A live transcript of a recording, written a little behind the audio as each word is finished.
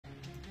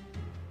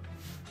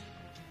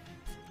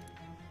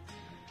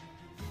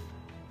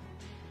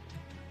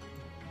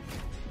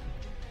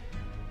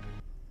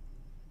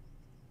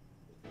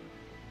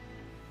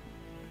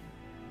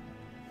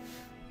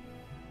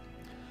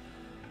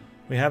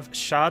We have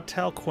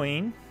Shardtail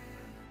Queen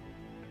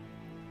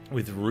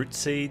with root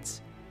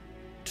seeds,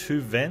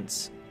 2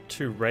 vents,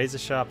 2 razor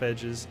sharp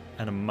edges,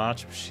 and a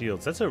march of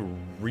shields. That's a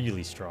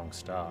really strong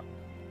start.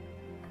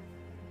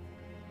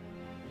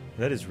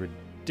 That is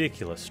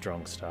ridiculous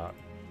strong start.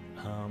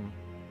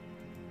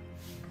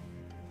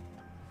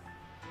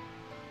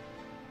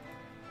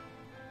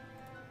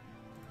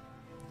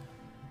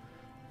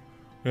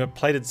 We got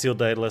Plated Seal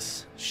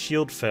Daedalus,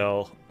 Shield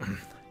Fell,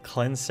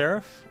 Cleanse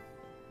Seraph.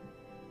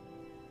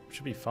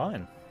 Should be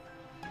fine.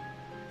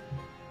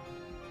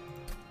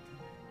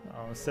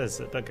 Oh, it says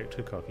that don't get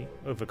too cocky.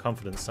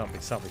 Overconfidence,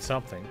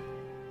 something.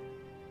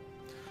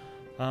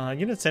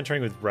 Unit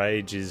centering with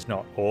Rage is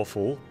not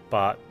awful,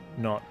 but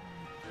not,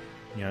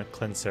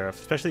 Cleanse Seraph,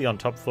 especially on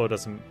top floor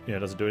doesn't do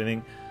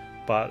anything.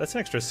 But that's an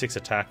extra 6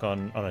 attack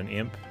on an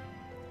imp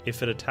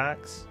if it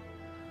attacks.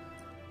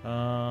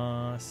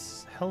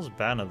 Hell's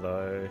Banner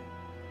though,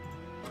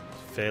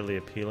 fairly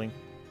appealing.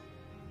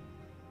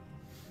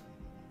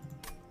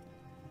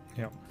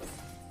 Yep.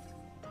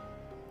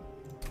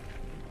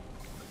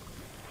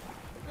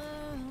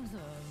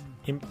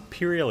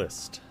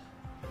 Imperialist.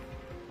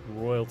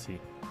 Royalty.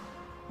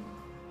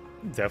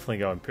 Definitely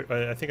go.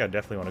 I think I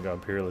definitely want to go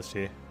Imperialist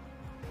here.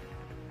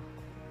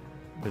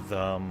 With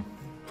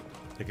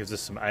it gives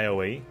us some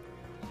AoE,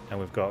 and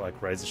we've got like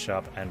Razor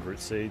Sharp and Root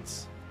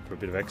Seeds for a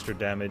bit of extra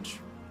damage.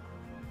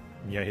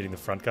 Hitting the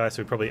front guy.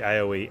 So we probably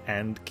AoE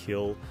and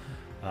kill,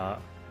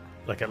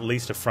 like at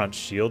least a front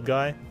shield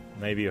guy.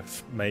 Maybe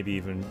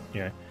even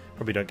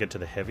probably don't get to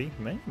the heavy.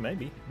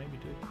 Maybe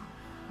do.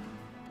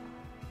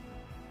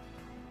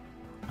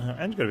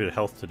 And you've got a bit of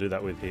health to do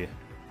that with here.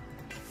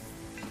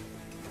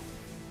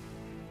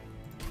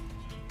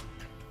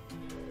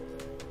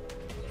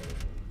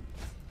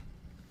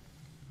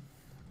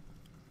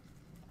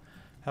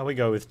 How we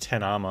go with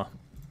 10 armor?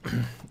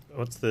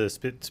 What's the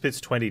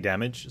spits 20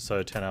 damage,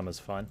 so 10 armor's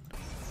fine.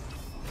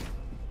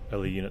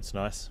 Early unit's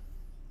nice.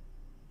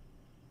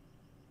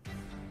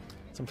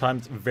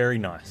 Sometimes very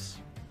nice.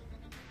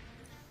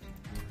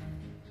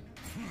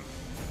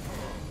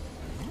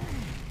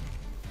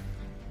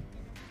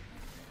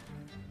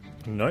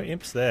 No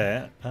imps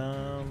there.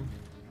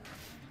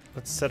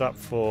 Let's set up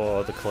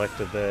for the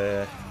collector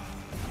there.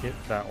 Hit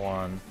that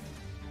one.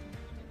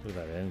 Look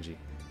at that energy.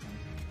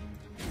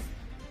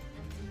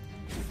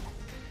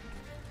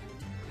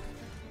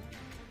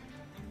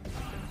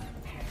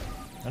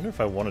 I wonder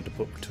if I wanted to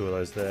put 2 of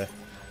those there.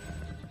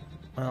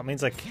 Well, it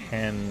means I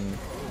can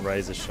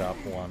razor sharp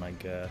one, I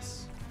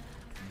guess.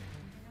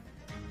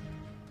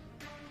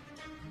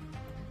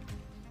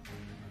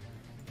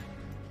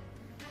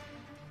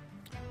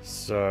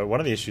 So one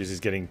of the issues is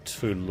getting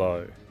too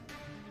low.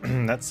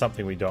 That's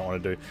something we don't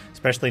want to do,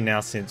 especially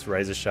now since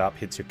razor sharp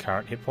hits your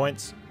current hit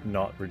points,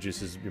 not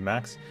reduces your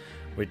max,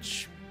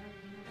 which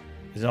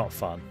is not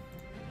fun.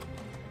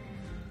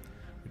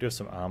 We do have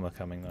some armor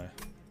coming though.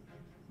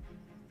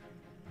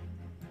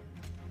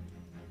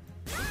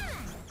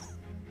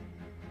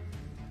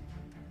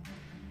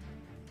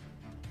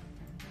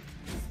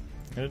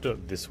 I'm going to do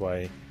it this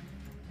way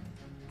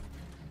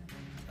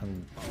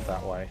and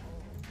that way,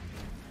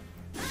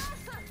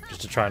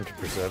 just to try and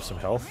preserve some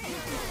health.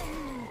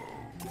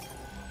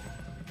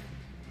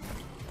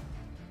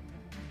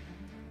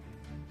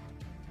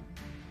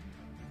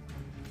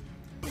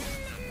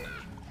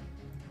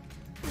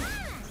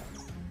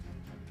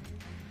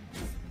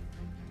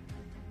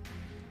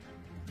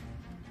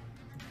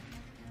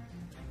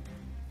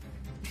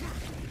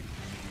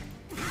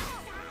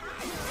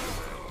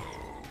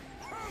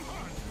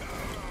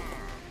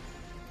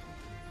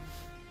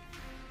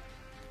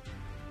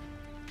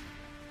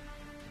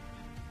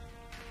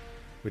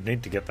 We'd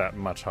need to get that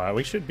much higher.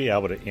 We should be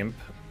able to imp.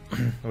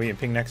 Are we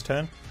imping next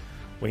turn?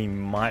 We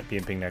might be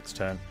imping next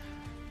turn.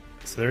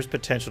 So there is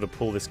potential to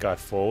pull this guy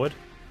forward,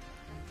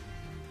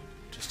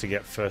 just to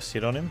get first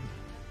hit on him.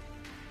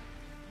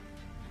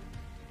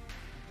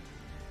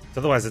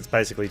 Otherwise it's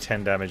basically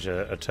 10 damage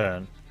a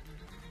turn.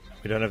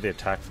 We don't have the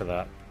attack for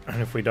that.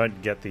 And if we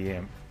don't get the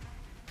imp,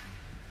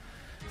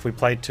 if we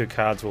play 2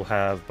 cards, we'll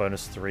have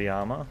bonus 3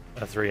 armor,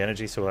 3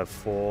 energy, so we'll have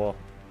 4,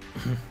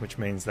 which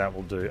means that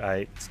will do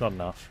 8. It's not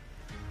enough.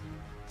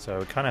 So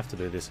we kind of have to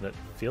do this, and it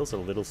feels a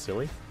little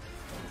silly.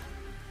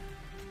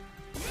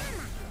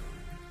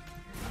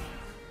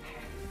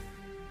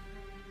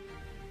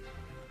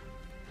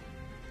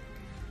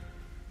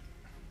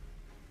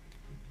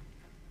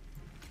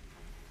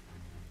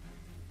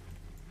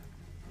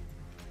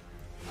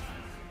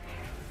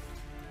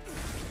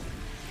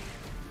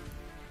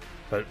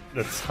 But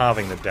that's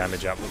halving the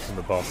damage output from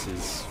the boss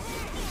is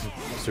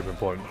super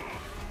important.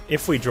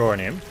 If we draw an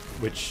imp,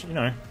 which,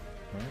 well,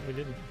 we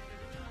didn't.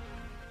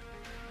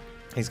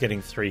 He's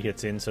getting 3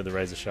 hits in, so the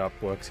razor sharp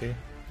works here.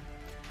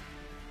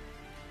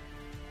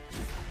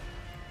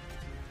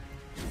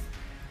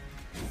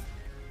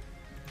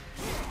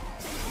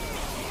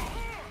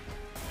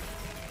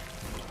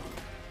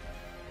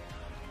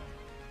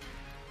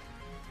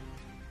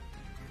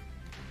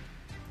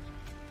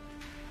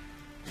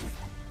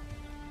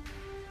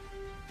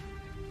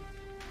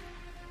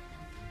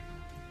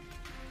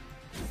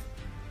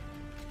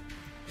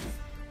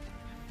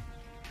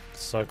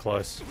 So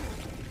close.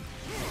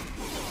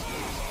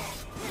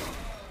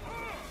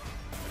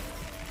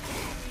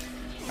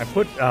 I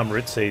put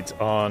root seeds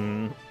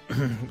on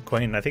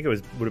Queen. I think it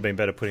would have been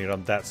better putting it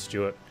on that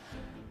Stuart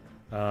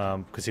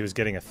because he was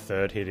getting a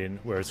 3rd hit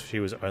in, whereas she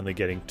was only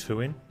getting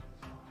 2 in.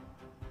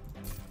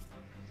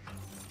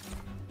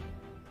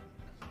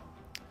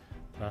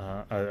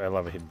 I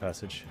love a hidden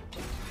passage.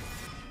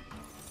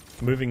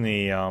 Moving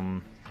the I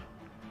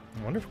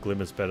wonder if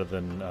Glimmer's better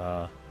than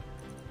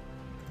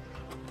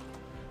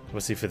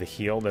obviously for the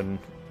heal than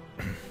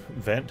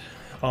Vent.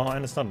 Oh,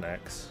 and it's not an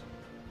X.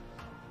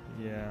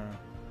 Yeah.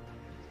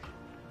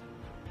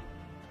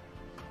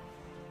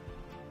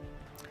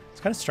 It's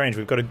kind of strange.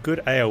 We've got a good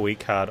AoE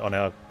card on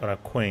our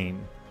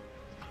Queen,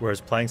 whereas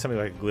playing something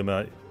like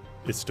Glimmer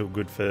is still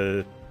good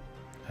for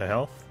her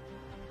health.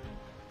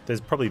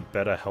 There's probably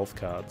better health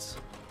cards.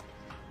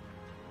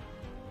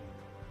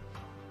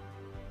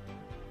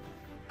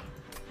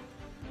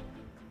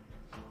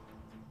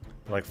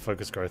 Like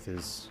focus growth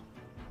is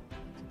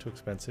too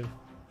expensive.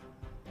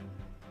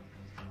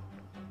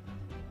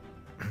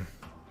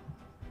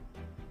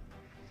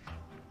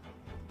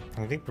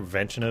 I think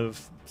prevention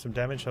of some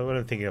damage. I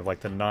wasn't thinking of like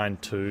the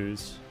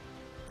 9/2s.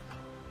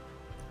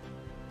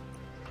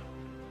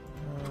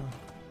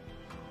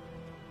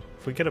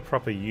 If we get a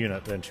proper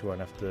unit, then she won't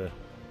have to.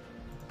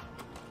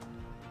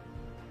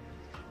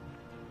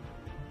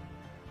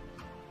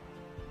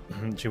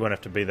 She won't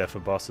have to be there for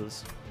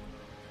bosses.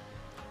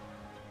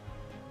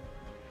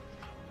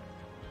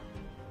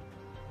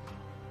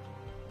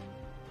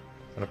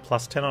 And a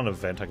 +10 on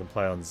event I can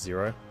play on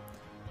 0.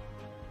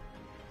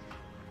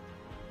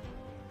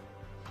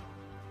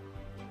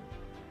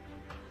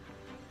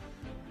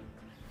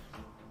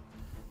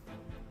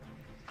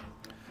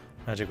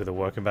 Magic with a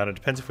working banner.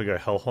 Depends if we go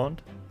Hellhorned.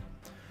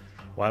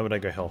 Why would I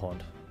go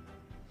Hellhorned?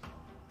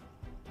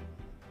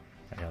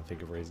 I can't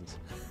think of reasons.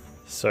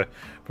 So,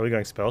 probably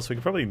going spells. So we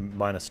could probably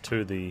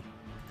 -2 the...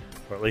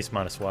 or at least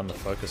 -1 the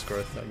focus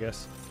growth, I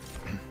guess.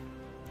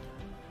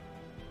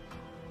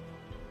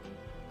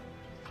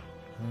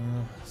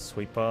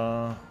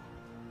 Sweeper.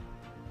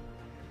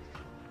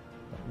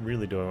 Not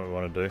really doing what we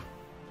want to do.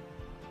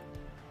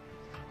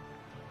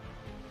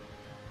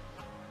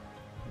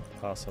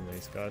 Pass on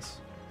these guys.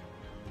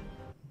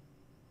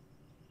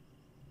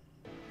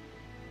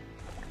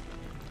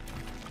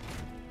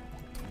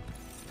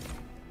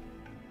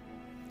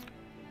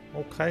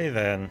 Okay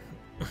then.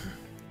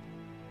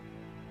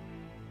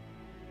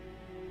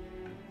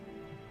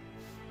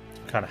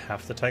 Kind of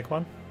have to take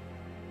one.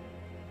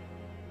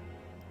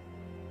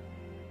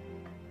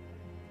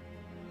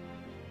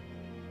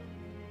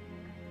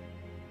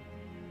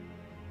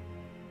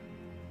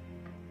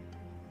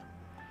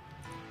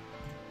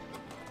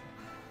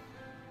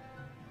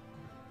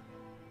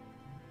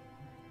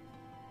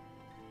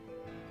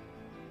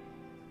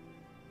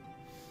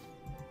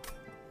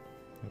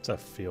 It's a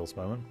feels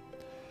moment.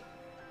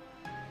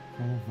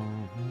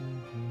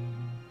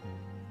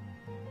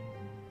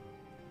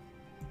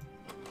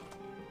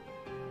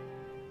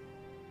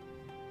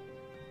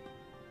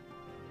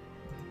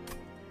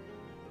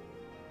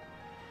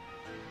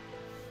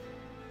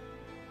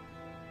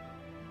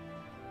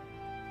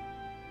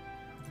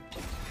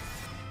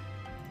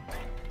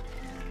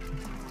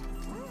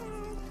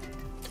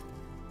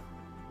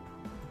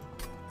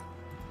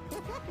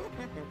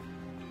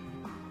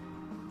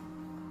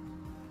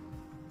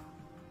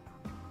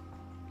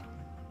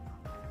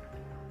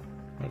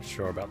 Not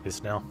sure about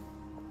this now.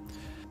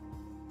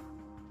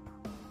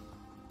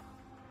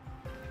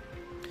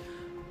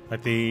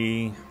 Like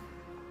being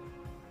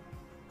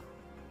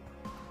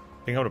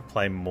able to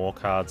play more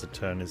cards a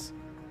turn is,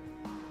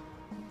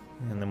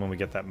 and then when we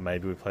get that,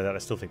 maybe we play that. I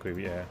still think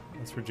we, yeah.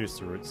 Let's reduce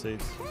the root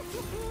seeds.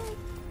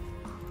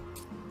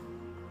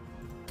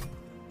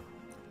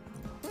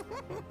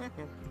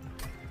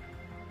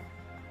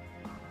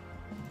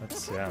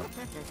 That's yeah.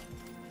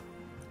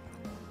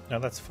 No,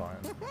 that's fine.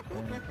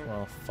 Yeah,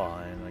 well,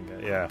 fine. I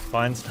guess. Yeah,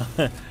 fine's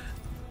not.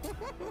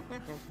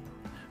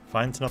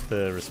 Fine's not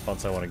the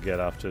response I want to get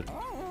after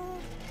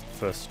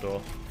first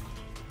store.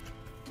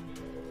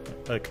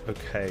 Like,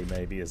 okay,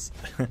 maybe is.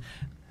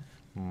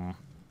 You're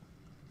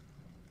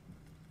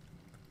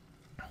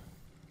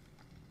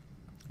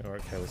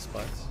okay with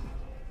spikes.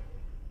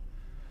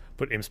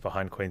 Put imps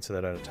behind queen so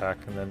they don't attack,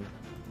 and then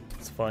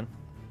it's fine.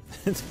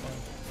 It's fine.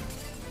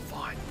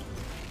 Fine.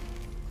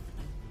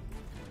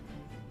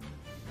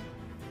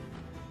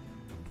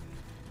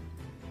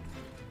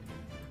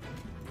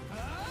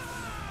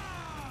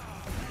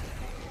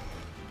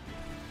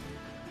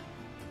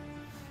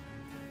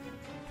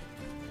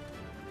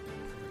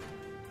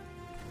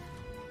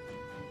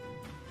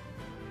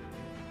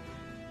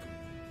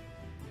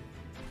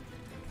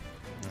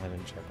 I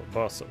didn't check what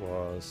boss it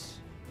was.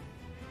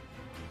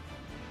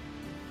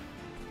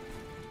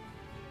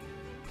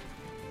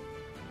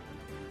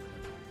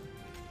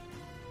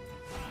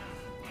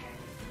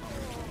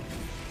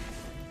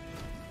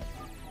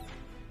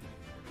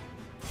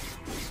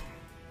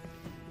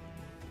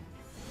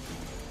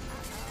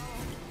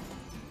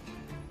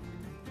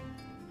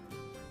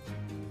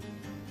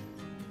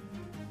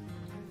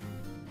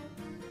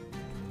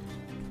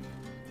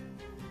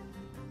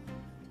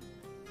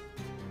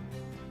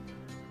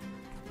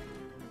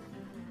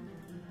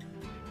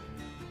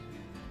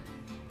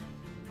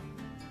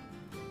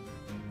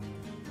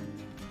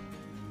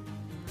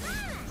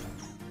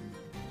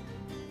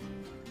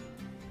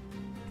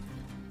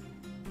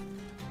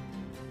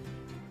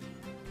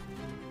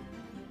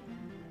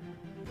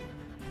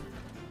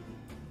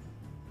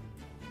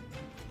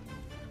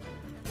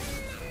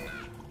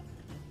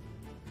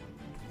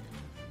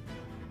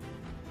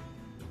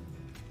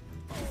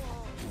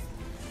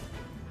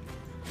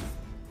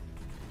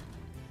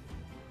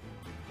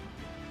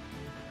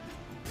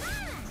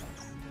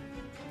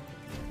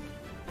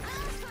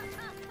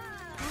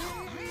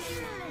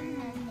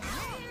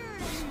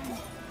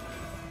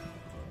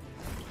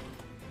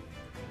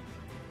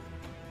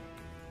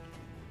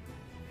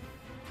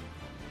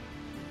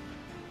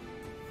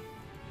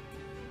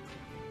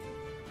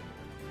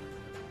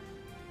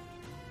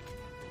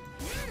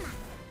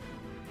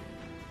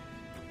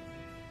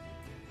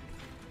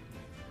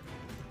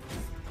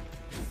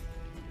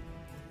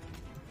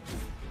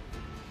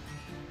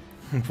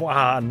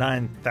 Wow,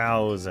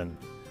 9,000.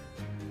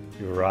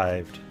 You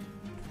arrived.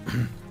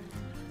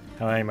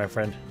 How are you, my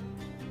friend?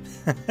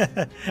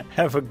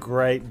 Have a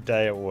great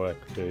day at work,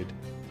 dude.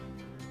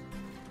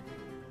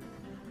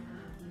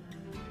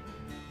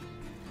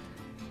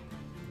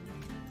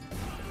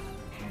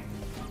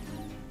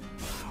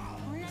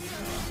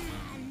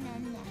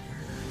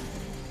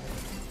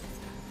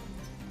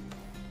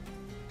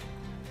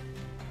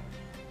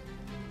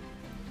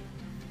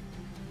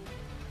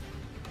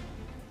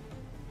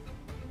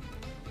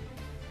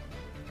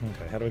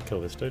 Okay, how do we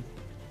kill this dude?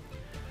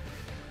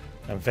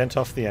 And vent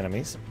off the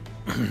enemies.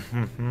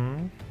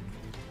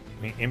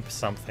 We imp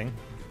something.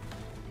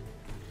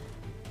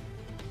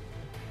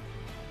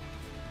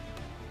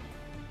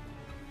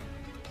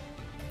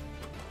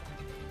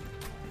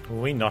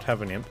 Will we not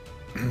have an imp?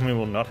 We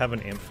will not have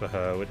an imp for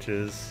her, which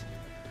is,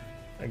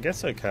 I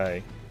guess,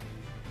 okay.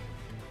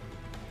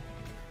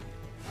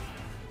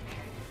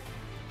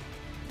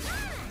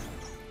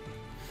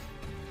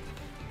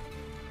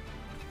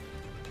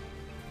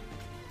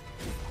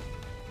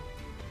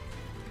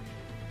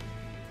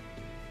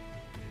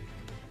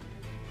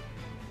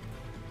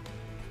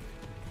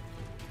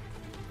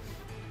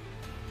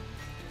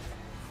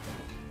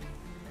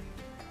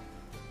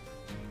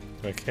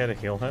 Do I care to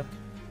heal her?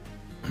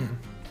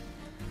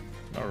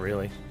 Not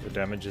really. The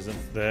damage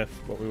isn't there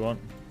for what we want.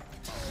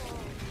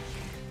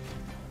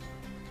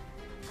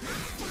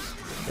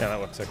 Yeah,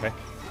 that looks okay.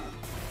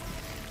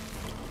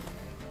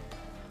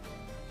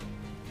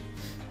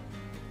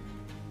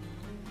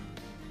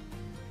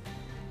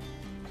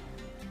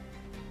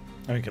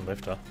 Oh, we can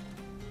lift her.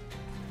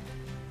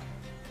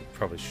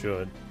 Probably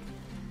should.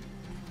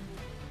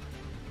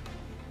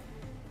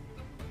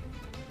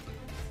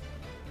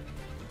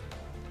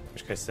 In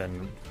which case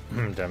then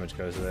damage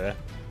goes there.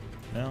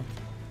 No.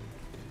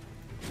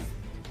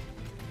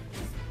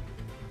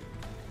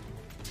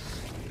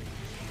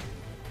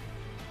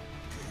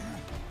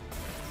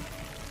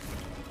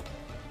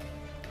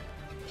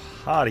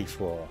 Party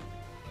floor.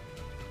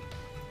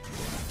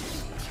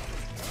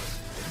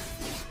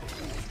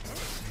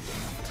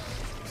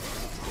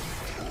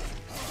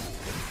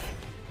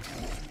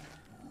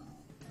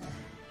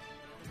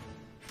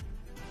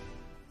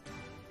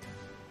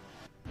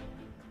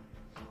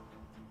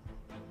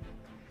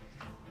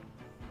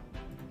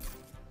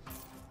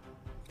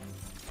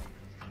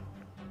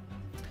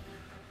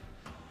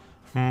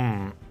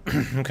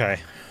 Okay.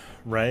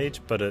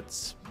 Rage, but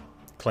it's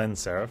Cleanse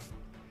Seraph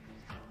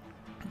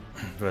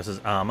versus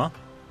Armor,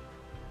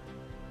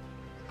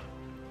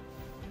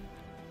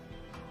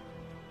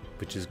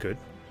 which is good.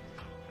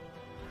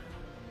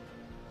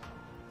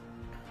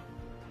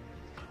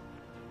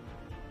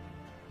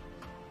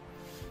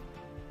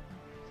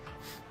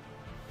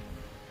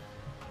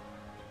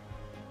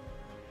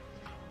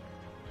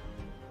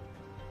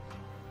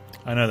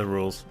 I know the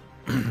rules.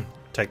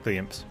 Take the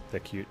imps. They're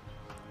cute.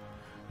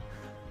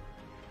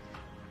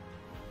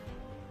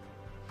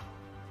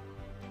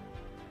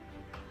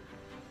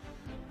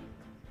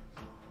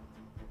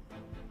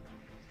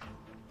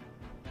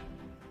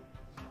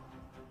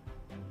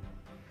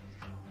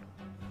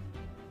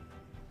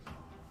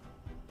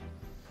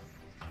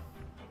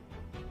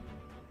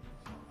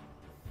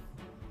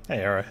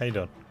 Hey Arrow, how you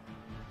doing?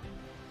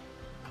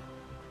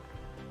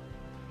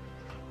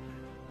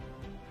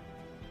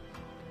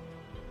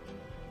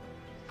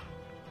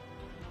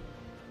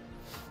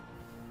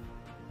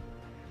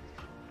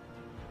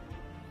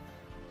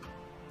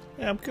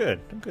 Yeah, I'm good.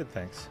 I'm good,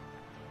 thanks.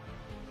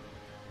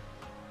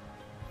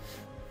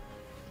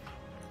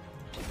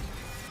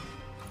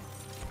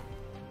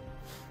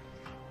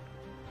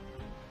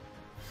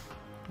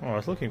 Oh, I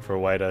was looking for a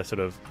way to sort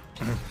of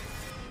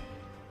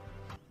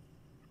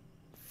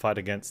fight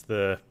against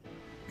the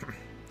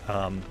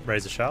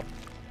razor sharp.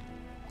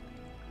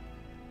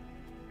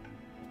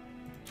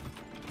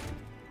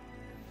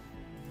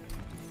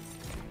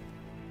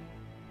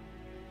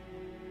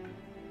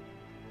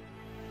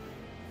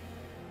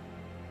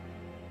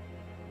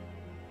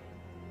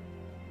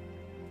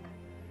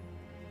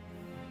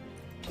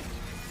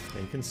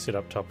 Yeah, you can sit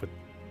up top with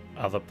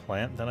other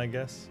plant then, I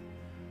guess.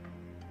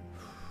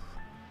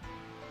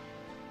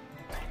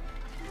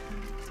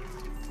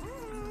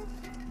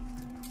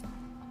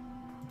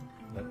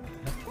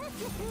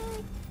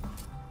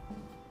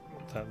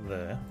 That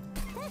there.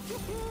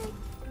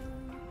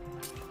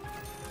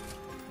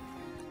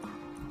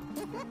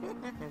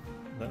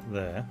 That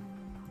there.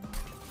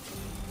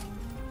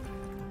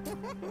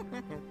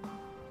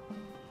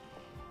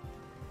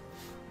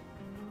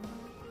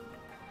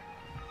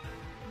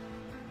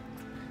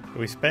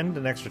 We spend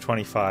an extra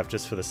 25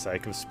 just for the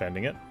sake of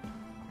spending it.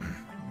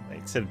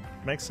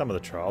 Makes some of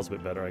the trials a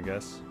bit better, I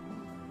guess.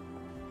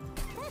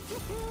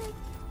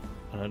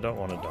 And I don't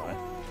want to die.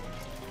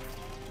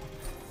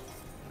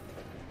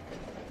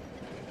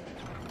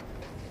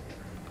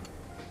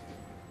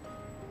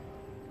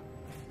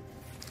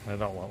 I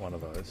don't want one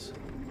of those.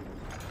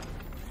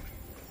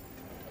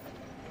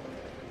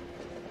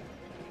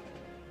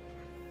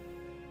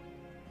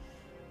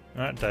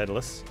 Alright,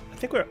 Daedalus. I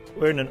think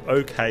we're in an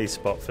okay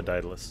spot for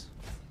Daedalus.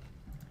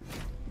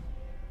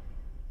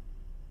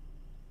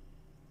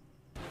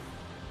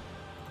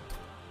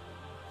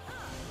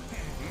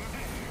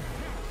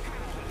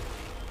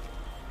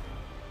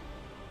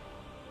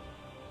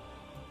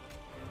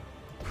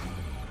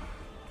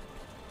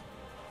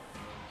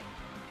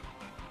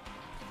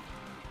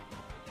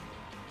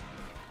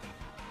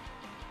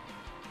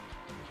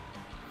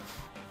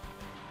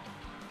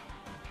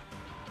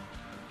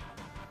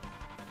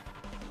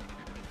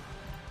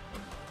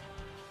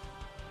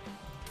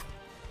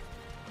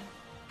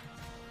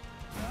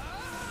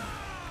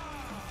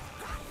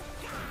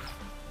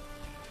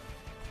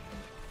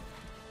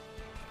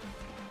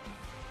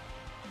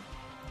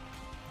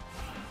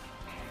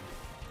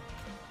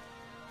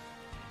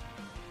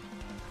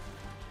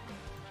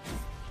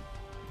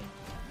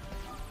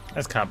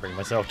 just can't bring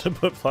myself to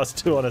put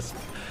 +2 on us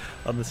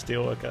on the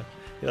Steelworker.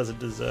 He doesn't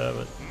deserve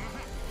it.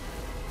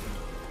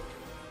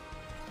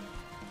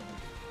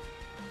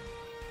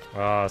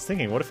 Oh, I was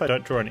thinking, what if I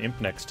don't draw an imp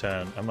next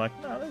turn? I'm like,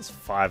 no, there's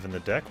 5 in the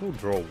deck. We'll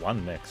draw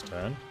 1 next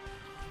turn.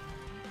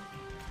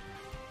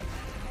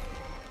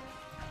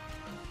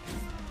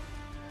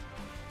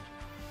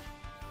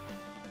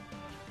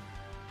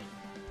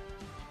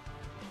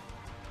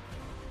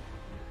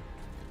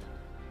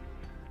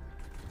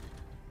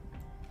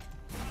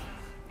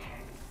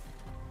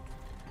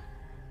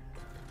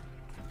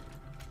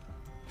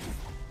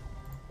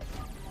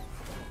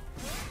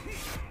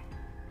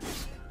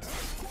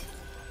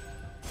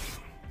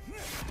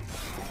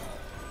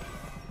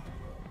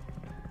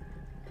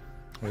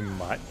 We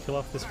might kill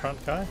off this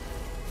front guy.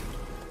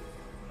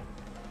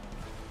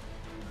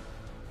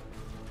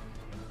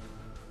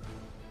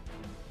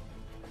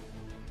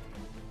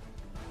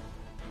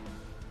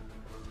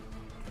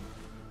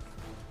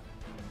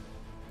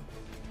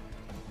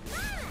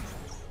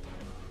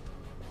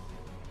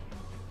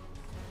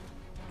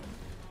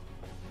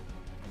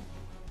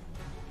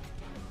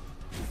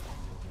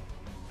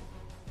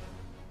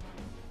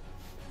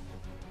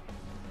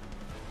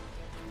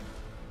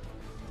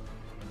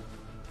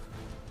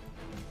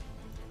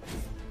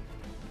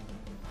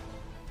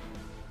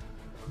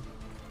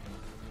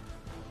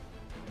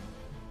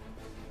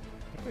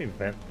 We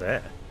went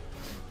there.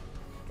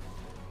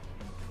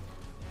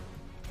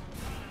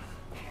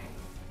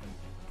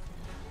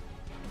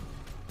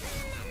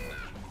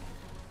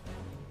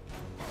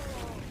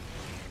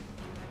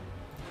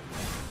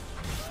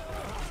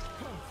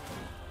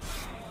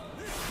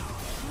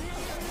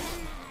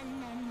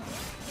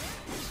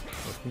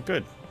 Looking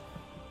good.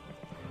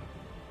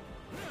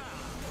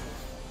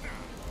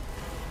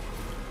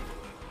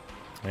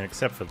 I mean,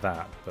 except for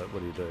that, but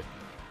what do you do?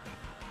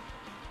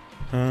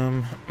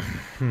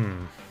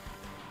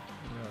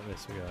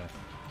 This we go.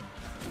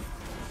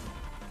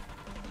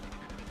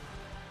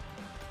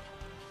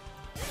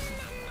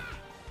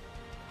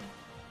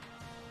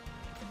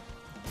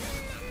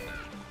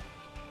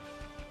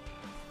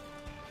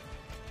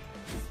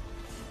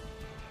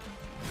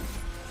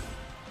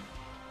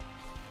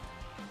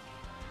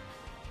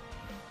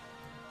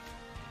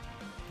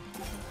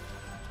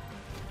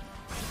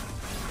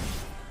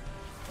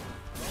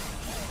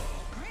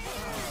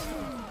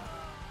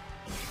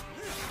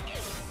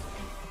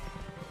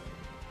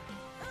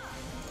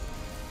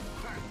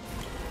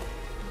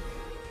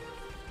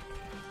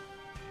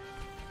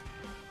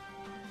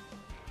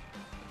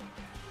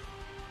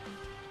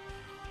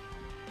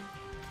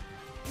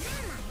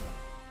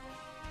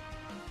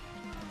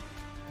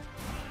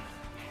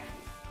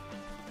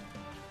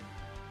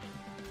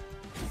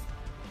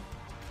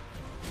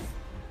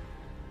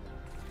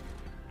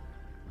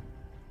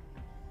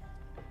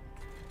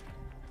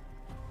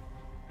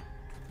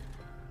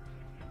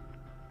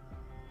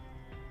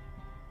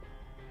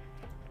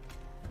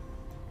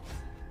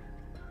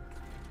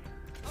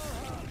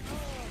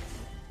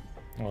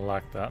 I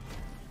like that.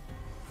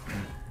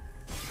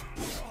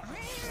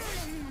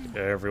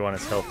 Everyone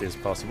as healthy as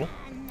possible,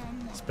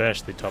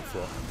 especially top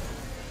floor.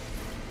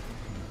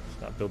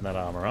 Start building that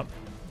armor up.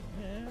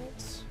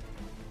 Yes.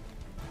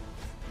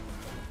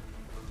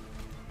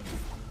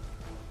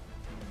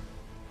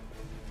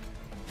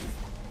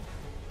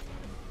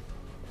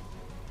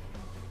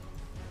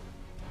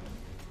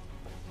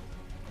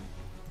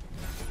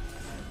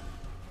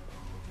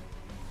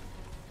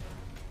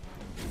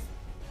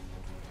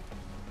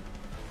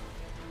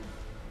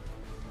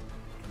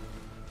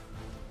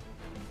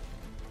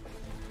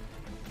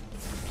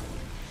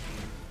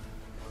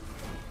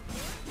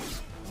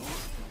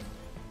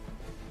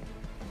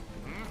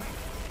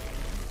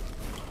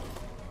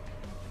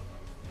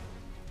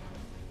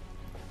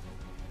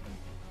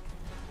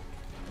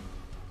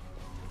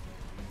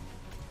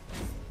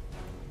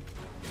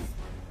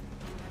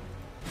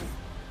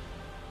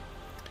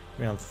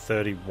 On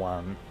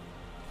 31.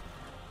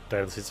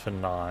 Davis hits for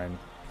 9.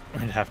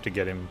 We'd have to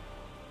get him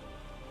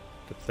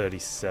to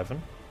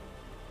 37.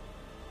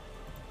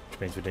 Which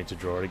means we need to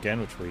draw it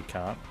again, which we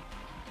can't.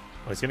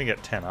 Oh, he's going to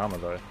get 10 armor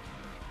though.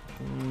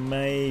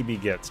 Maybe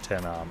gets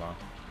 10 armor.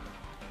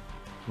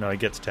 No, he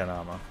gets 10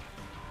 armor.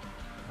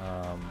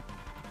 Alright,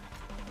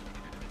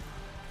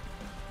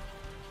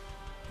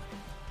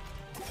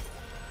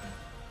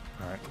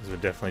 because we're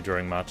definitely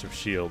drawing March of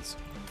Shields.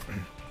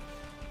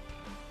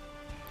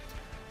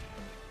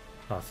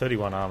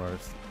 31 armor.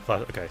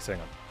 Okay, so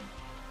hang on.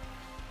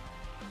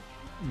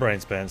 Brain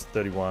spans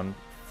 31,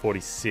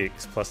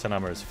 46, plus 10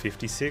 armor is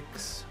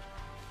 56.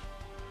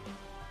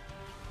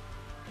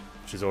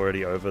 Which is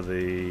already over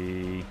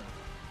the...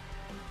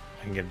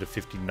 I can get it to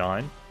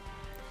 59,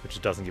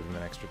 which doesn't give him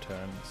an extra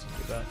turn. Let's just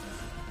do that.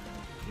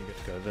 You get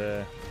to go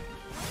there.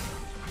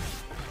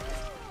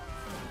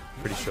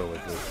 Pretty sure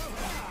we're good.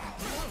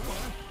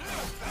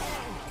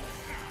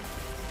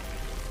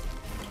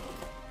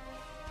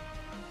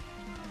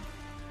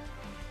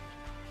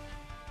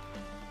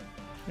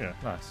 Yeah,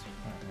 nice.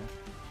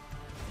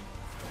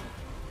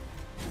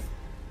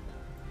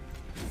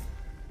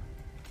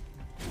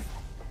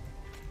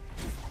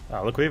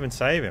 Oh, look, we even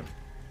save him.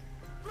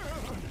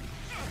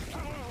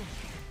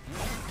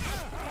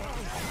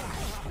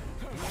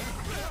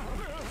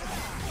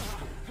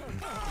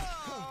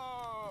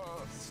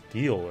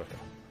 Steelworker.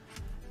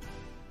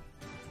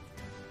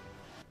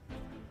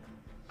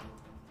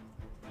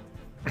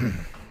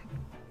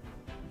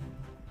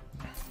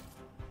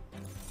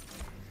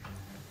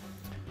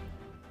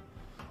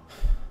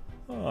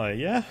 Oh,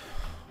 yeah.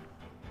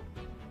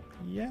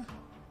 Yeah.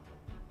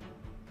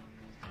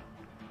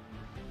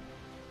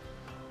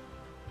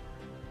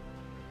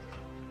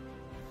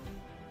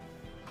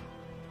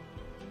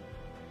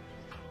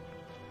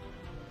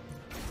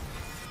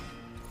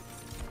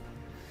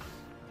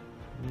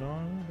 No,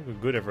 we're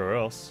good everywhere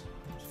else.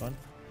 It's fine.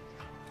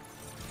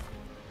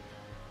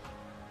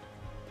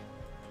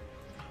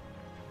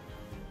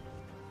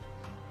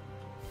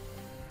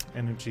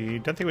 Energy.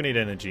 Don't think we need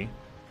energy.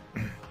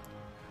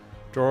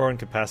 Draw and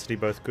capacity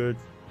both good.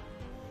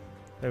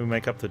 Then we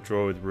make up the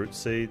draw with root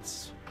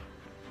seeds.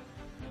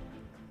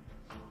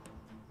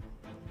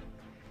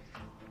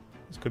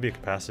 This could be a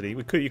capacity.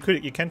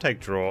 You can take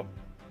draw.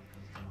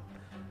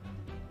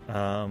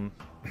 I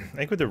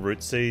think with the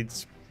root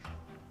seeds,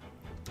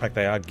 like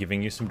they are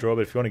giving you some draw,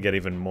 but if you want to get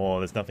even more,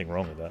 there's nothing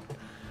wrong with that.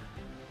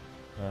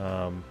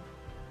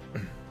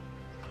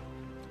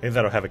 Either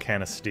that'll have a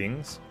can of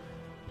stings.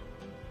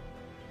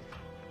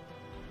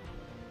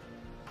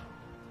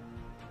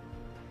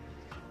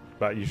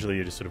 But usually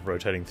you're just sort of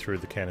rotating through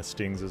the can of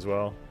stings as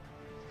well.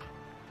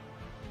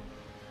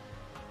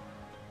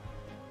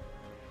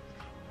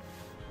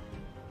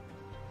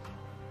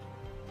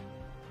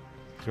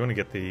 If you want to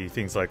get the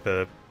things like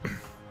the... we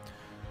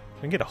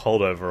can get a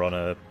holdover on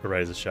a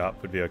razor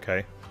sharp would be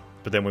okay.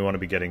 But then we want to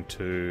be getting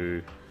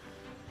to...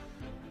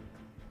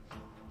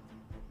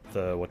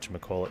 the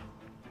whatchamacallit,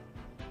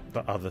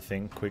 the other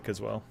thing quick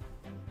as well.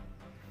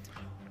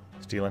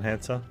 Steel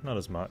enhancer, not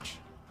as much,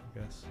 I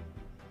guess.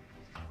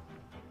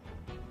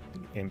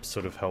 Imps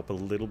sort of help a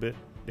little bit.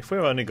 If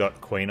we've only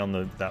got Queen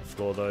on that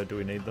floor though, do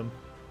we need them?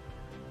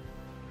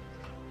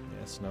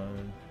 Yes, no.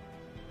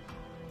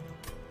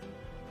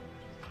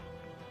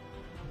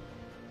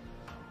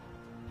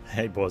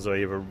 Hey Bozo,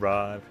 you've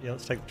arrived. Yeah,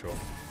 let's take the draw.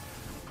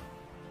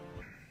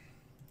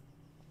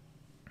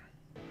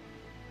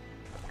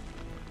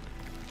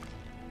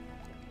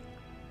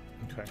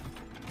 Okay.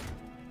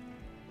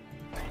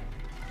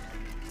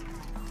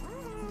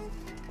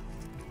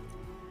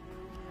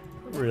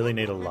 Really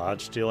need a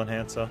large steel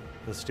enhancer.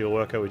 The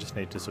Steelworker, we just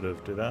need to sort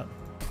of do that.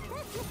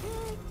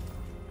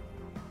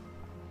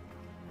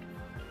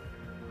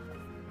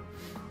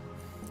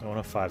 I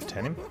want to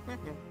 510 him.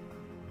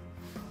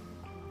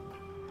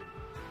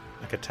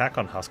 Like attack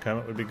on Husk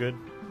Hermit would be good.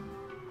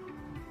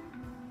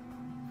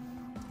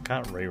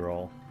 Can't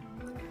reroll.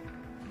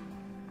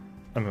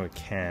 I mean we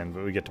can,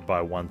 but we get to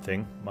buy one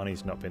thing.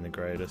 Money's not been the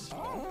greatest.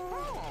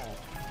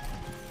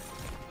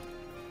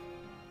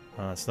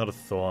 It's not a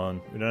Thorn.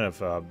 We don't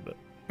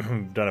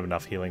have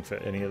enough healing for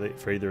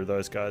either of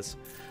those guys.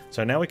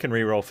 So now we can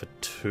reroll for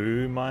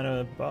 2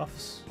 minor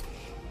buffs.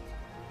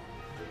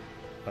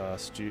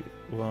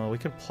 Well, we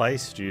can play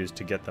stews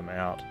to get them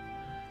out.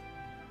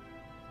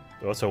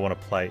 We also want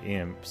to play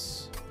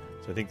imps.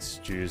 So I think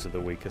stews are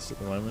the weakest at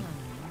the moment.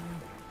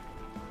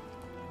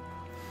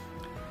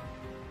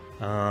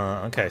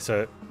 Okay,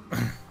 so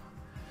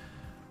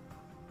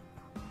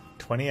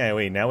 20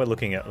 AoE. Now we're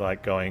looking at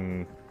like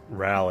going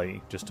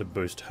rally just to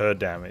boost her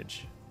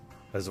damage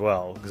as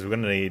well, because we're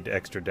going to need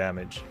extra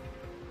damage.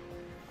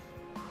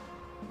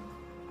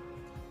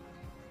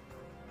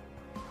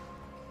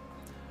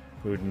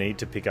 We would need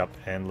to pick up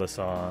Endless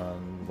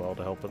on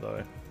Welder Helper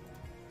though.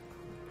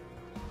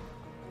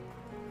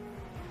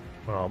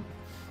 Well,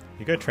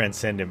 you go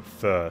Transcend him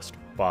first,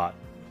 but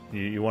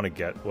you want to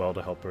get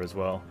Welder Helper as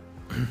well.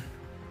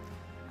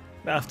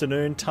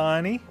 Afternoon,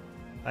 Tiny.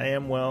 I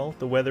am well.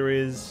 The weather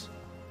is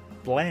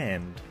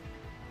bland.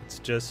 It's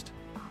just...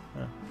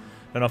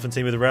 don't often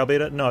see with a rail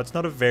beater. No, it's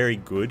not a very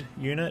good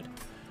unit.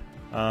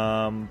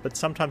 But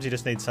sometimes you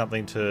just need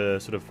something to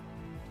sort of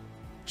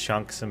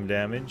chunk some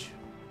damage.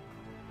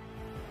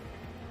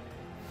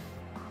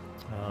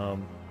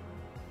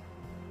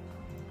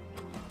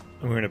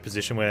 And we're in a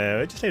position where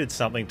I just needed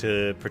something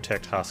to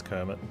protect Husk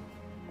Hermit.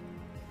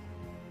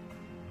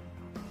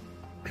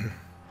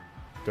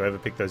 Do I ever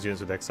pick those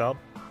units with Exiled?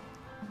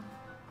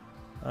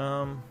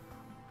 I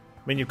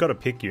mean, you've got to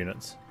pick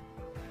units.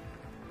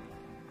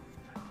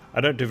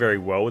 I don't do very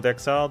well with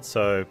Exiled,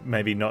 so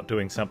maybe not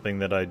doing something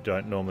that I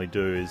don't normally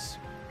do is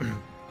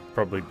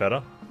probably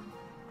better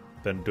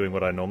than doing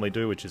what I normally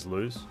do, which is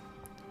lose.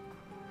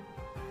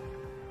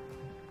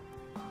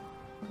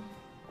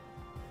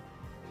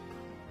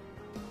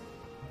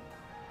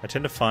 I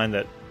tend to find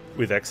that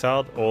with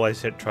Exiled, all I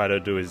try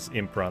to do is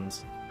imp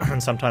runs.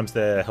 And sometimes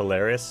they're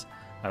hilarious,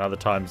 and other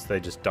times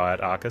they just die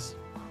at Arcus.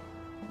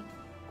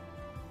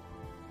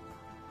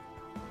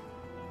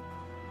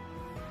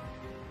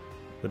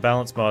 The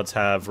balance mods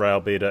have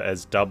Rail Beater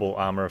as double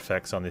armor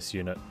effects on this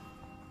unit.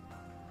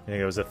 I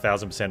think it was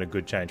 1000% a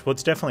good change. Well,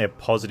 it's definitely a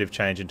positive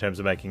change in terms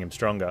of making him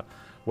stronger.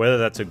 Whether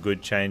that's a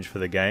good change for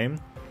the game,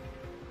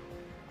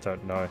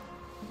 don't know.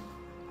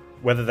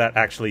 Whether that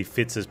actually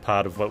fits as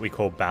part of what we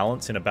call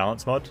balance in a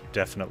balance mod,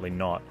 definitely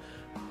not.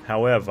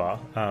 However,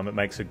 it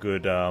makes a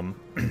good...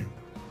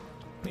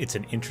 it's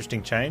an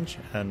interesting change,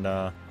 and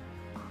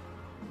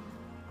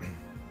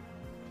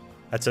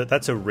that's a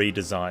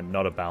redesign,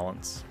 not a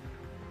balance.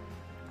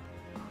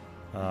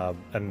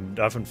 And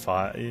I often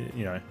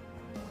you know,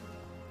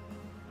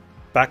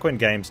 back when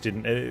games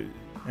didn't...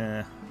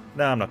 no,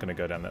 I'm not going to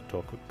go down that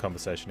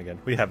conversation again.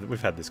 We've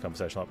had this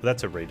conversation a lot, but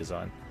that's a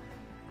redesign.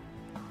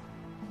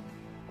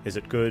 Is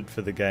it good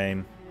for the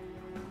game?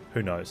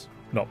 Who knows?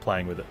 Not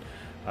playing with it.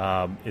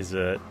 Is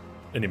it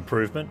an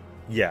improvement?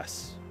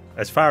 Yes.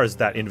 As far as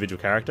that individual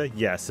character,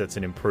 yes, it's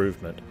an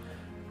improvement.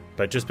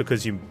 But just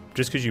because you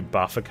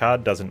buff a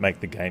card doesn't make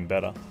the game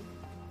better.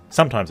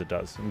 Sometimes it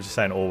does. I'm just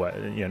saying always.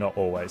 You know, not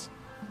always.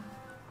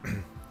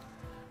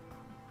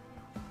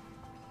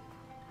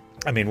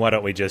 I mean, why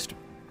don't we just,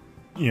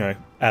 you know,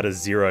 add a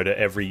 0 to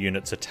every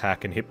unit's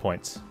attack and hit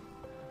points?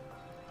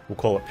 We'll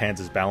call it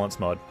Panz's balance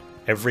mod.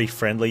 Every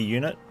friendly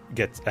unit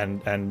gets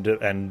and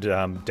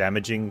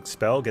damaging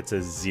spell gets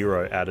a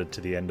 0 added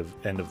to the end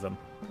of them,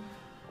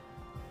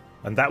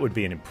 and that would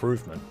be an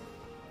improvement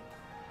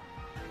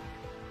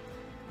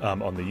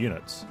on the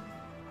units.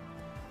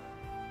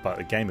 But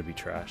the game would be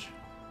trash.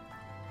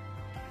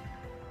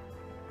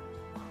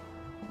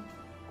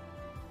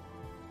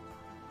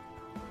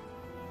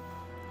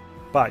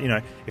 But you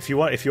know, if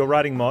you're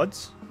writing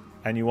mods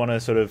and you want to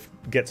sort of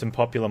get some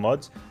popular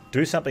mods,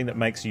 do something that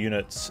makes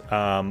units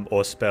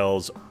or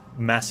spells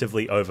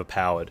massively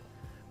overpowered,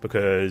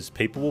 because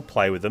people will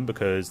play with them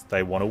because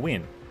they want to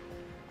win.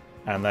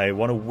 And they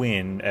want to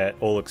win at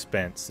all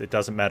expense. It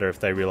doesn't matter if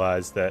they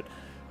realize that,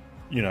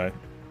 you know,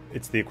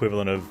 it's the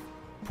equivalent of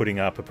putting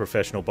up a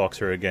professional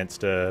boxer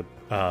against a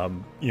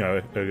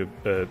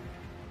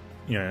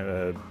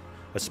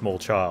small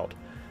child,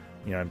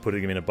 you know, and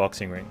putting him in a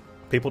boxing ring.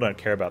 People don't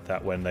care about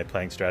that when they're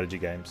playing strategy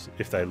games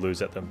if they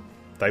lose at them.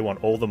 They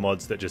want all the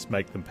mods that just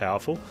make them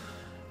powerful,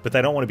 but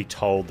they don't want to be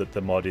told that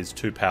the mod is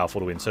too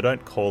powerful to win. So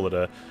don't call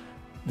it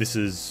this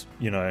is,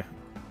 you know,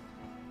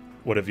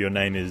 whatever your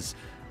name is,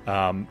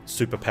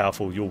 super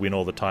powerful, you'll win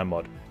all the time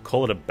mod.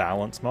 Call it a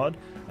balance mod,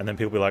 and then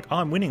people will be like, oh,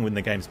 I'm winning when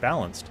the game's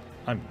balanced.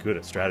 I'm good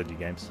at strategy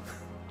games.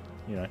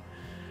 You know,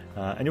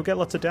 and you'll get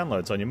lots of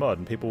downloads on your mod,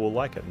 and people will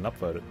like it and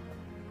upvote it.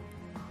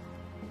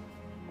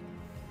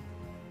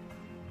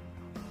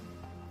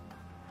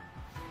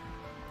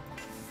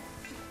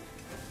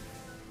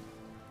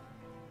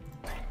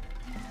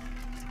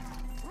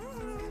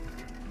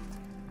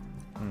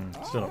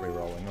 Still not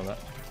re-rolling on that.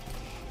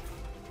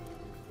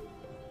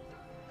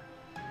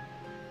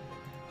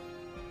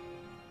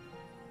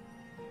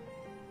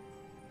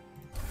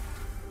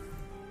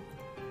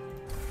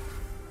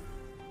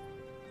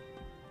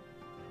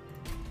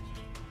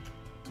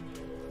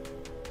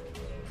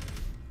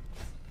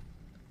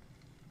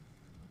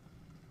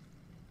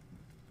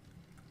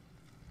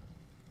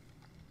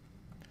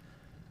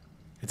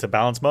 It's a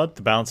balance mod.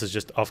 The balance is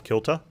just off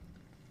kilter.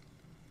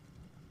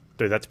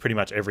 Dude, that's pretty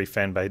much every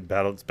fan-made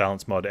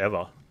balance mod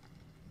ever.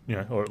 You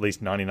know, or at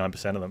least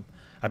 99% of them.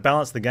 I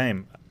balanced the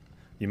game.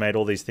 You made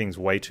all these things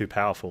way too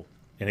powerful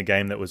in a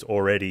game that was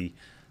already,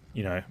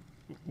 you know,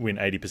 win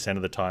 80%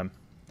 of the time.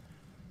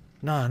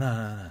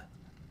 No.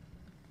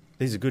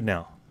 These are good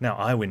now. Now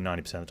I win 90%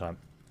 of the time.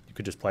 You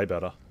could just play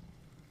better.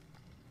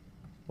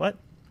 What?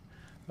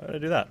 Why did I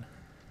do that?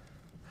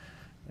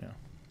 Yeah.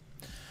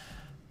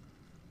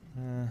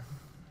 No,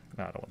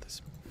 I don't want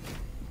this.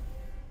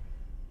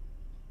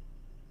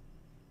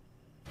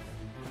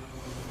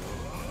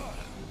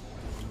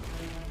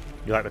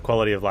 You like the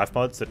quality of life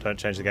mods that don't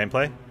change the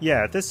gameplay?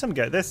 Yeah, there's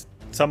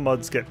some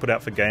mods get put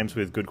out for games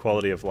with good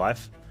quality of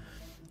life,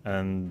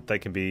 and they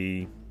can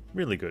be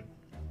really good.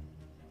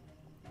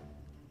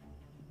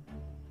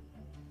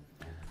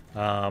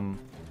 The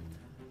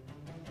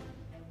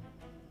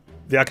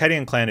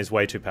Arcadian clan is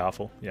way too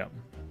powerful, yeah.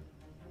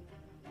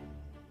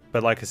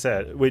 But like I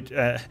said,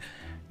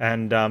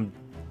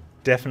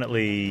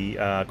 definitely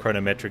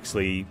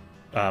chronometrically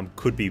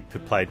could be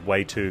played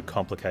way too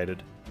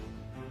complicated.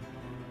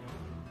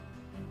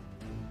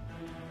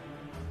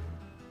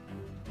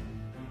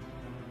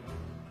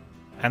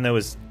 And there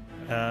was,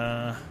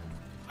 I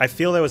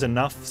feel there was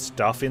enough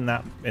stuff in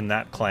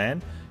that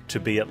clan to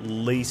be at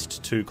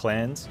least 2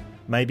 clans,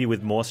 maybe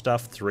with more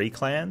stuff 3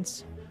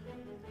 clans.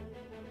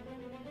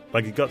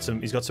 Like he's got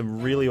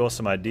some really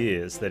awesome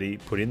ideas that he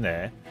put in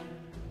there,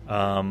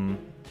 and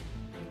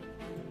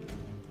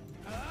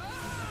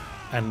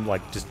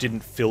like just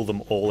didn't fill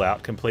them all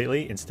out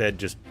completely. Instead,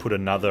 just put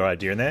another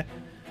idea in there.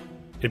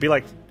 It'd be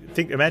like,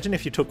 imagine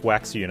if you took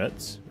wax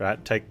units,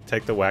 right?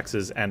 Take the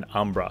waxes and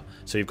Umbra.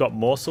 So you've got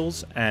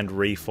morsels and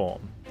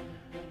reform,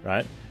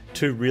 right?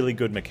 2 really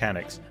good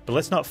mechanics. But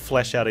let's not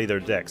flesh out either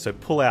deck. So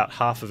pull out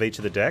half of each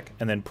of the deck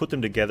and then put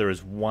them together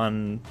as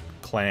one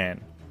clan.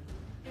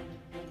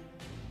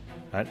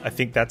 Right? I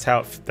think that's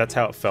how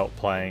it felt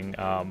playing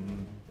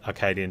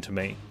Arcadian to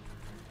me.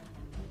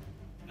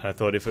 And I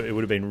thought if it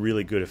would have been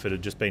really good if it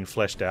had just been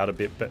fleshed out a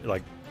bit, but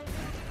like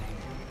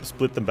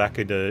split them back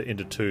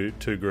into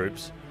two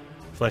groups,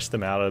 flesh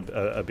them out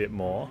a bit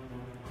more.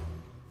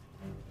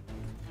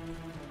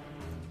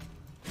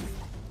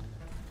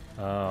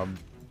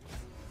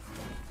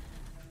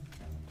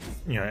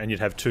 You know, and you'd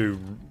have two,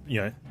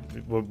 you know,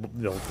 well,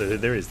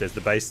 there's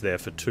the base there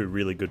for two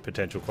really good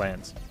potential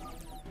clans.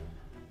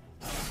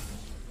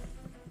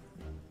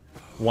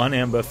 1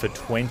 ember for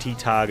 20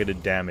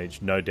 targeted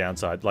damage, no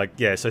downside. Like,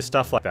 yeah, so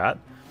stuff like that.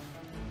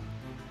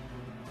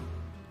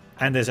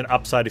 And there's an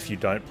upside if you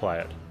don't play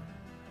it.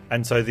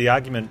 And so the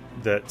argument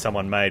that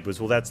someone made was,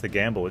 well, that's the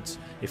gamble. It's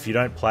if you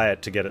don't play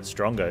it to get it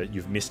stronger,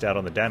 you've missed out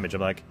on the damage. I'm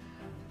like,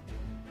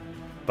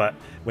 but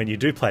when you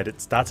do play it,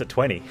 it starts at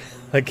 20.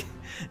 Like,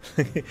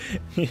 you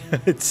know,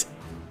 it's...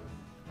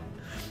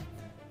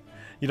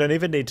 You don't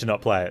even need to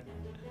not play it.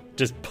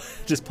 Just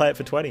play it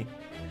for 20.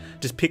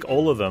 Just pick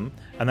all of them,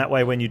 and that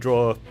way when you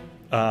draw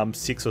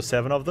 6 or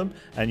 7 of them,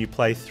 and you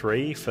play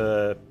 3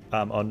 for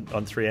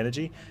on 3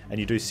 energy, and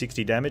you do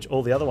 60 damage,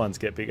 all the other ones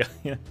get bigger.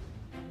 You know?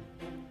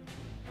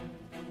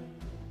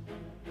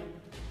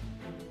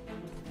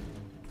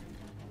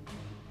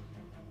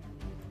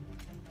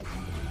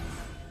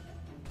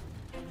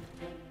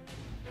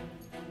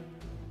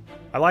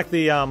 I like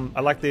the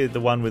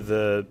one with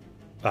the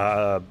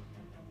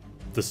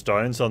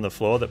stones on the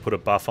floor that put a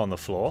buff on the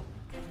floor.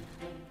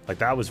 Like,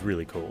 that was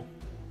really cool.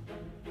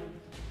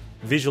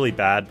 Visually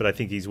bad, but I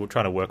think he's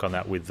trying to work on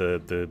that with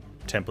the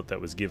template that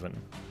was given.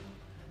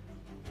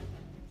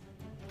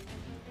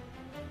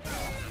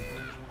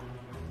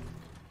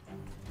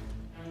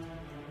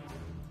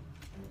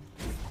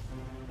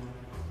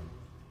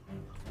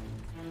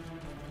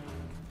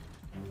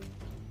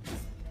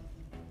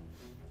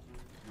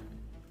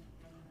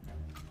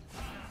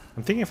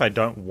 I'm thinking if I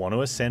don't want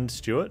to ascend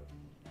Stuart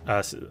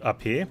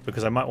up here,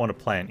 because I might want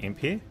to play an imp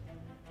here.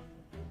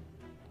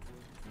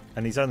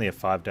 And he's only a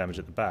 5 damage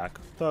at the back,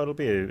 though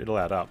it'll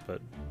add up,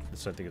 but I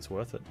just don't think it's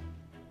worth it.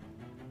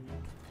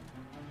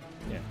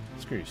 Yeah,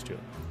 screw you, Stuart.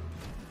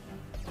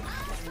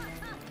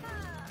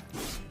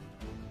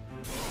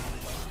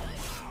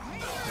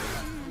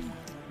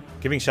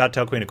 Giving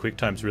Shardtail Queen a quick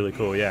time is really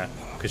cool, yeah,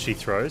 because she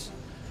throws.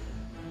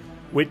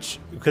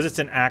 Because it's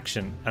an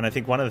action, and I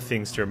think one of the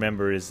things to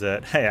remember is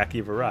that, hey, Aki,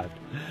 you've arrived.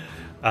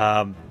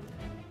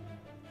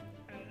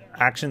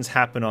 Actions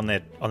happen on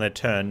their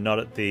turn, not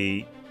at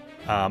the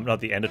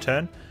end of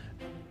turn.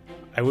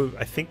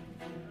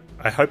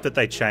 I hope that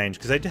they change,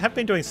 because they have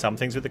been doing some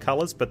things with the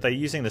colours, but they're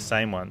using the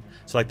same one.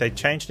 So like they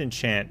changed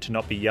enchant to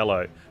not be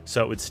yellow,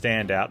 so it would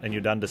stand out, and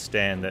you'd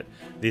understand that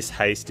this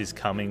haste is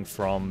coming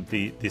from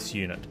this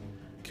unit.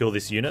 Kill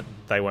this unit,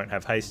 they won't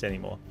have haste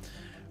anymore.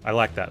 I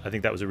like that. I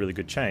think that was a really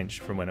good change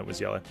from when it was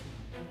yellow.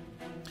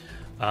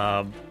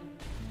 I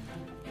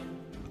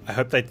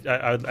hope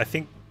I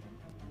think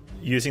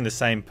using the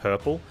same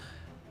purple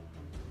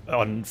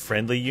on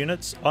friendly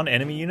units, on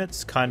enemy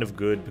units, kind of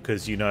good,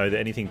 because you know that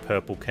anything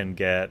purple can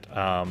get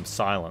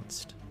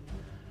silenced.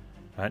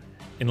 Right?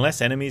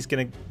 Unless enemies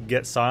going to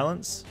get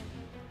silence,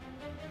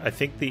 I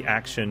think the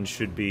action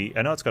should be...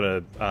 I know it's got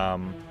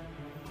an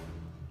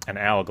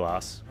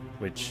hourglass,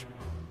 which...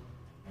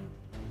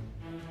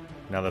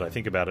 Now that I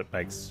think about it,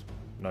 makes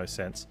no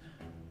sense.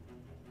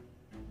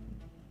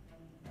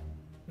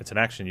 It's an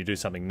action. You do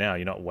something now.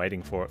 You're not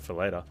waiting for it for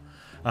later.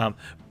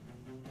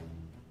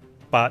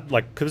 But,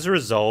 like, because the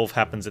resolve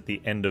happens at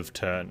the end of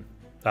turn.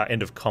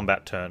 End of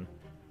combat turn.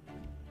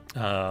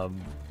 You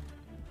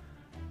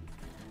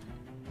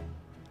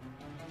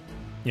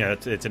know,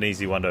 it's an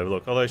easy one to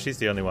overlook. Although she's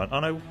the only one.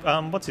 Oh no,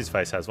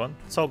 what's-his-face has one.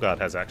 Soulguard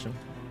has action.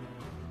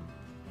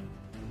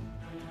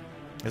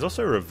 There's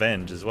also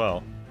Revenge as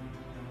well.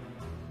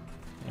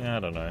 Yeah, I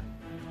don't know.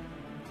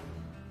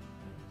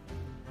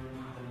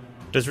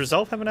 Does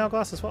Resolve have an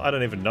hourglass as well? I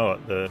don't even know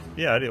it.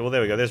 Yeah, well,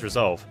 there we go. There's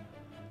Resolve.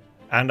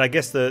 And I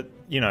guess the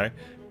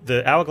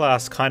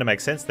hourglass kind of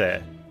makes sense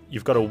there.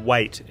 You've got to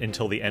wait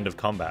until the end of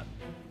combat.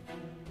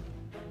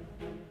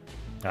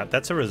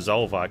 That's a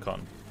Resolve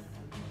icon.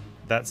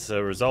 That's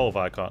a Resolve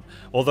icon.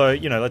 Although,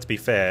 you know, let's be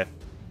fair.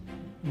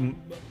 You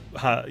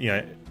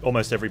know,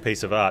 almost every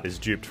piece of art is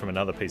duped from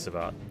another piece of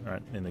art,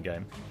 right, in the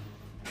game.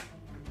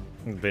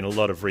 There's been a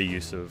lot of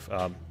reuse of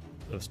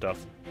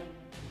stuff.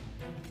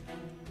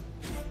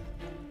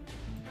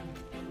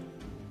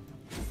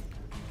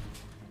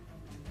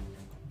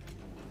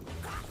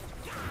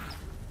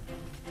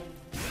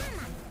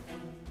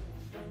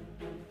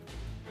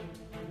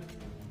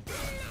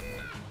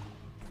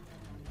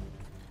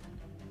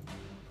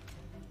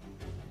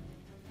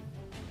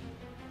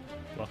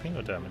 Blocking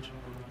or damage?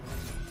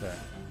 There.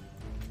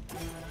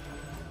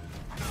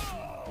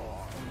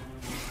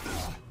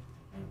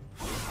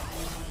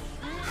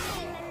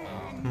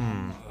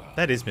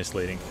 That is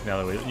misleading.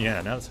 Now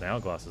it's an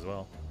hourglass as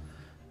well.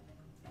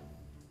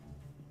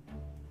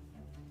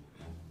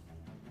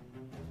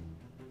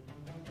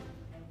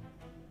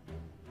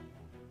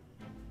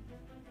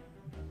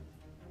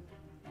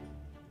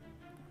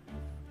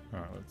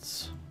 Alright,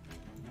 let's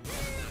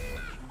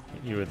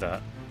hit you with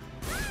that.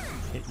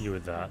 Hit you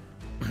with that.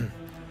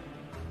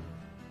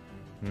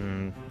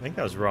 I think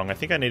that was wrong. I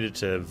think I needed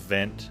to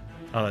vent.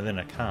 Oh, and then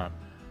I can't.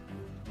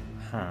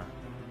 Huh.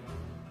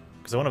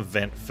 Because I want to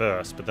vent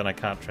first, but then I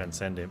can't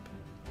transcend imp.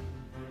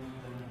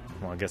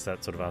 Well, I guess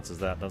that sort of answers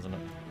that, doesn't it?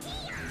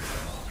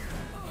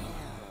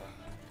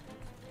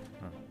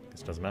 Oh,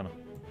 guess it doesn't matter.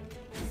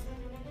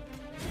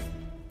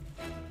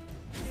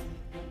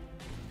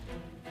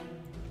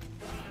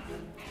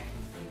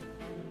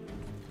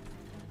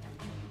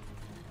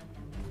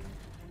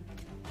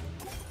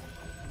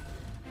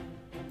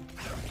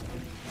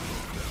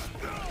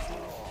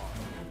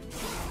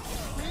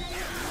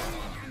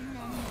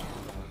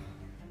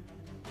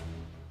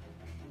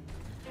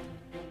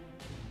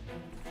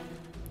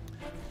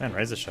 Man,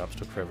 razor sharps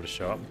took forever to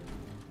show up.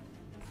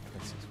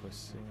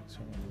 2646.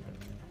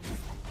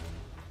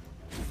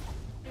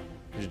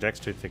 Is your deck's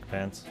too thick,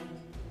 Panz?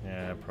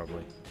 Yeah,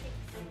 probably.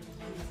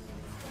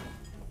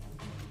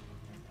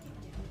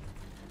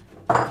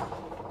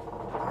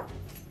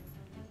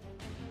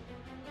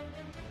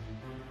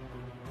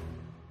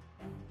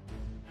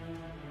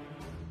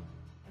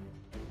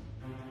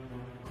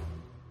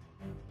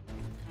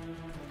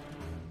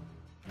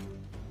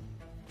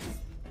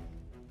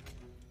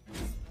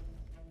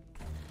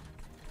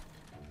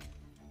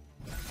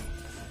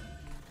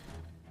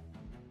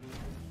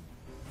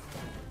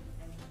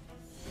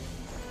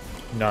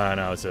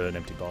 No, it's an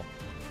empty bowl.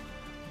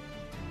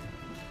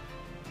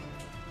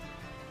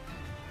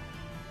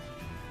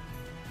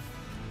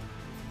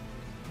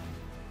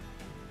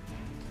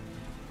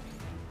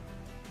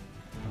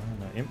 Oh,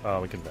 no, imp.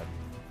 Oh, we can bet.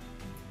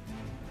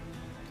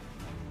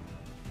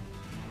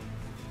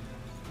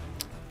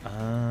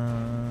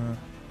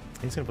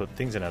 He's gonna put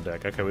things in our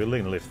deck. Okay, we're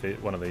gonna lift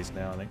one of these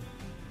now, I think.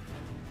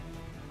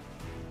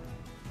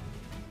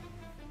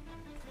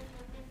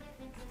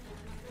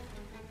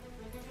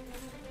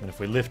 And if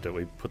we lift it,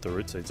 we put the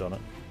root seeds on it.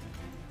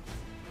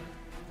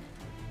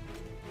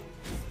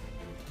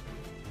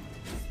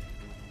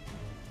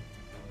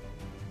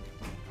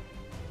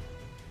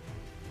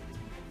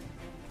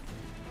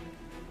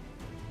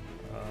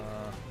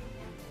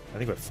 I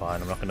think we're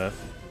fine. I'm not going to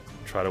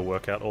try to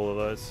work out all of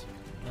those.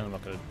 And I'm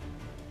not going to...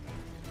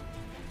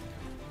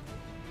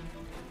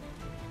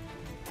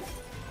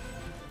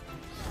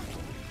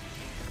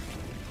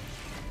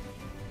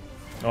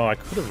 Oh, I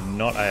could have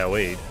not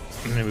AoE'd.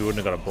 We wouldn't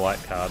have got a blight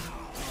card.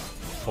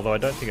 Although I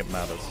don't think it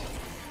matters.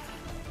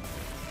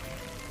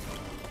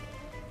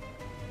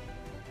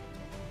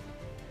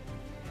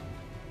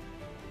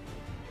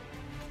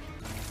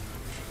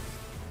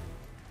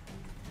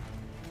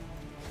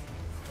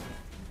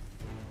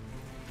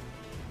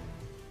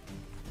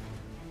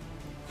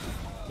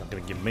 Not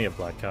going to give me a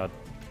blight card.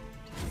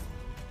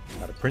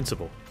 Out of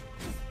principle.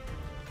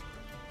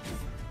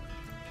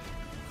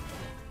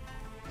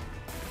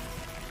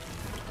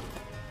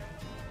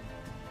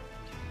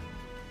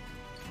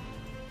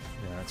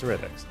 It's a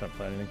red X, don't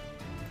play anything.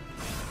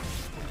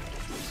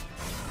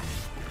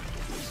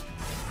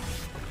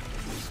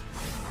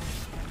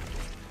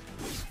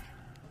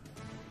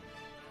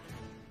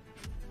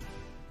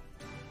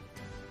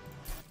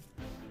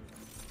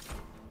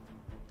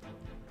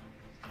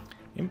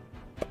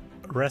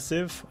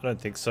 Impressive? I don't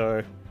think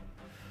so.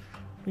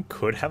 We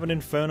could have an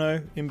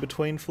Inferno in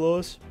between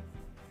floors,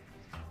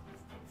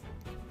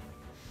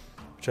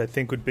 which I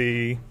think would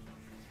be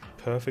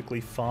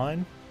perfectly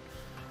fine.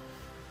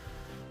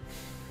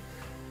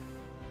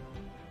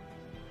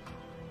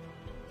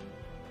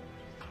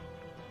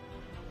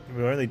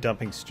 We're only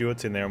dumping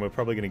Stuarts in there and we're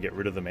probably going to get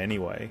rid of them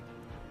anyway.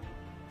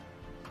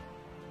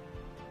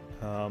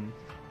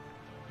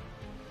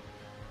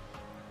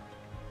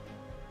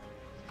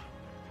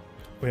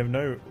 We have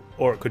no...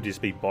 Or it could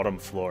just be bottom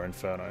floor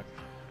Inferno.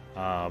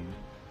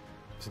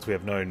 Since we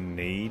have no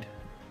need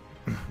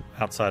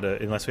outside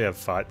of... Unless we have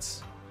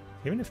fights.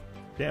 Even if...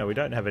 Yeah, we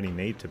don't have any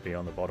need to be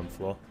on the bottom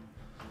floor.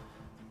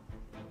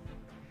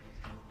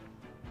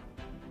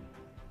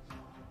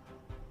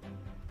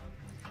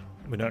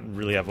 We don't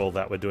really have all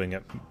that we're doing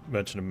at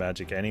Merchant of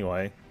Magic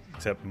anyway,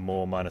 except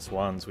more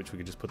 -1s, which we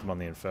could just put them on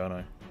the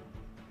Inferno.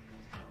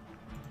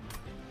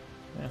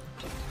 Yeah.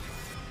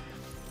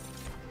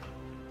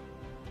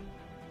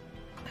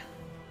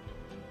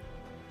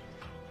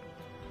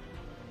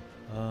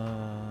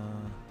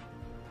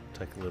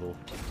 Take a little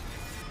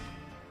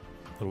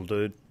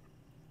dude.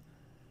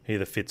 He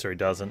either fits or he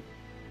doesn't.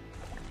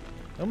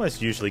 They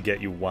almost usually get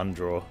you one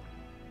draw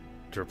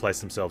to replace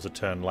themselves a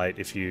turn late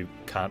if you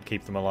can't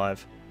keep them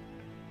alive.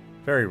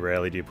 Very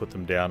rarely do you put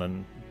them down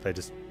and they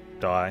just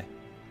die.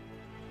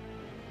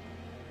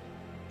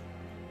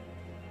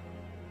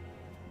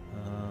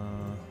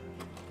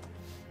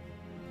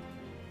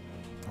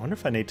 I wonder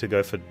if I need to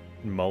go for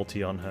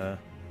multi on her.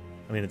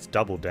 I mean, it's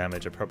double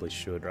damage. I probably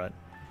should, right?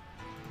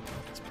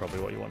 That's probably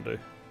what you want to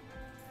do.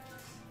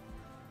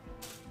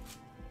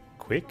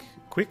 Quick?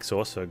 Quick's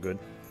also good.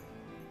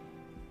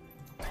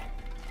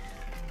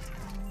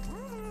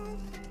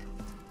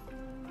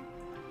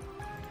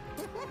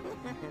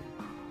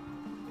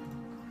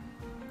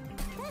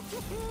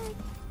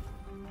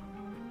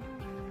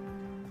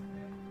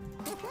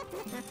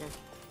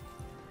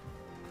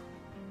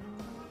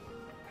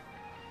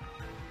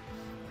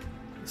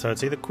 So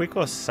it's either quick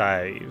or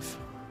save.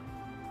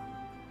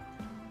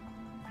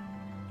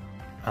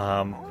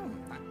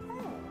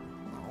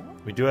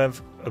 We do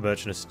have a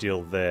Merchant of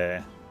Steel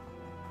there.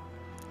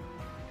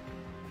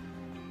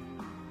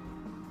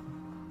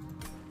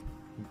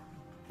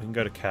 We can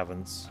go to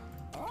Caverns.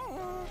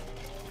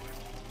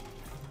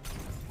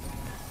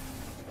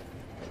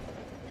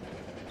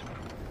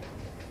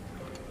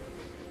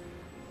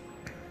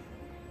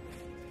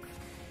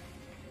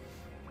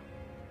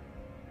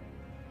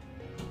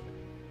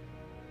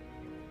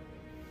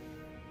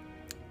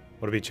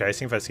 What are we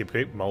chasing if I skip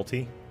quick?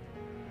 Multi.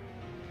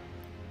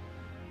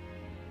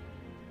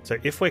 So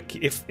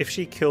if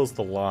she kills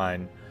the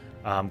line,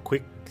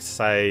 quick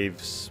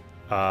saves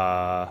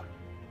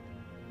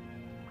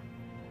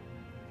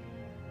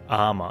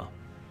armor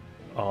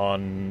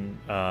on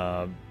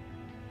her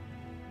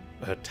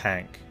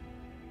tank,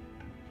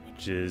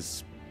 which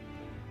is,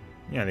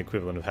 you know, the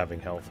equivalent of having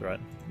health, right?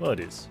 Well, it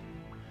is.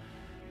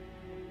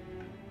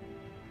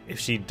 If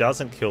she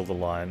doesn't kill the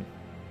line,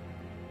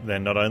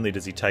 then not only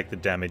does he take the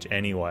damage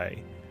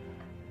anyway,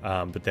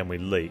 but then we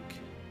leak.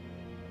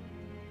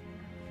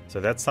 So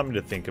that's something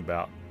to think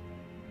about.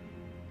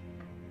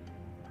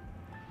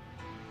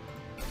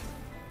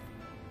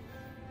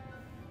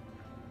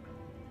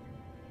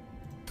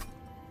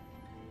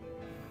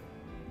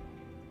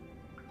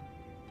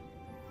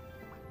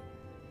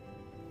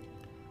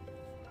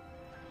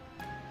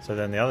 So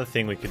then the other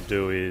thing we could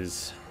do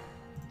is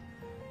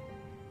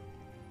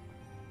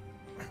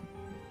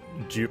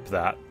dupe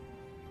that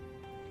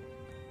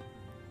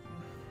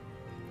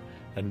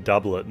and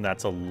double it, and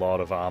that's a lot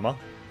of armor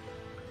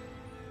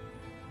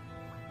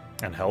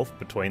and health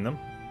between them.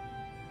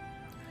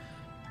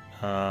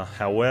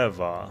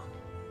 However,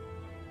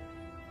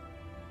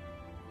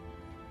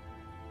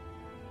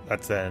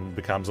 that then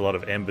becomes a lot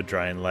of Ember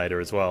Drain later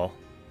as well.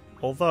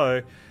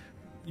 Although,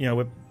 you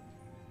know,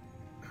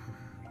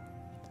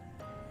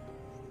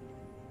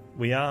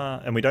 we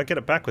are, and we don't get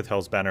it back with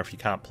Hell's Banner if you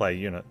can't play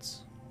units.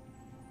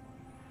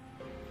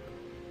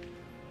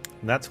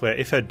 And that's where,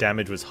 if her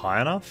damage was high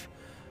enough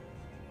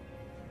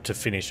to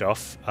finish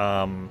off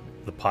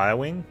the Pyre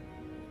Wing,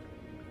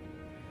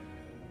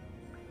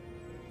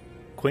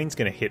 Queen's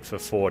going to hit for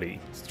 40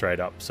 straight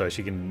up, so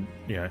she can,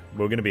 you know,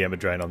 we're going to be Ember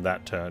Drain on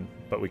that turn,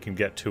 but we can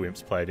get 2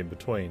 Imps played in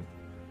between.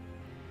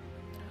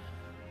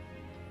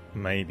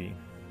 Maybe.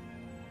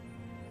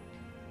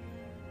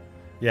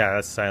 Yeah,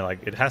 that's saying,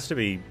 like, it has to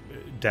be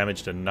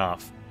damaged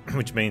enough,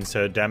 which means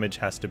her damage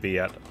has to be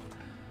at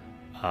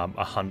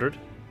 100.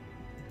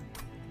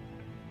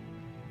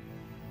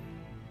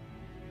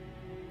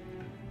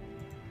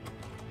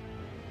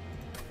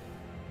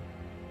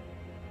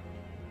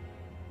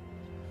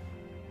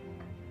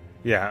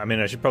 Yeah, I mean,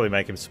 I should probably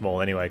make him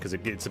small anyway, because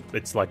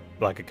it's like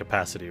a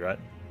capacity, right?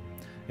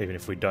 Even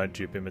if we don't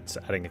dupe him, it's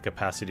adding a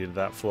capacity to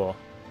that floor.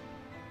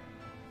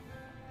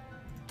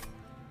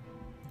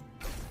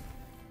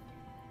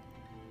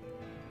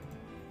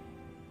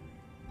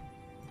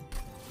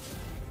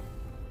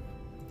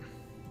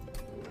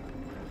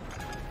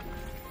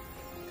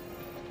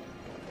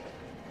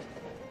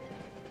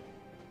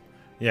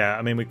 Yeah,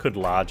 I mean, we could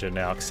large her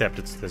now, except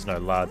there's no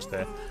large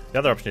there. The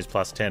other option is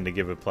 +10 to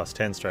give her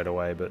 +10 straight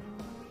away, but...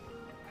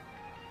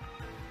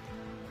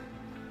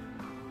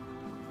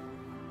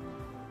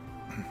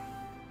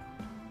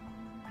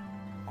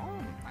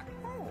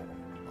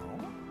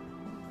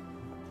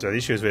 So the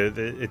issue is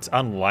it's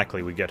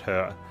unlikely we get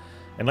her.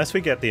 Unless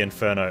we get the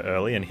Inferno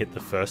early and hit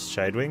the first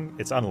Shadewing,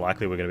 it's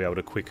unlikely we're going to be able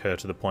to quick her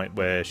to the point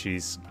where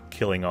she's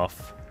killing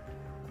off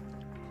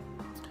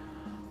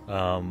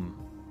that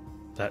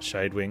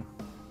Shadewing.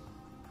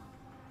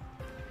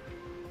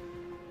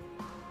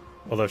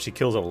 Although if she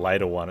kills a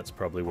later one, it's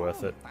probably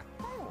worth it.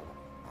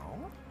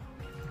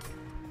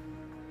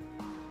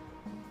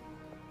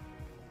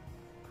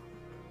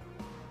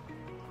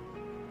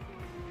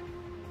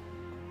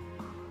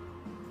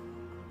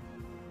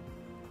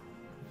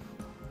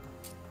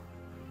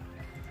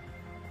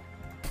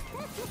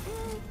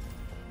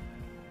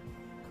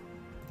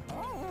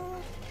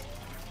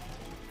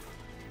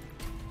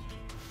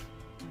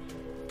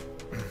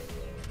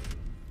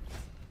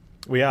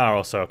 We are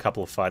also a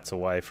couple of fights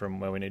away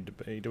from where we need to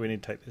be. Do we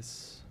need to take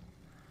this?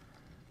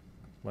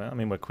 Well, I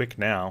mean, we're quick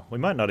now. We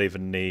might not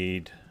even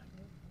need...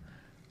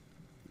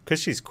 Because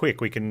she's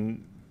quick, we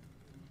can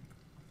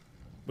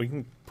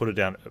put her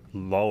down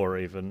lower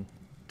even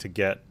to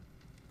get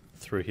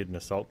through Hidden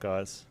Assault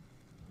guys.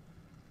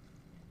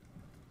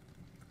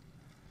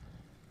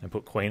 And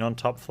put Queen on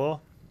top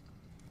floor.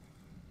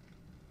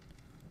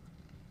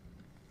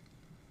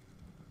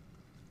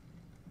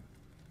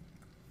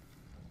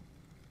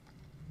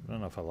 I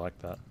don't know if I like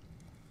that.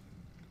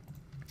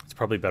 It's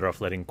probably better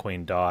off letting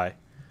Queen die,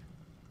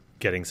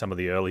 getting some of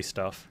the early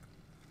stuff.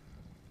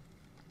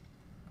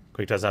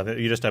 Quick does nothing.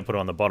 You just don't put her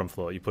on the bottom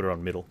floor. You put her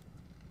on middle.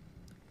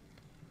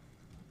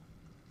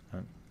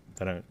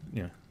 They don't,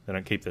 you know, they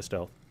don't keep their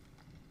stealth.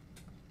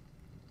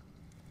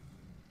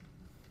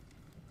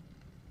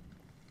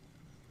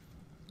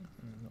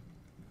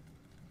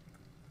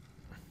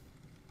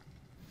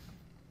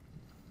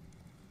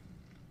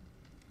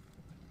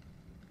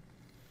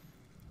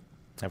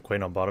 Have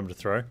queen on bottom to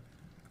throw.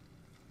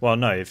 Well,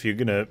 no. If you're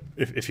gonna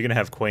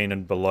have queen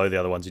and below the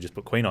other ones, you just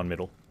put queen on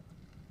middle,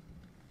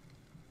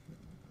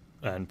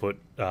 and put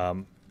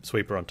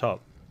sweeper on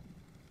top.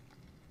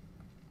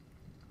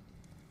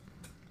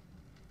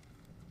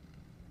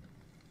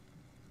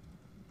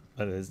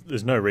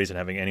 There's no reason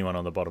having anyone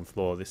on the bottom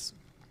floor this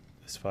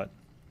fight.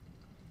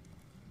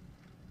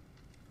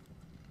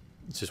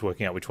 It's just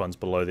working out which one's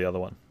below the other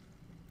one,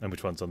 and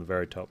which one's on the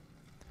very top.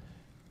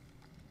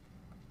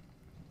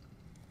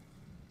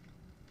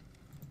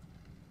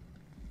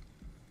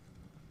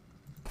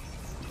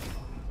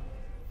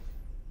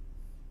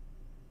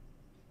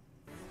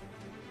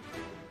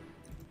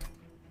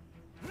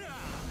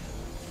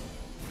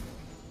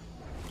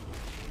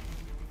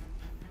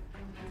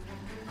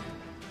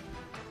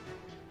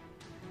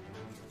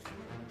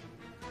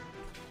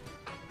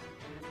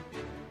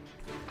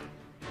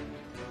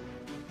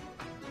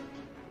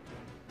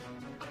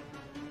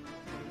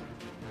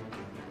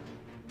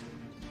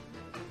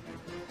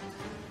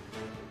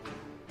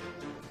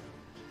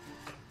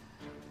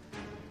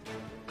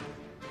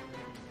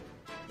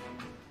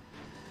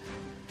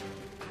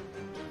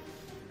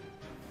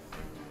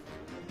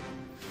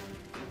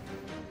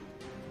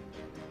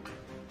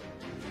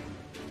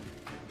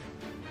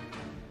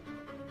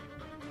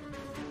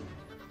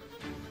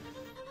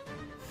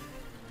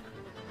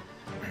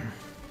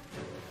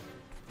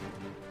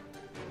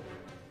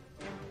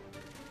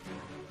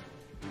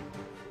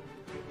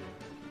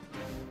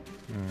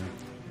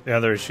 The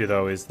other issue,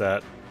 though, is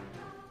that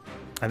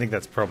I think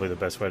that's probably the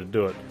best way to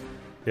do it.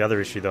 The other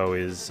issue, though,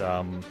 is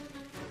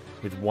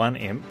with one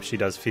imp, she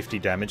does 50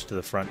 damage to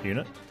the front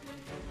unit.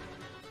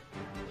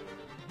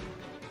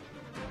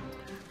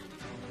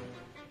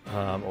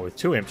 Or with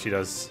two imps, she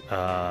does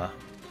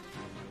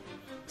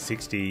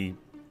 60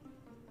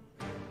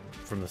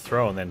 from the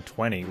throw and then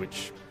 20,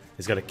 which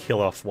is going to kill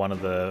off one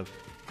of the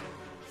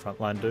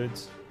frontline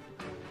dudes.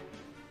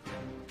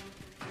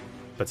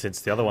 But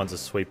since the other one's a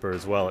sweeper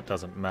as well, it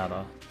doesn't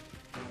matter.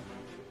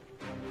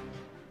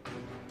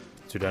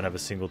 So you don't have a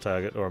single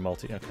target or a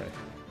multi. Okay.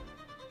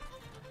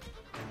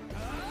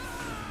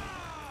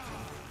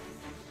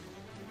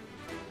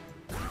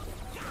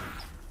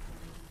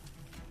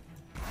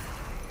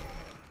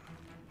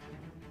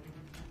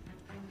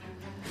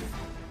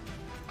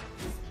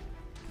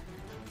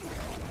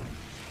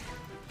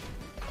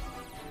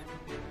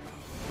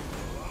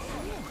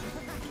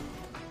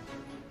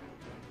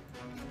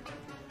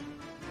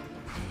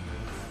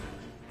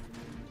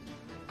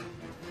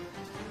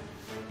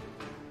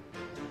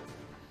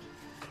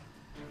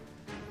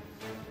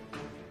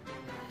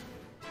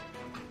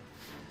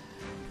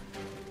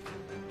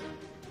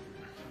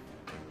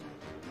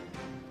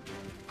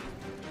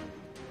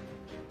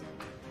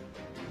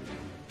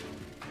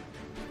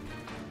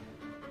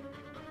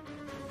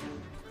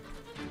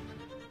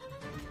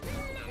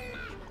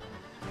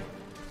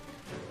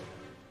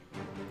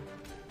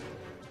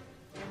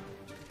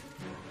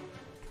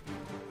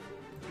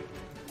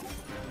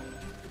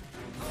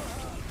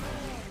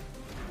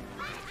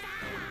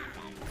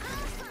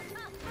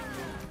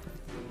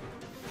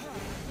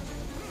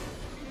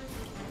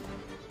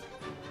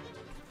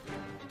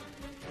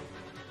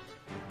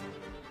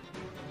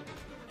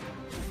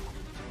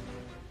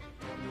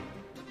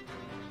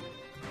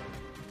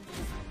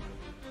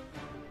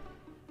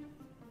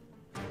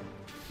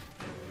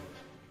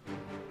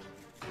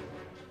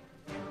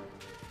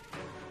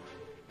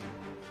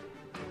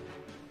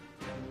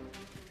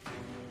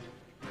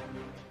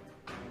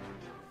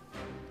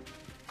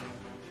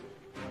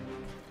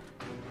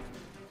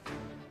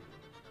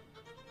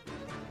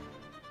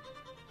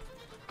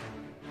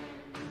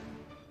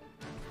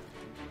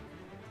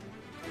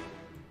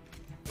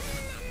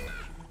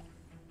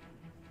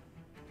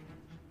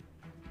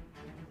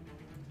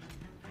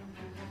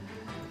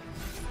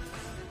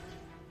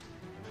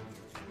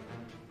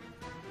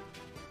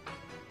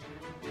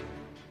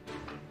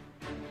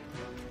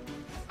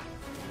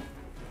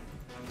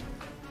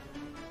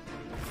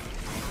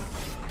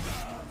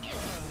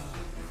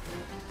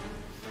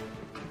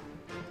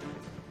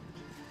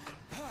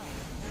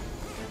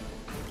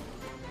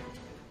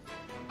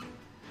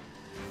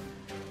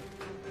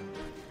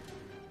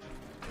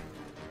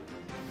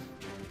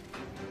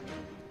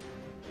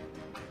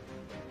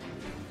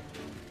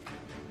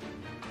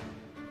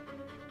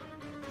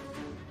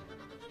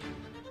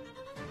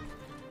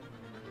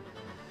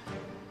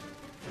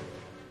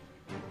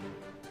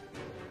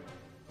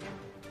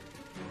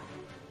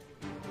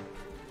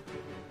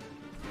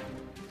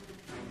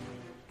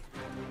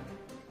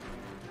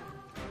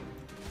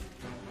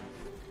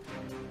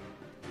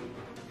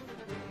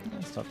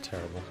 It's not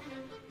terrible.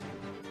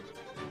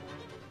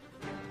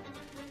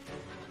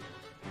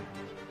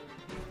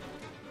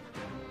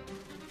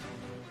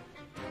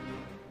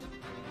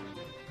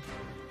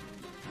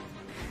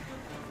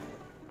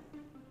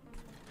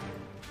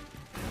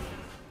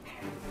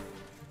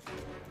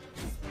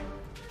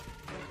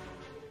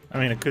 I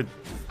mean, I could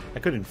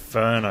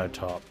Inferno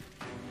top.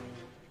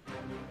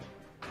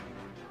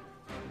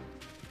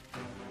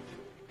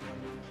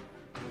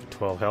 For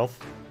 12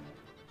 health.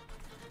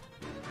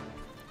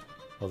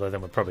 Although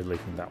then we're probably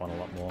leaking that one a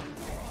lot more.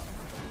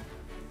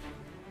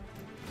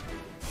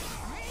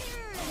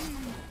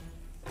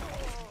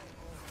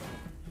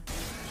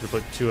 Should have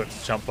put 2 at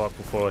jump block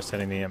before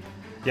sending the imp.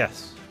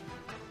 Yes.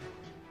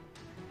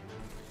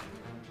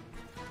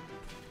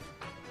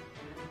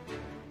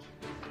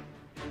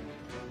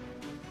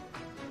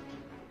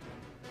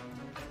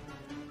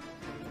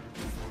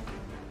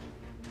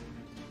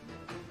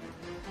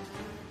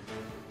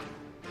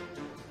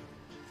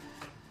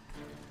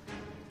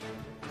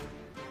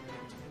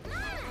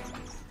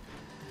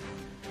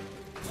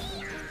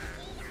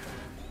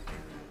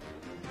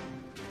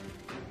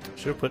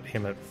 Should have put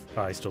him at...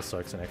 Oh, he still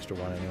soaks an extra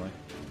 1 anyway.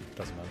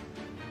 Doesn't matter.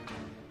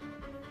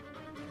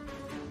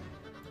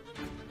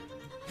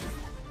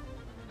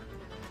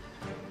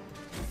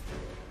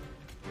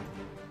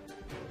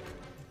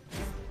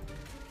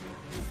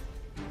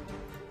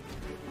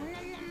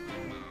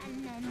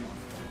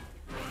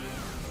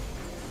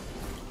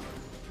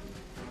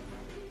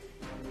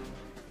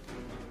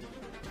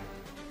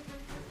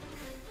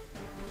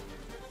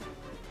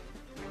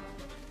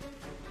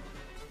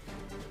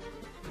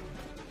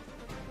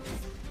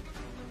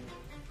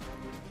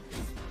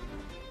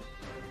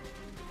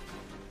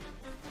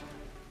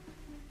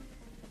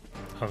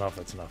 I don't know if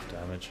that's enough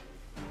damage.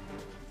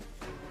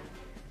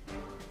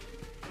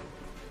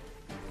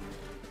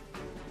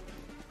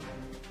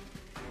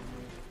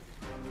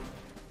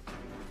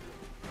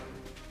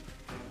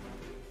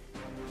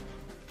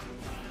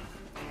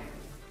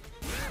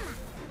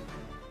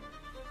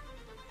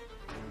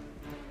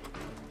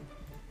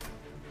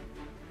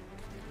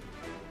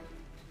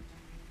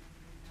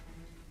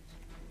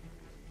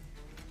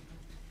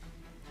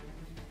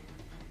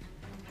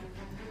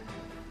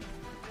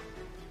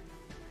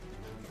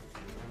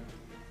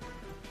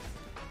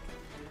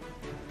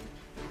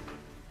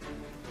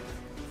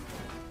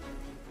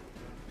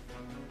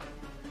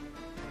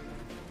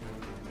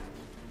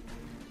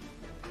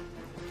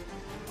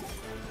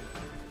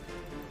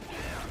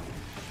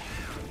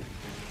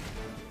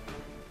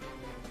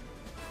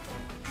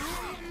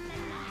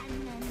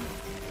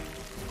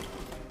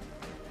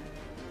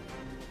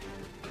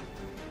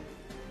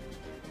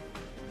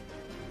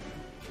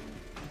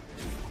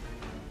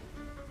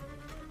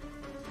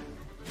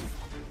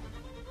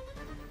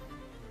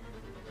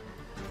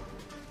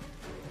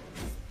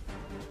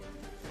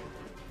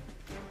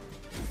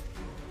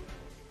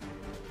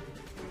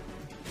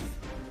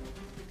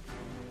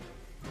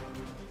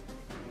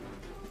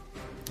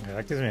 Yeah,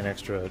 that gives me an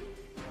extra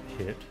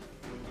hit.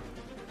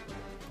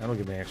 That'll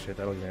give me an extra hit.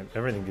 That'll give me...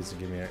 Everything gives to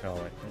give me a... Oh,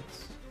 wait.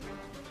 It's...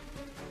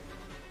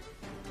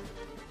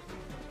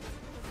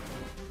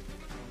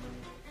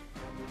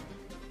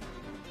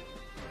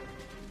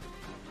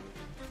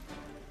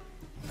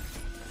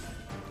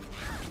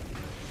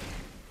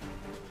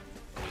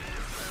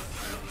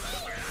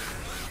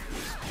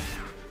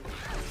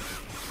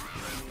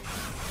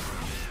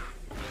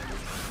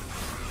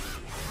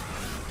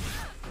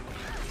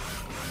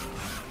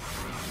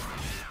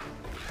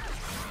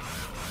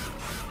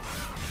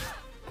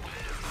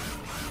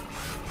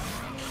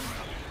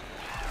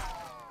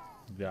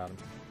 Got him.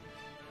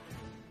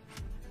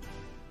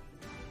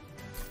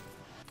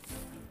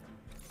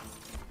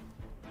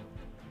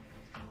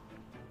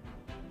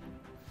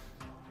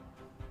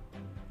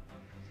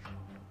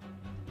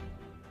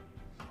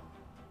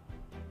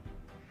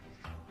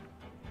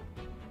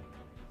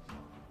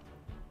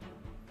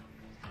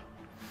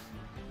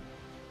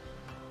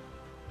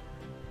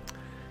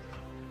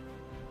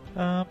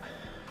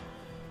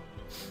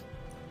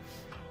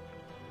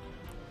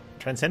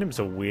 Transcendents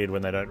are weird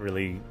when they don't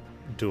really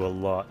do a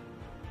lot.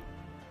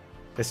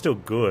 They're still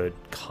good,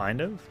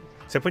 kind of,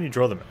 except when you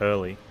draw them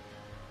early.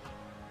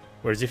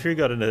 Whereas if you've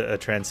got a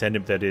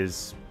Transcendent that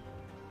is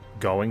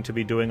going to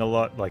be doing a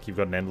lot, like you've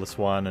got an Endless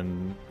one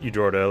and you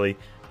draw it early,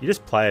 you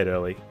just play it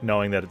early,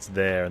 knowing that it's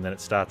there, and then it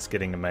starts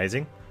getting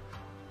amazing.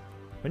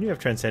 When you have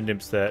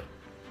Transcendents that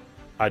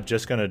are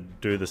just going to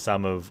do the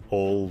sum of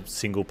all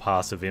single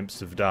pass of imps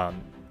have done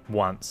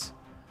once,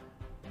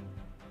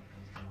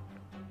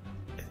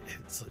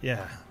 it's,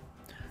 yeah.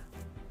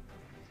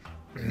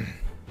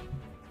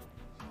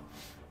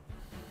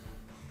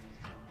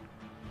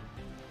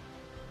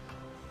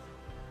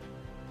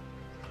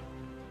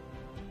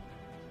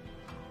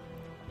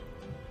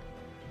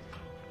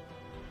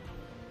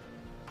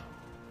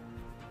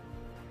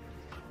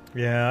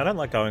 Yeah, I don't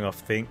like going off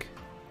think.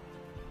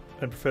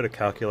 I'd prefer to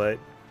calculate.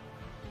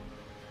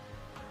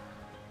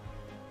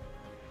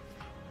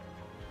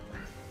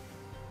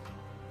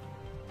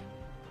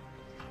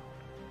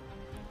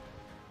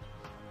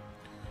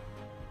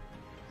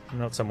 I'm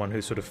not someone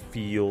who sort of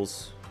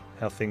feels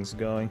how things are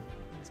going.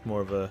 It's more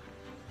of a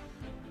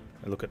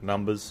look at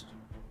numbers.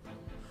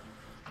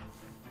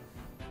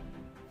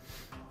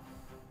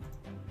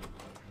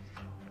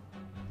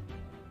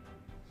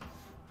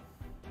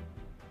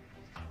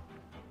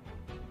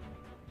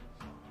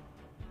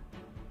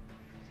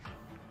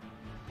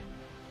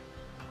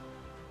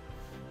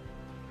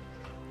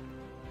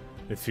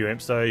 With few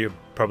imps though, you're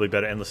probably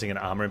better endlessing an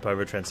armor imp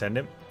over a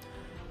Transcendent.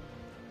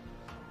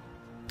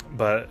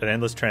 But an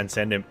Endless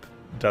Transcend Imp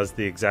does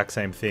the exact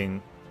same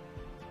thing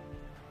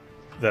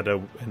that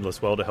a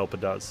Endless Welder Helper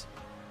does.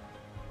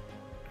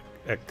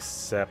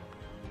 Except...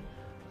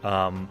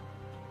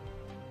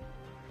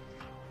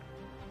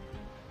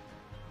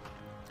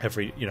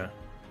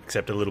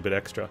 except a little bit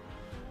extra.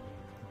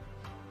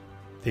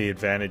 The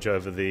advantage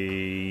over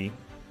the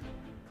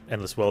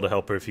Endless Welder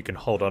Helper, if you can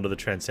hold onto the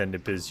Transcend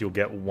Imp, is you'll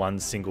get one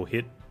single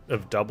hit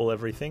of double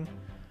everything.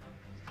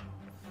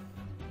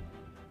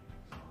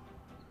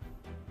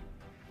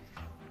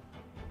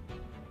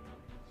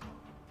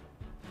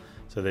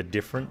 So they're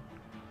different.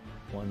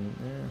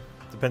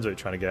 Depends what you're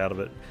trying to get out of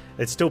it.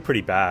 It's still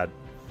pretty bad.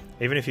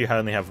 Even if you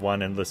only have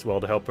one Endless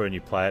Welder Helper and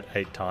you play it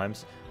 8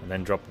 times and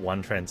then drop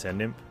one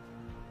Transcend Imp,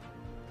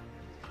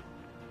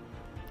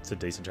 it's a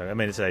decent chunk. I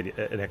mean, it's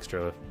an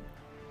extra,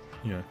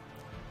 well,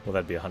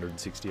 that'd be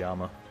 160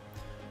 armor.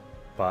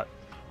 But,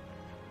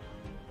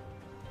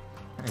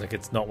 like,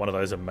 it's not one of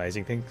those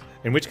amazing things.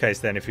 In which case,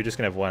 then, if you're just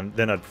going to have one,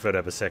 then I'd prefer to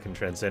have a second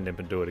Transcend Imp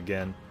and do it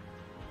again.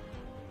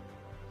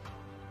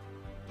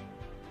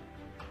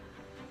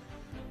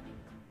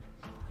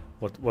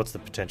 What's the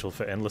potential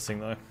for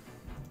endlessing, though?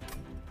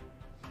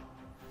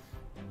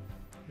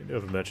 We do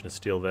have a Merchant of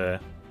Steel there.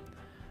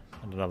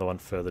 And another one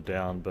further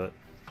down, but...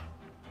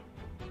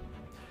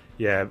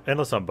 yeah,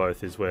 endless on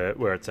both is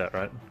where it's at,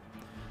 right?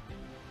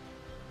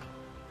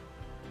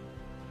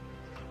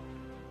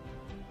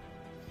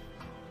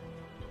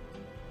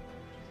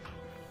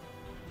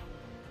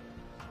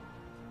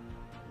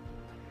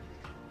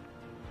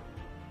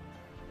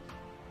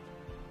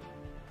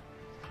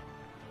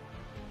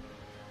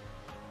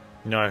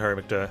 No,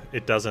 Harry McDur,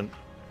 it doesn't.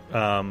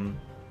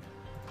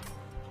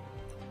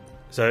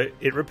 So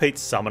it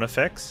repeats summon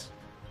effects,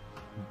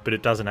 but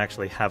it doesn't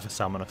actually have a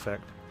summon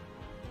effect.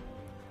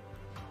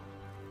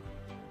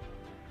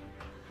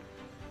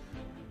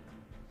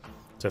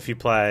 So if you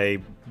play,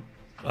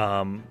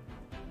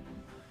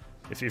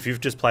 if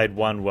you've just played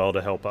one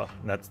Welder Helper,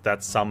 and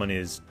that summon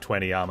is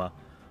 20 armor,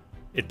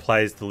 it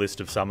plays the list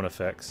of summon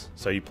effects.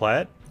 So you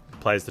play it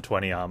plays the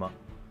 20 armor.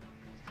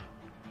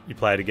 You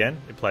play it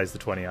again, it plays the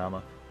 20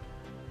 armor.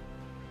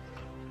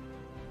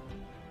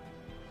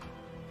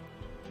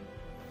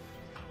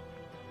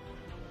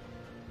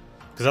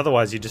 Because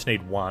otherwise, you just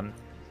need one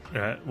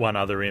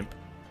other imp,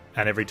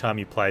 and every time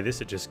you play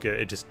this, it just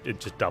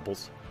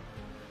doubles,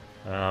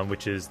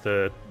 which is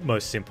the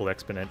most simple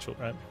exponential,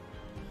 right?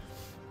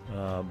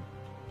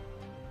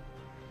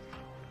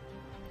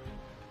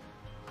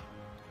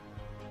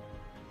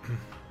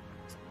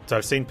 So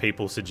I've seen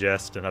people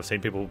suggest, and I've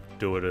seen people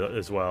do it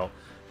as well.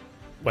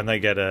 When they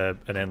get an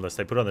endless,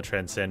 they put on the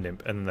Transcend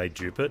Imp and then they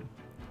dupe it.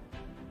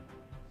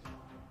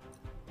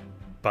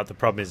 But the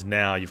problem is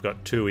now you've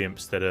got 2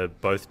 imps that are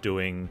both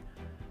doing,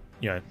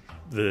 and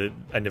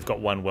you've got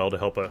one Welder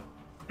Helper.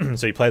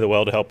 So you play the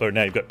Welder Helper, and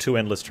now you've got 2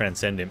 endless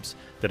Transcend Imps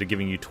that are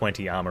giving you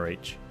 20 armor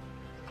each.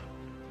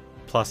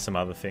 Plus some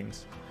other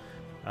things.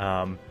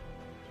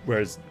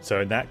 Whereas,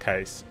 so in that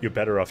case, you're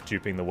better off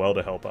duping the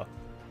Welder Helper.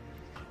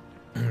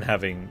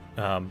 Having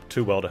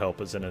 2 Welder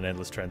Helpers and an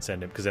endless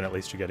Transcend Imp, because then at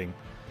least you're getting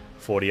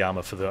 40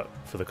 armor for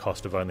the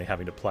cost of only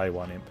having to play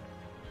one imp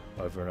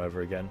over and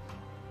over again.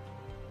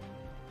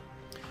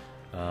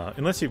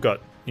 Unless you've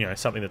got,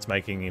 something that's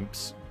making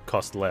imps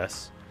cost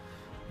less,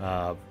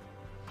 and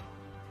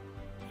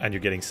you're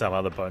getting some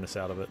other bonus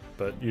out of it,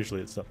 but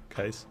usually it's not the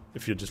case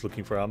if you're just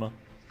looking for armor.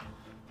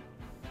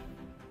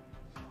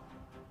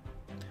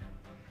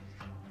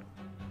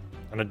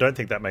 And I don't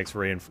think that makes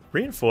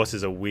Reinforce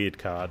is a weird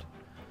card.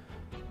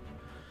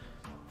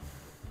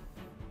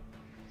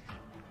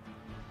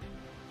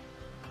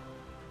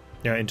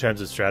 In terms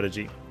of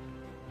strategy.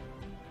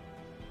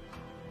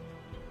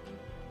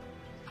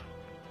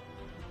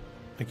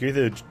 Like, you're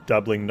either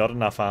doubling not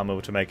enough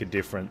armor to make a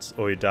difference,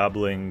 or you're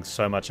doubling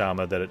so much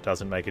armor that it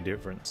doesn't make a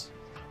difference.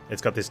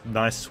 It's got this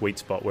nice sweet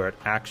spot where it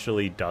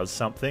actually does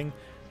something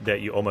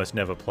that you almost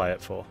never play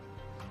it for.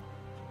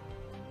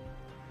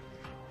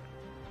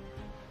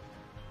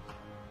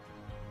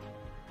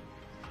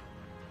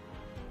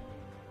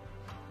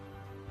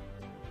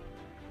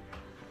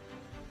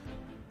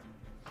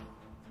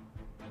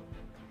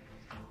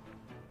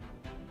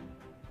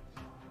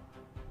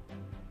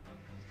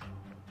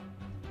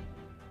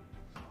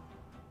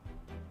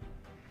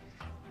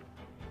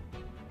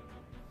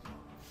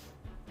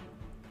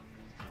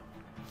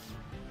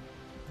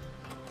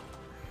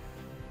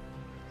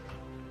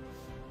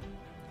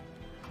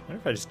 I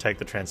wonder if I just take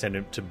the Transcend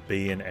Imp to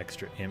be an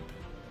extra imp.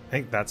 I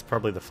think that's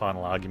probably the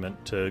final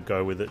argument to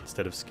go with it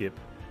instead of skip.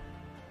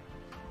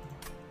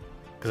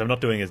 Because I'm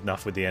not doing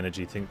enough with the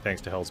energy, thanks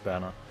to Hell's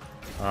Banner.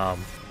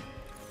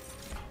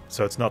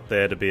 So it's not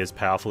there to be as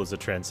powerful as a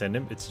Transcend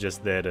Imp, it's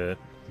just there to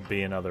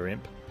be another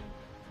imp.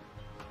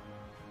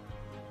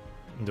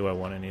 Do I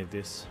want any of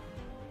this?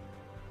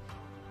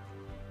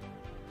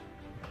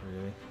 Not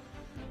really.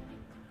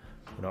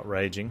 We're not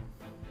raging.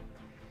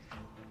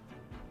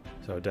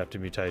 So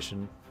adaptive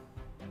mutation.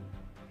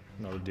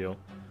 Not a deal.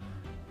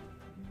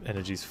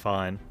 Energy's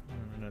fine.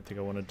 I don't think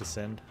I want to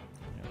descend.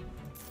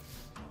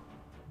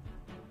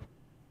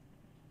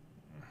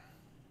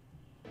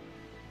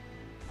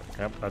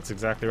 Yep, that's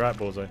exactly right,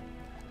 Bullseye.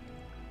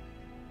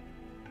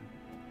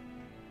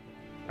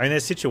 I mean,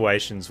 there's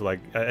situations like,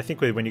 I think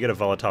when you get a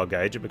volatile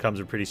gauge, it becomes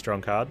a pretty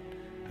strong card,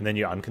 and then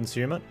you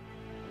unconsume it.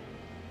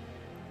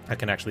 That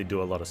can actually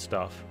do a lot of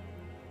stuff.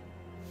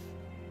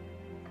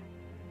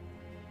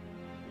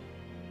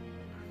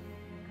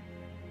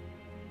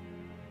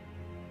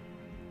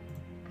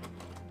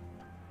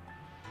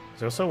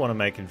 So I also want to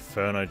make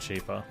Inferno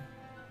cheaper.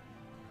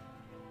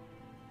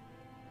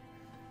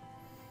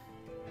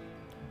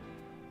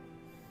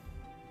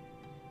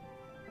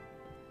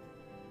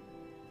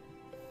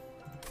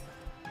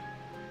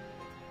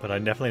 But I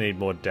definitely need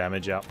more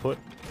damage output.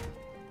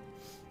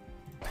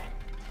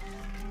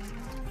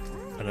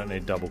 I don't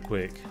need double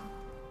quick.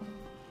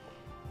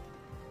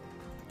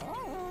 And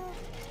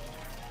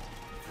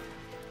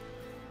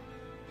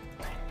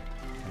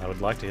I would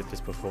like to hit this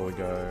before we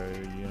go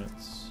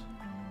units.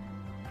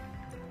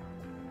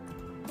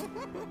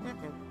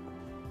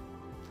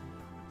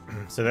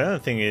 So the other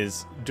thing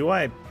is, do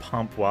I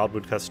pump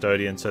Wildwood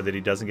Custodian so that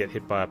he doesn't get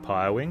hit by a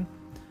Pyre Wing?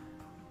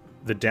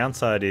 The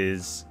downside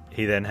is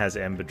he then has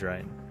Ember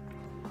Drain.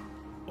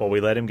 Or we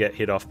let him get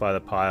hit off by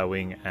the Pyre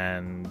Wing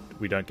and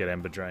we don't get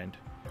Ember Drained.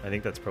 I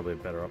think that's probably a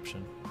better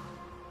option.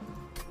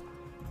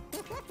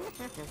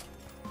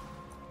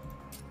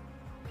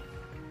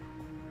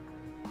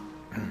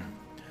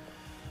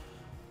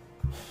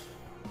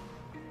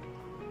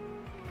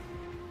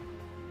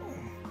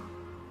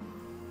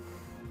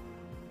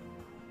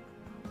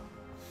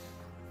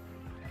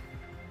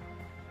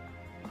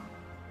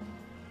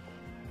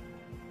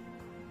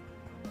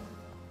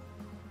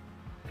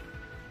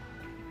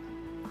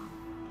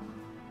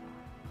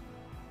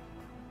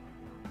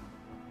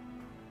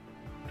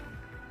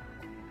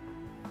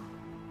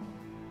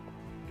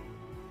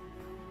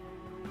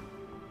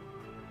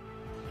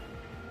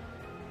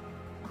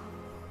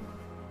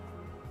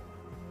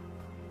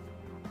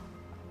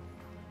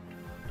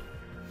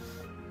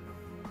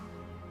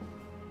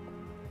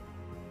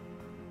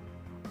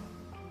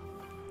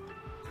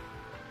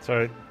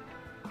 So,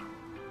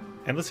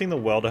 endlessing the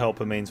Welder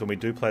Helper means when we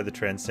do play the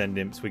Transcend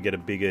Imps, we get a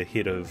bigger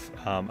hit of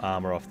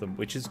armor off them,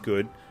 which is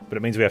good, but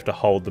it means we have to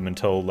hold them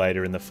until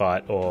later in the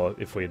fight, or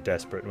if we're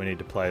desperate, we need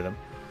to play them.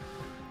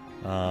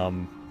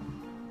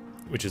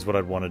 Which is what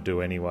I'd want to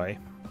do anyway.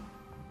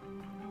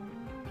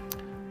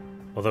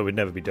 Although we'd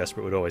never be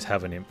desperate, we'd always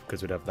have an Imp,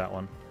 because we'd have that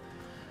one.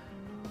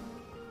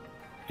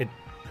 It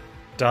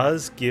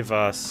does give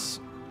us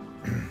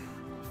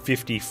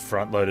 50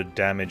 front-loaded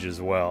damage as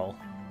well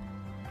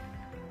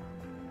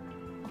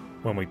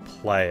when we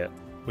play it,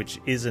 which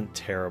isn't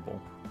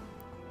terrible.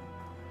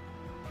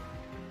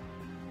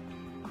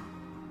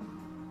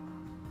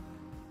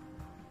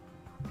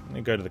 Let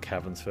me go to the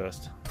caverns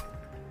first.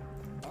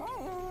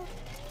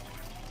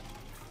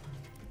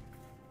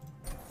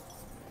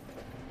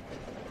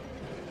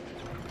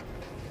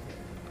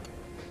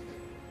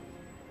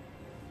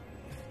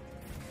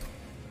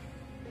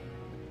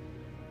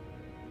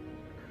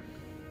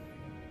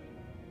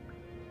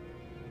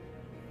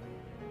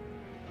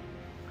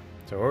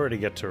 So I already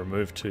get to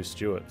remove 2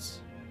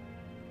 Stewards.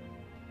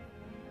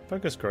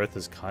 Focus Growth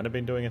has kind of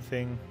been doing a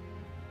thing.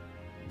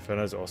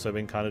 Inferno's also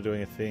been kind of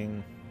doing a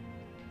thing.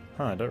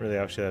 Huh, I don't really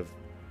actually have...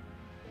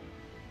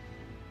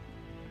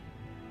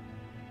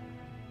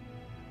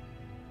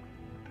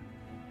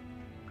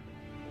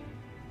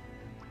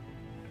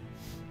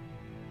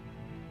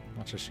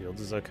 March of Shields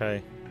is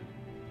okay.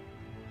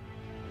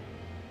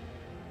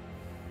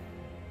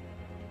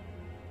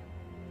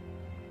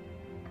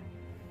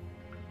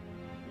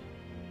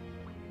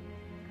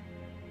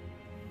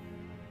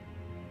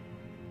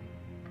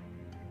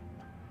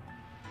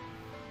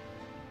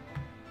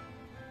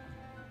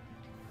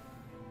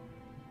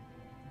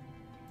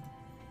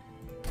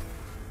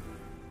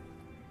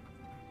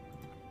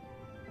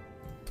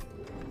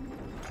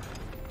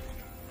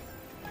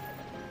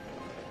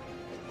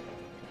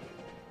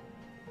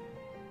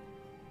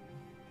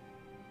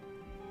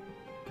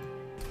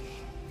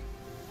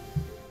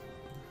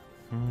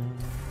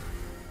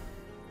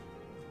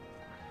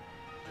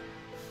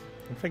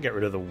 If I get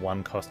rid of the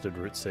 1-costed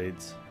root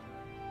seeds.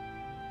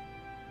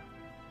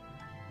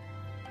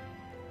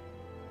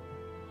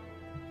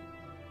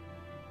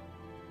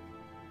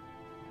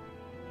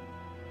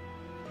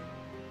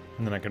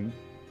 And then I can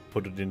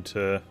put it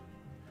into,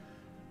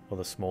 well,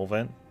 the small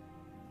vent.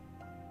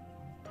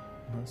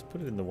 Let's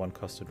put it in the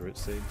 1-costed root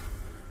seed.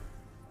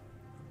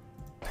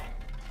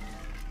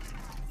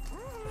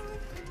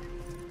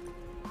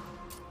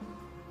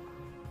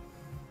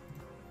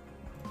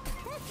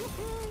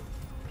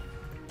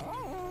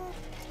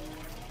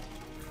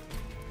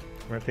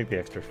 I think the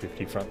extra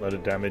 50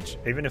 front-loaded damage,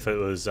 even if it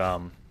was,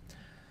 so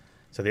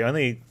the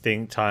only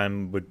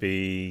time would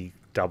be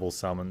double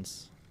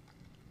summons.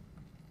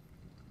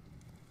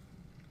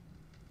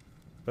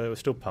 But we're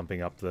still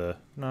pumping up the,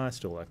 no, I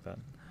still like that.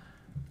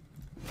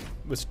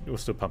 We're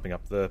still pumping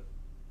up the,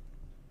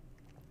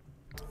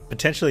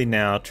 potentially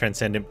now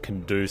Transcendent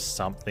can do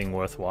something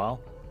worthwhile.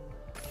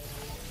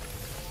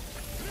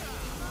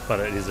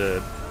 But it is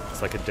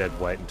it's like a dead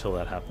weight until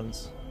that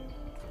happens.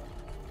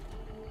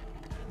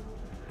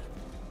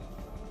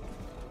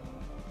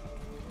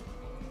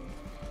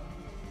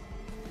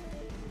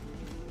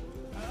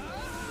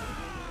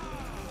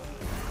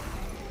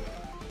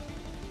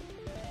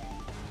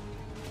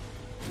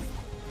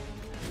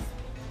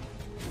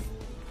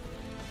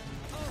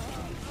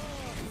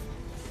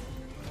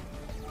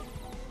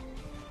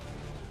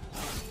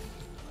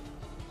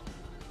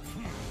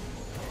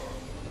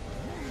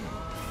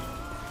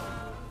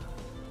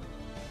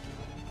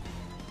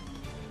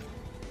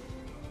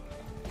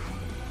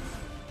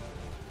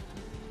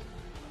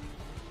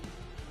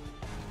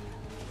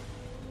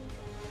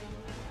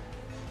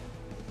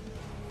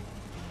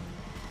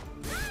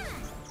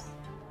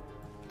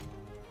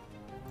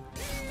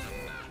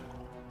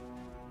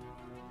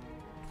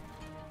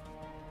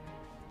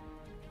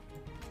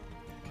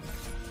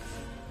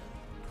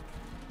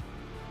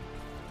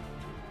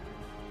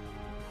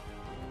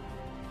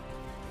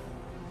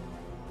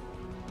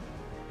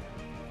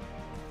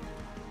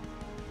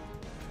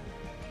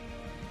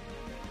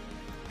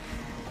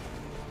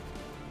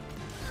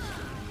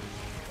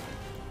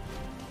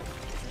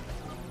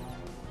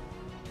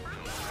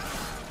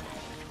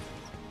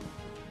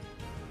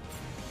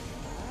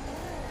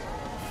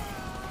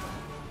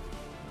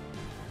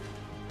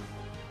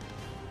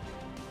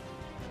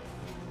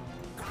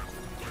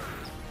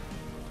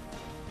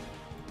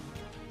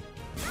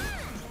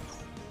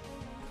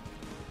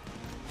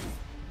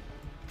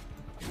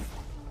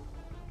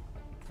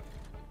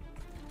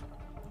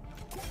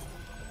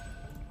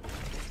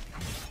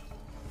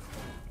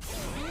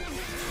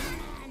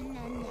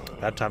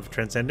 Bad time for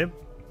Transcend him?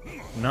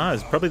 No,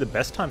 it's probably the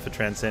best time for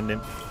Transcend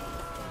him.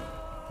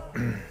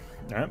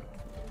 Alright.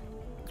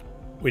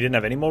 We didn't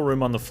have any more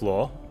room on the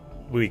floor.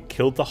 We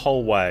killed the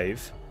whole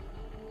wave.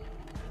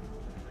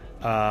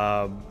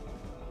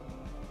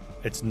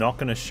 It's not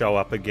going to show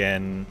up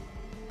again.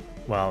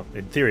 Well,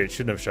 in theory, it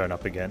shouldn't have shown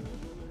up again.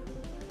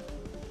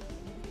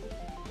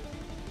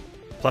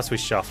 Plus, we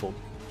shuffled,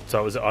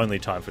 so it was only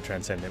time for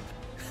Transcend him.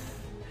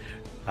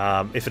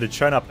 If it had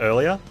shown up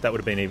earlier, that would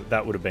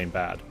have been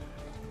bad,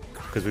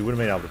 because we wouldn't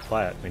have been able to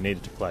play it. We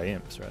needed to play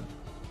imps, right?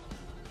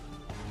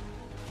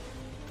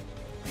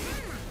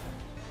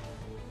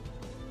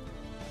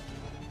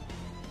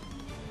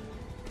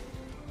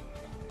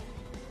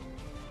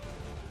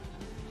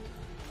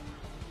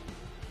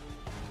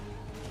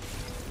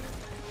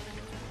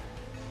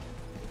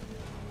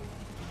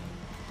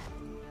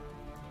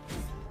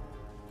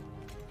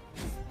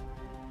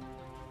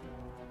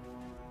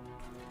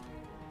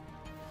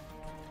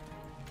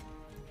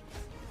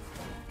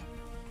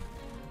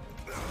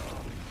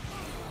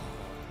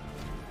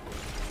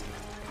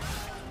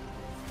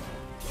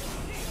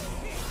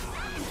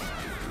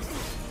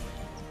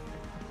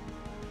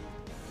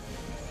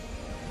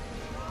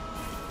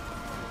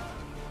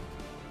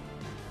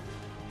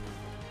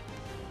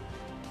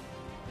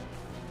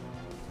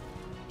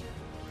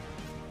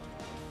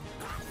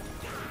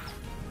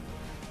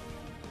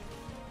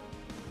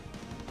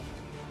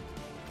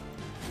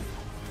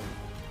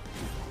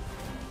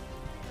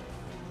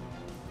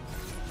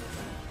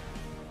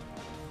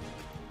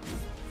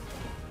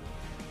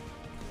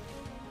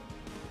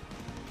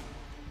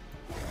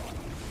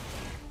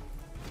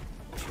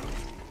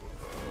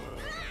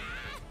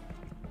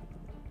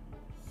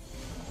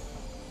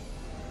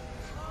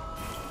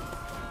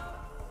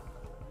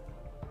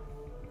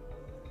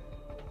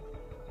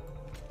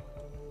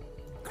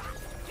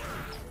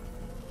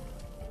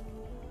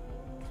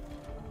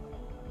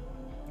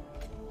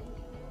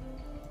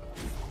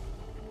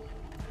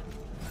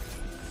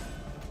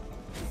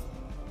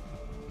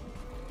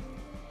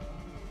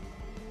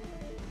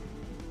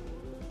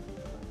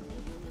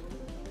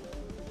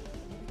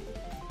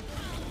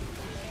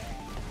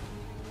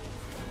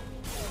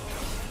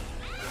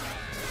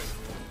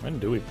 When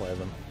do we play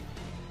them?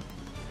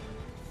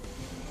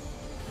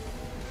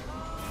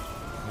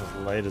 As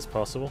late as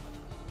possible.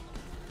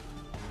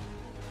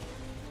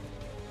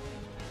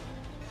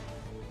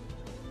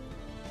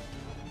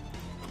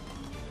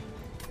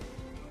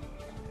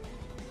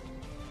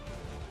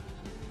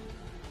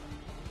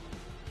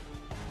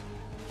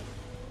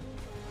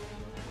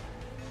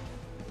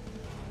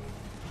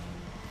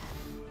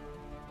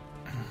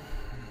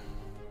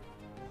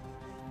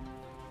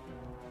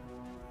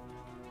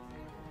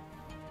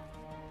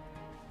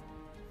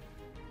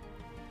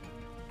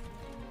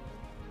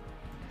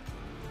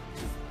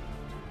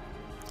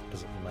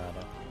 Doesn't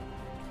matter.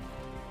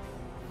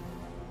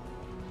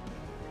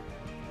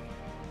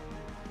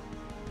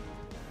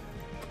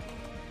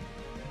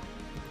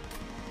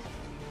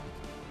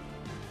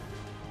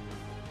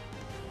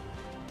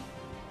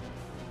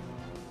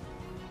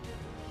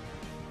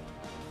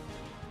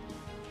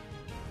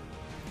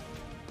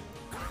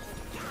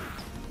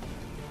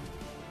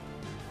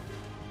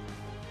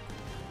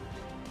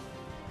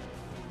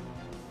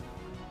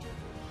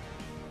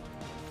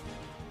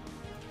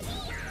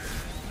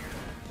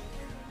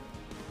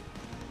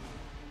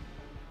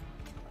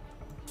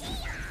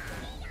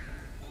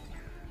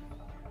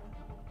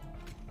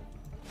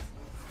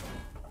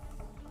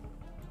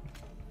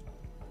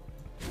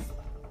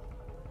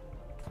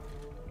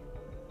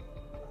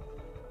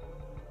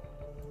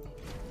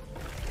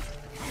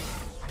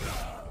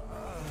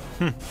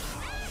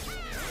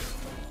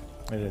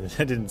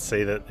 I didn't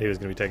see that he was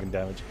going to be taking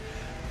damage.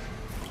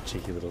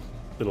 Cheeky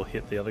little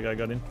hit the other guy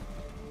got in.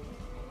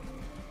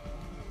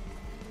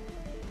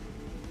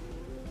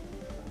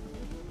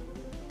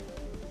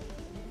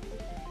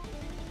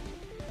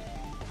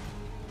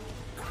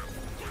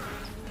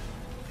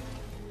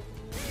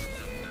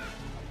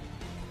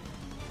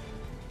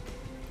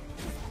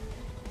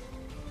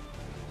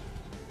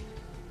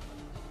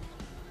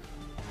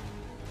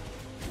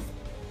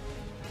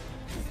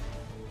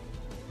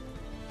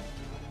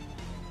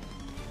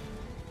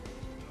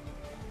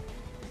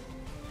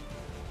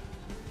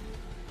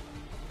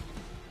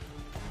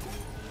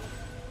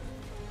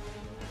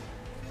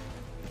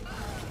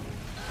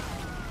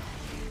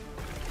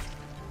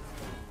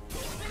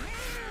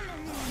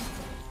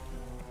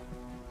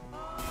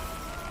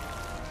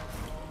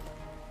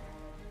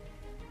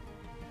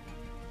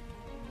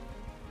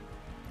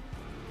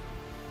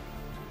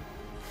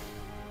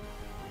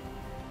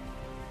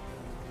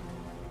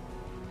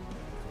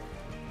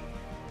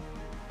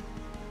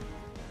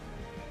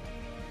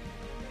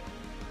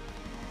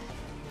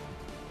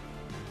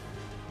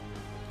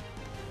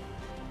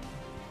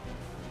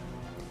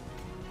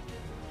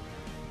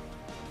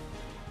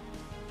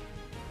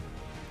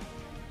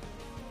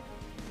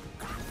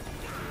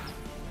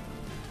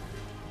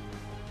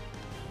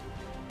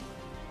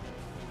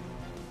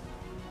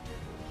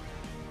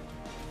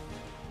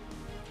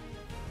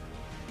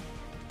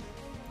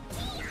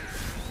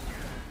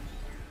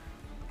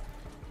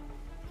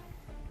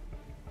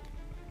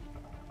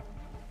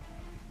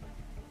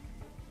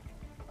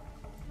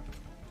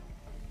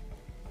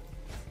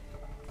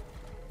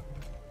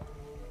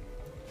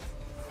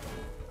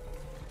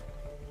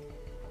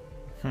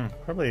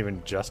 Probably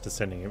even just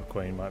Ascending Imp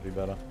Queen might be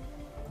better.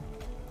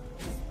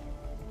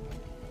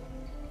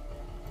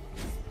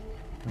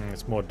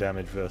 It's more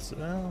damage versus...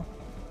 Oh.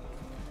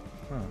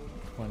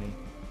 20.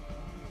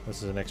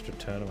 This is an extra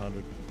turn of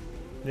 100.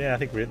 Yeah, I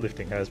think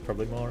lifting her is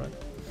probably more, right?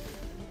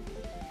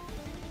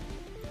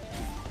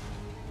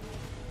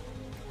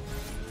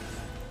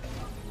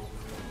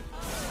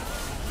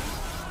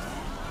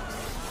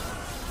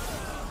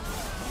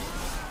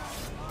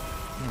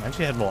 And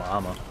she had more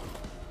armor.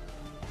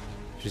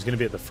 She's going to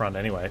be at the front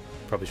anyway.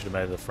 Probably should have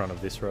made it the front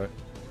of this row.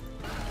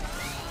 I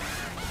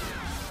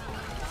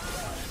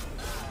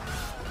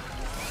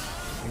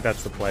think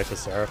that's the play for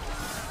Sarah.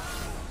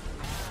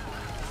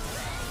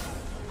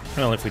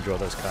 Well, if we draw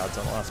those cards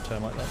on the last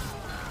turn like that.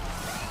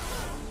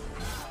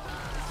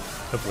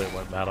 Hopefully it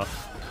won't matter.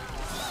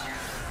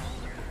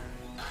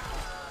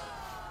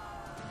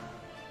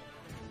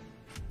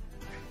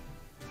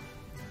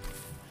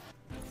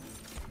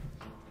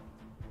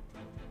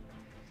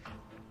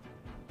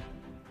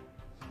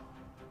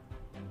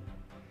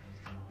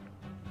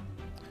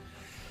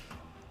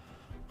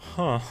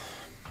 Huh.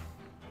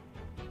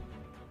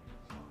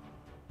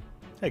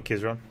 Hey,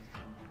 Kizron.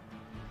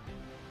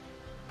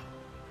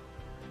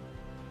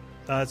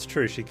 It's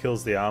true, she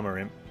kills the armor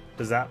imp.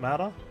 Does that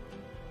matter?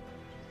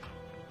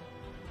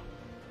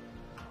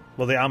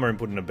 Well, the armor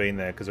imp wouldn't have been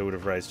there because it would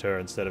have raised her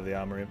instead of the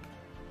armor imp.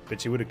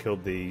 But she would have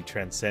killed the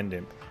Transcend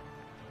imp.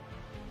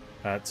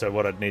 So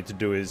what I'd need to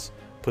do is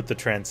put the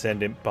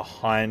Transcend imp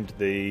behind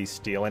the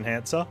Steel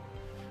Enhancer,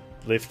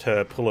 lift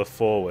her, pull her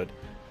forward,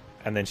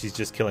 and then she's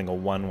just killing a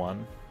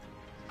 1-1.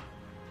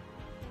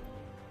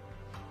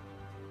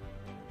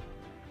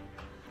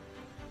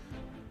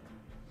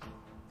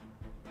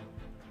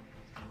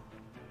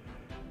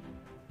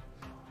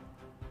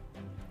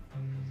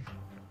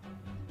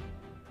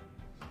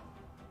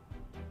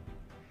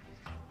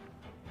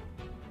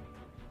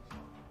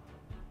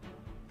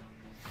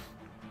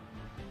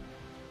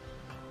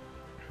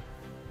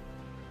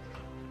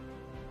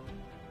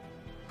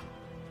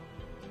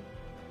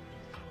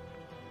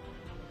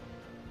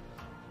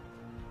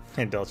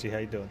 Hey Dulce, how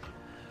you doing?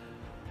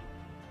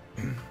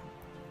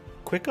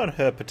 Quick on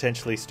her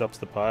potentially stops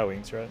the Pyre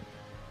Wings, right?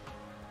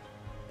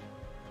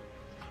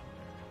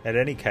 In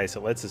any case,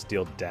 it lets us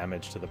deal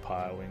damage to the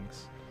Pyre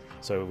Wings,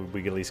 so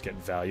we can at least get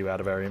value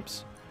out of our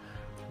imps.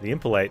 The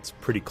Impalate's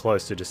pretty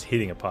close to just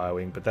hitting a Pyre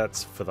Wing, but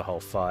that's for the whole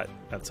fight.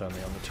 That's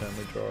only on the turn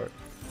we draw it.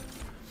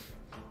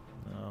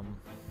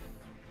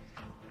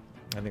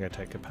 I think I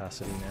take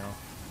Capacity now.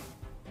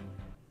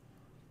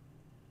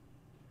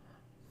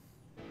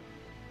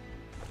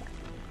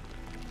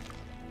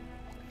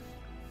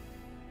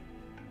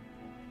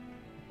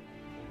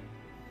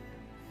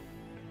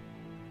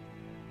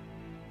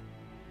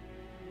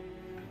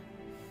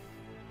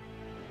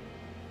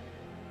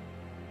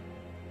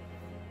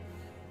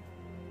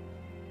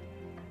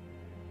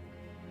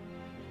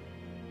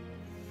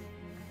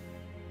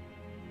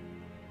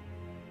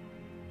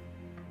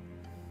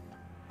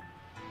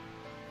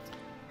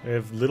 We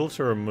have little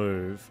to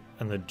remove,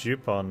 and the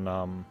dupe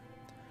on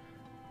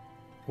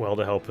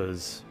Welder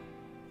Helpers,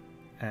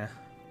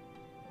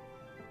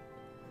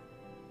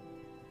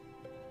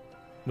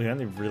 We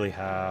only really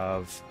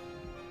have...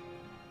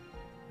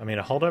 I mean,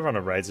 a holdover on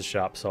a Razor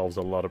Sharp solves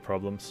a lot of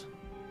problems.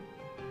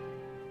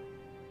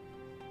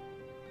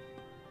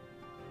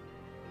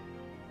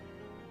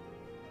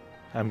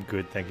 I'm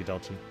good, thank you,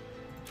 Dulce.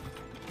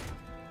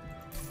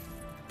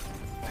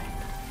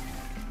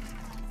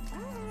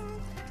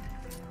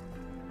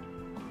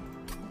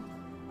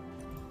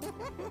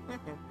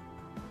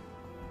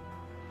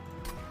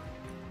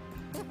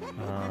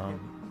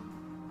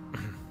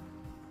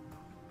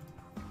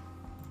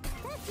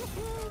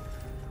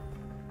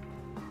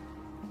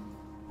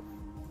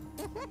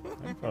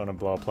 I want to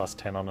blow a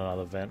 +10 on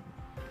another vent.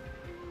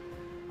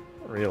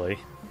 Not really.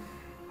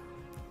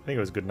 I think it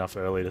was good enough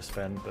early to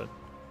spend, but...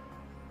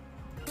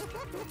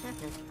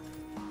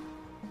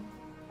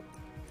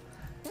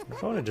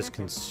 If I want to just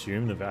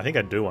consume the vent... I think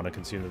I do want to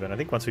consume the vent. I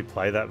think once we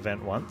play that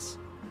vent once,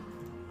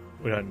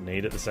 we don't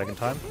need it the second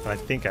time. And I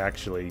think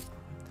actually...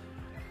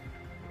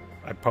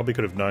 I probably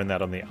could have known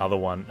that on the other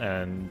one,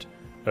 and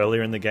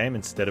earlier in the game,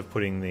 instead of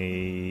putting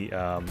the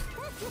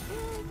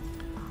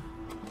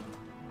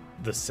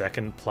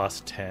second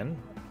 +10,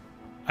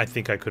 I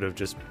think I could have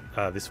just...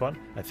 this one,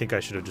 I think I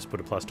should have just put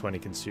a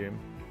 +20 consume.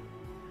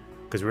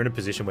 Because we're in a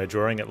position where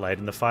drawing it late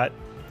in the fight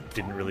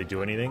didn't really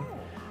do anything.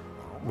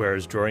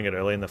 Whereas drawing it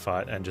early in the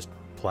fight and just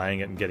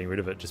playing it and getting rid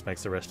of it just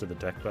makes the rest of the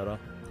deck better.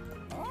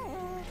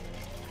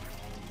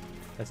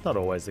 That's not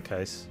always the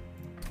case.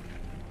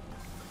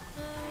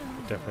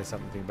 But definitely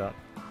something to think about.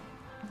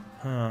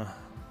 Huh.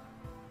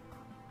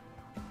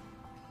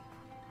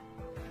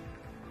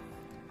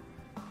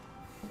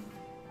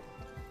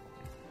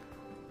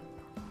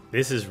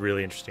 This is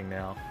really interesting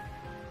now.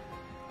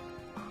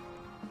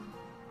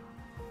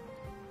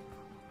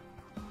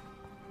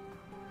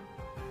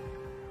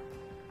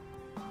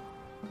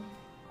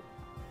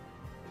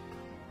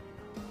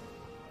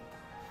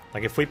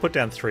 Like if we put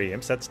down 3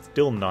 imps, that's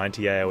still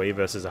 90 AoE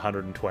versus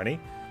 120.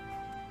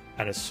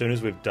 And as soon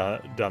as we've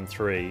done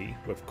 3,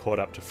 we've caught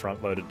up to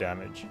front-loaded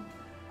damage.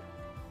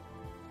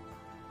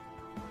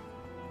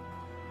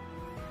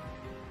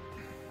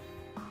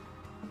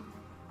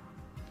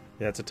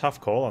 Yeah, it's a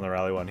tough call on the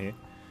rally one here.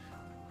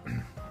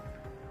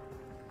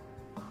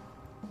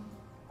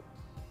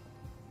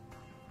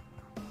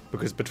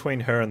 Because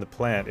between her and the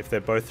plant, if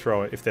they're both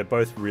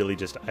really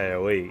just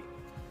AoE,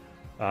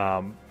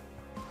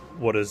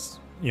 what is,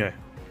 you know,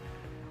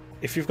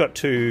 if you've got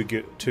two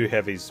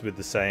heavies with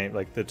the same,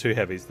 like the 2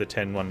 heavies, the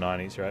 10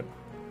 190s, right?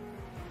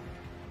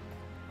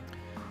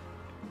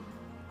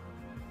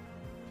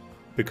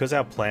 Because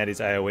our plant is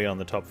AoE on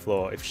the top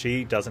floor, if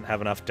she doesn't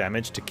have enough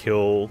damage to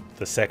kill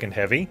the second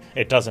heavy,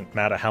 it doesn't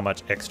matter how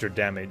much extra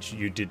damage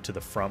you did to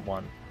the front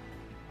one.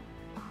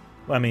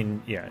 I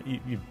mean, yeah,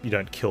 you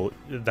don't kill...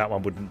 That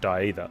one wouldn't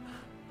die either.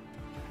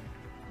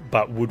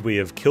 But would we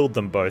have killed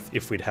them both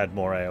if we'd had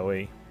more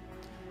AoE?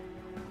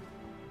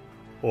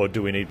 Or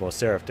do we need more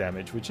Seraph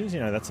damage? Which is, you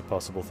know, that's a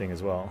possible thing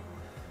as well.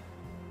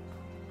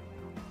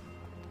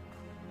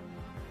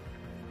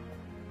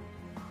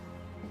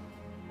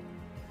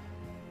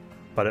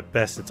 But at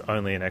best, it's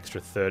only an extra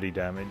 30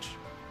 damage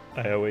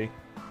AoE.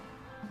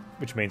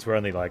 Which means we're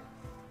only like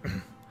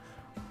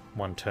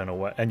 1 turn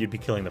away. And you'd be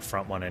killing the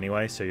front one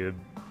anyway, so you're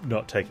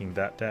not taking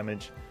that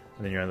damage.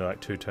 And then you're only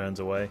like 2 turns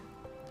away.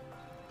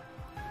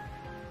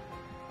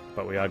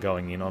 But we are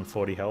going in on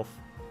 40 health.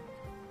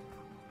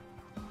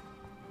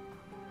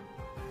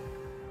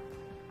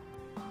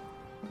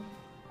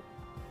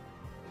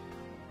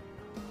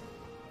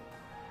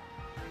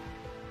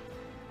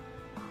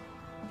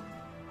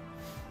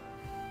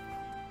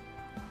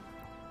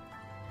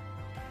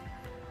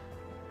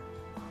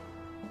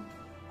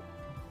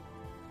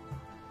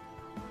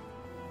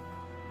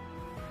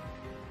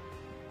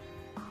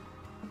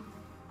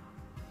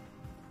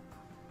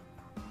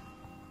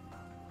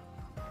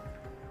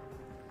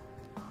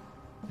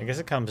 I guess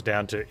it comes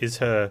down to,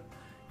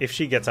 if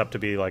she gets up to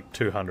be like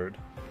 200,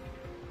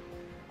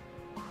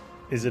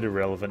 is it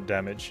irrelevant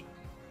damage?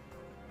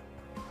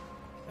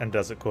 And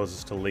does it cause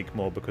us to leak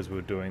more because we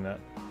were doing that?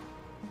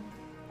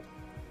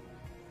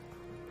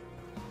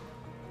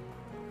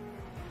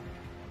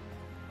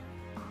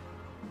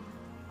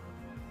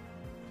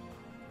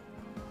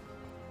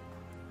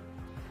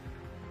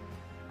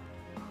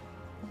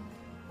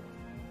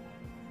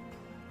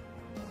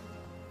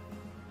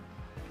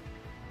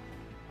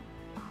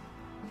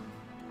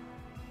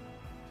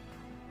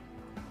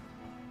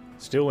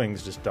 Steel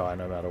wings just die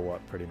no matter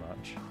what, pretty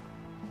much.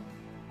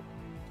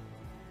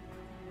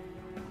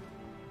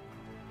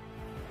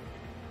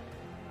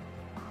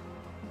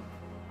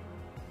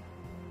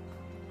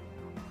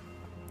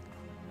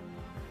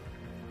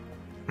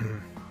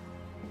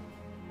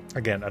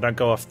 Again, I don't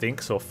go off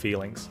thinks or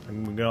feelings.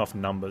 I'm going off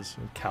numbers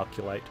and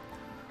calculate.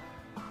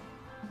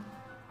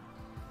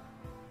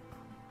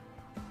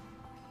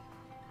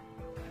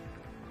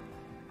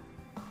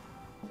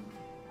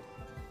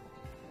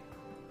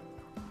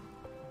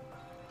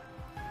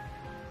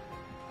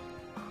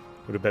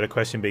 Would a better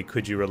question be,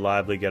 could you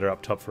reliably get her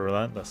up top for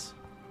Relentless?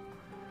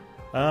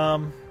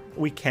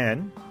 We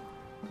can.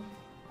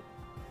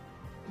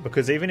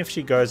 Because even if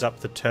she goes up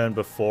the turn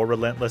before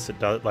Relentless, it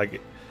does,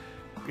 like,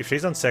 if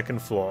she's on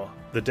second floor,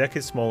 the deck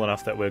is small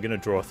enough that we're going to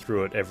draw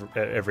through it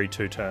every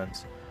 2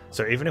 turns.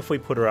 So even if we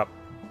put her up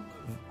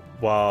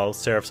while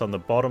Seraph's on the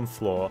bottom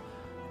floor,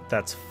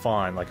 that's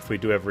fine. Like, if we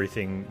do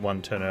everything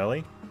 1 turn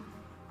early,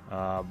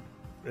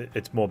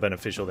 it's more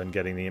beneficial than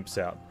getting the imps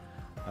out.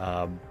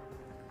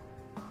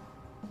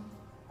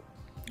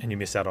 And you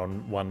miss out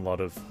on one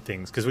lot of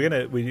things because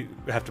we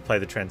have to play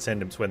the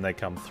Transcendence when they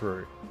come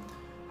through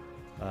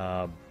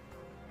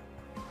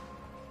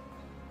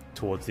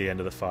towards the end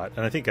of the fight.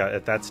 And I think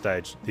at that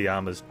stage the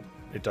armors,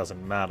 it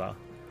doesn't matter.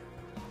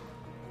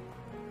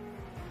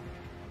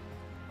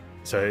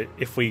 So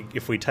if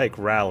we take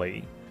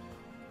Rally,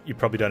 you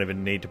probably don't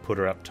even need to put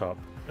her up top.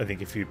 I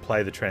think if you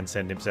play the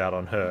Transcendence out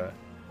on her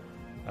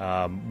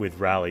with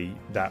Rally,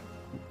 that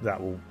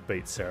will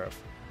beat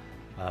Seraph.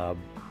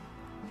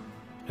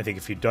 I think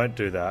if you don't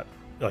do that,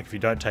 like if you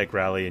don't take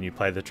Rally and you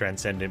play the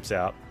Transcendence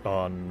out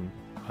on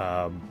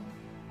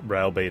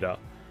Railbeater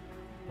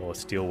or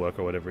Steelworker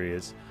or whatever he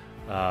is,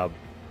 that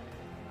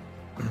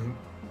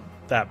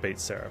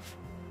beats Seraph.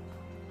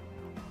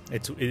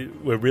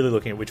 We're really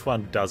looking at which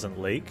one doesn't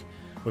leak.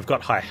 We've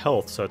got high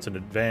health, so it's an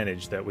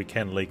advantage that we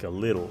can leak a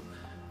little.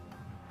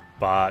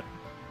 But,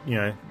 you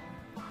know,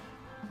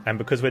 and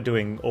because we're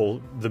doing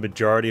the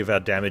majority of our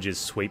damage is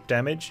sweep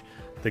damage,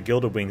 the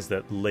Gilded Wings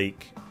that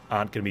leak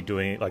aren't going to be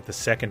doing, like the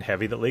second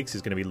heavy that leaks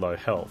is going to be low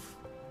health.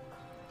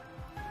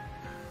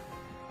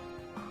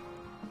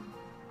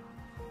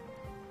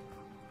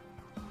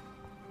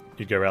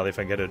 You'd go Rally if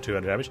I get her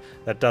 200 damage.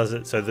 That does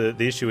it. So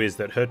the issue is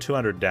that her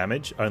 200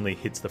 damage only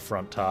hits the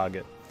front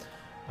target.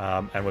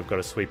 And we've got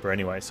a sweeper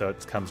anyway, so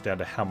it comes down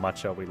to how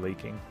much are we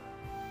leaking.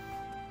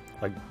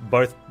 Like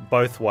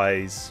both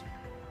ways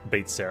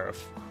beat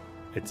Seraph.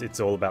 It's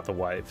all about the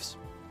waves.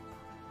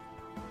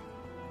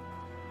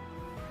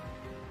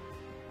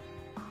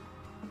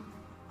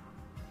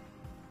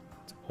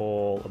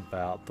 all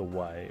about the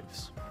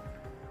waves.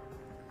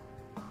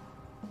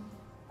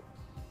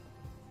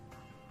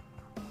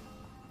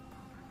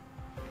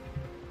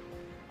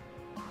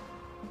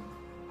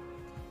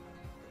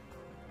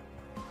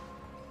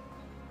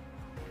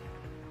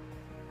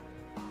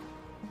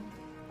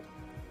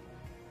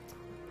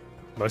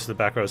 Most of the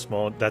back row is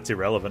small. That's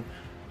irrelevant.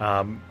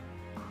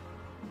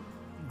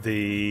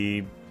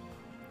 The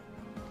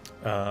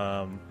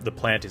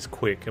plant is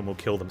quick and will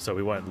kill them, so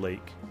we won't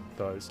leak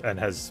those. And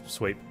has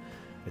sweep.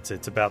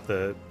 It's about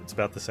the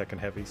second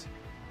heavies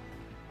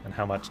and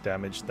how much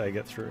damage they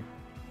get through.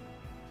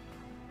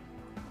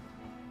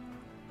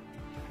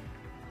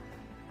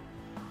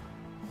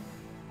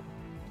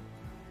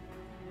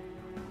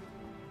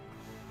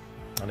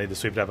 I need the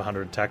sweep to have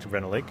 100 attack to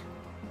prevent a leak.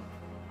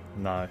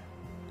 No.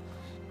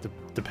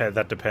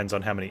 That depends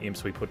on how many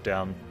imps we put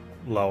down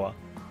lower.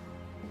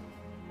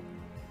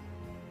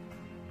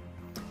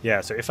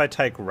 Yeah, so if I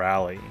take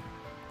rally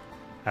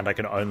and I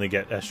can only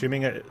get,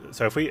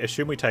 so if we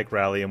assume we take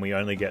rally and we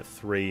only get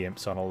 3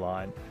 imps on a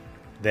line,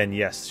 then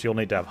yes, she'll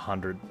need to have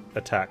 100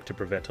 attack to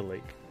prevent a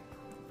leak.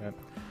 Right?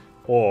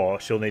 Or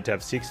she'll need to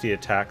have 60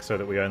 attack so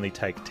that we only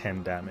take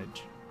 10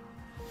 damage.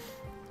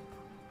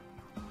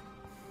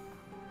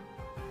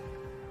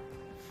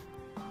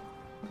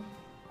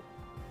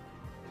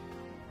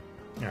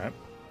 Alright.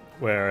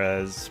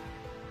 Whereas...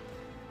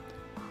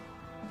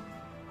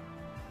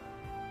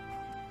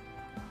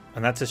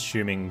 And that's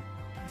assuming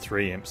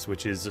 3 imps,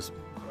 which is just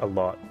a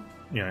lot.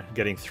 You know,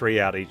 getting 3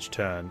 out each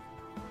turn.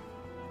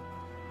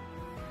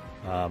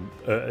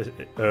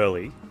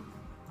 Early.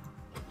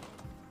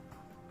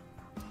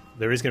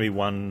 There is going to be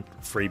 1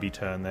 freebie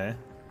turn there.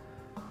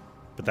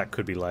 But that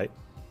could be late.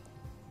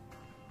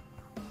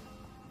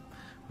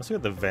 Let's look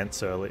at the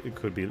vents early. It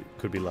could be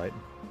late.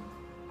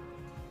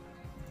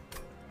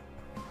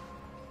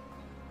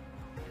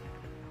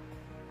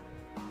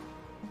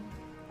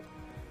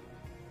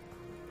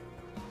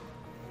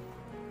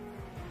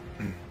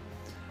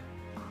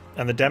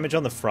 And the damage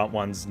on the front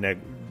one's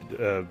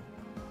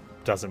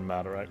doesn't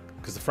matter, right?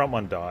 Because the front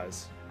one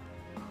dies.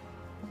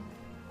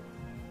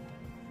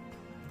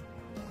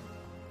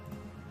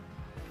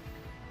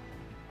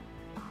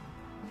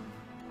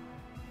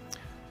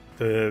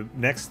 The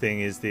next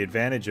thing is the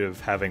advantage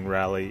of having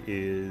rally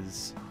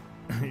is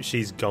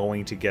she's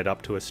going to get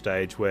up to a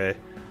stage where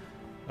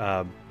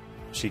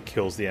she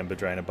kills the Ember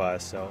Drainer by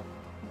herself.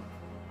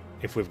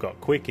 If we've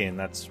got quick in,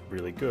 that's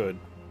really good.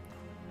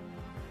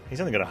 He's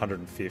only got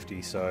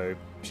 150, so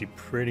she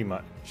pretty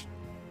much...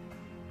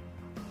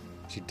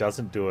 She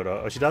doesn't do it...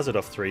 Or she does it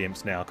off 3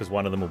 imps now, because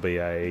one of them would be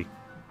a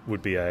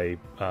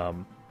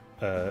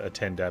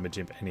 10 damage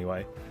imp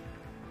anyway.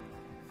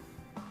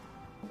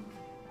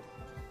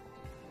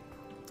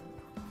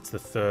 It's the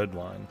third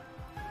one.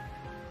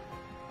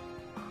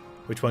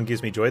 Which one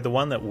gives me joy? The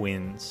one that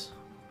wins.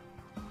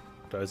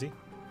 Dozy?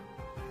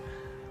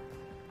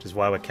 Which is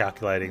why we're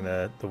calculating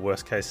the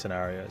worst case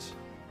scenarios.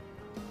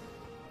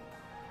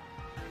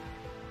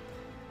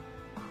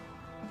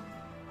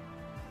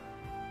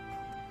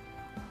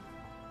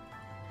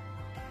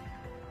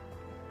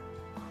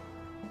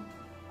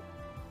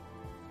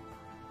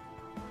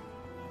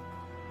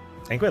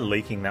 I think we're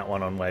leaking that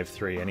one on wave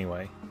 3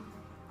 anyway.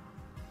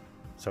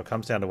 So it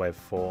comes down to wave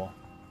 4.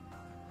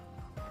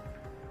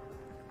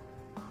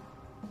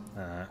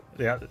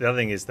 The other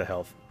thing is the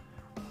health.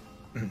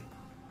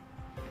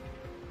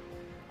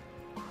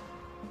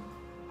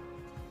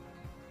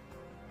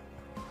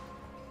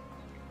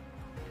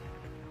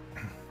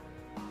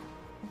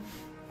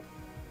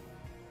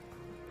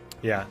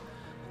 Yeah.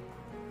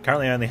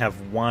 Currently I only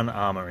have 1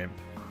 armor imp.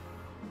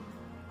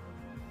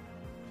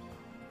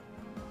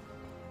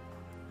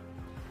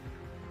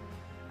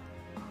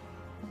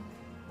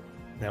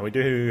 Now we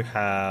do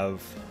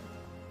have...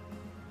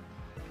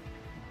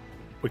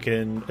 We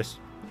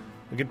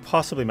could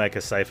possibly make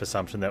a safe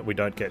assumption that we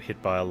don't get hit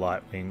by a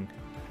Lightwing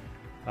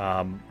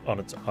on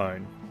its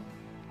own.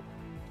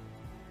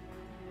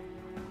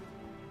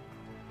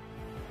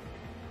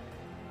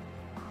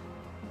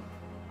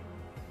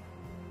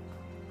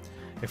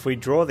 If we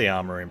draw the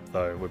armor imp,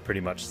 though, we're pretty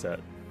much set.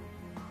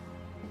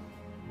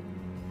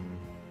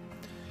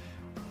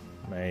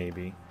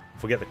 Maybe.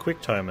 If we get the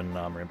quick tome and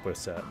armor imp, we're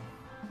set.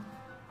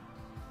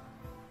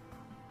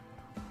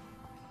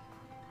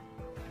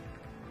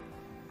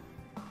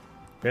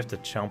 We have to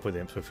chump with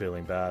imps, we're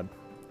feeling bad.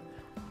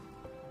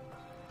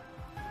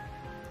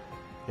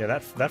 Yeah,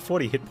 that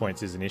 40 hit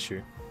points is an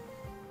issue.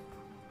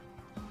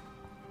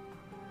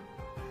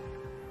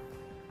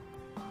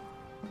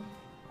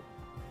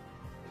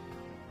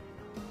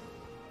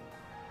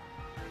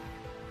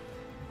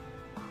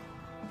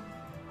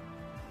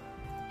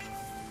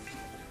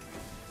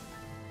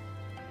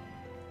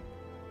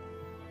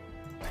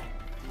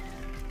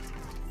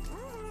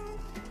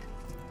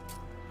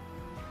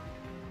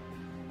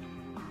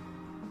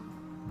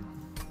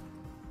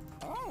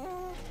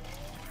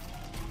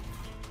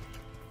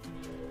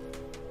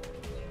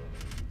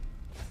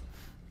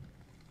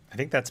 I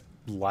think that's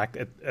like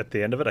at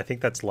the end of it, I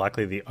think that's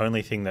likely the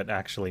only thing that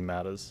actually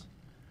matters.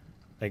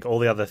 Like, all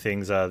the other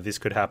things are this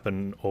could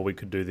happen, or we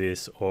could do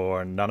this,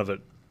 or none of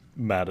it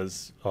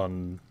matters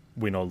on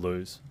win or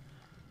lose.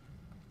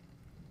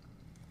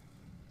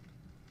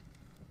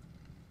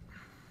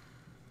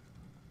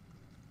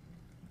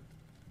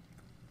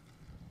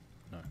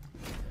 No.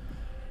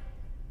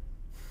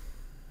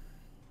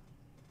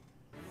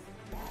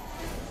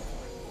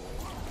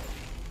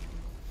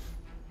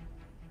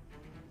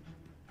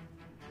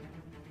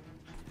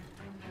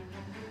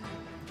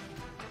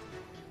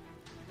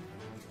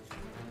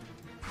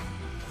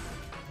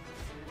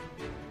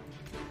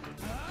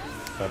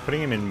 By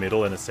putting him in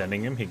middle and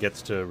ascending him, he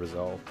gets to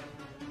resolve.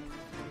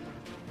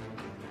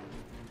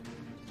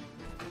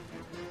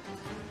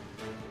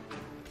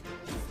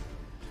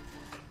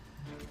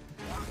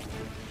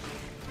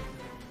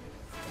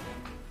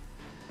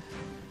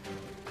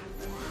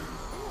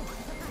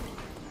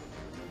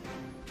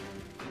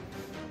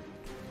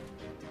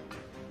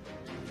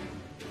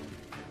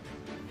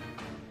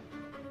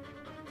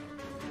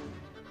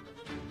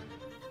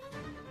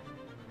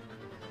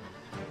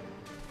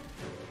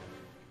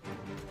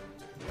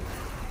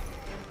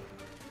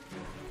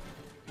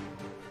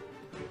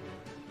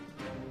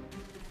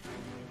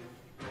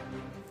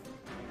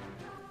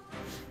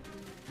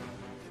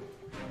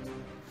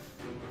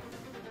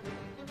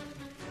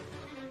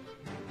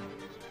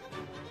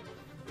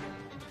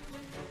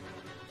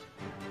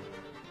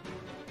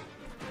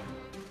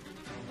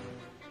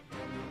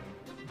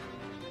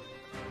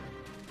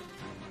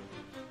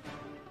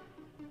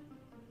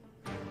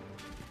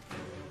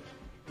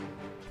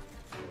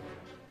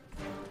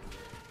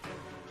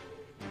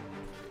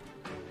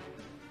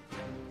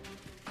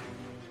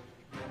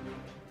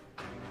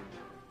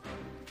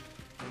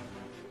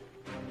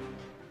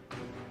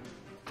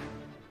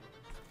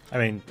 I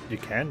mean, you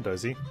can,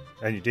 Dozy,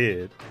 and you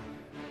did.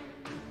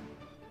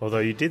 Although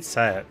you did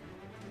say it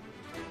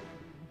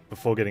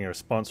before getting a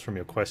response from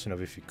your question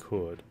of if you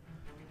could.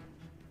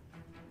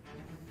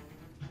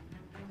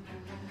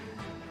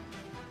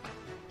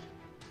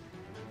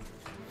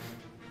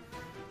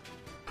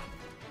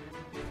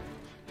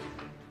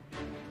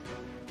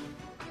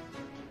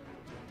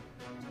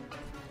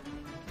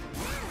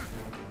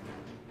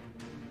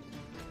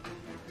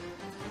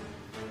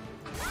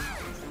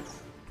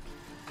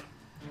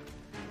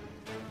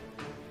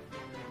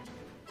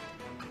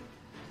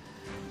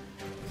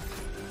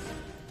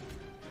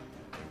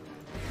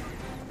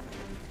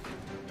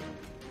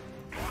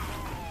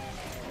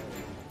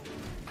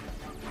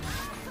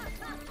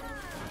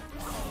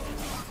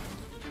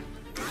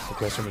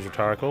 The question was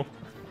rhetorical.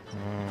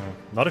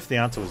 Not if the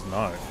answer was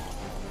no.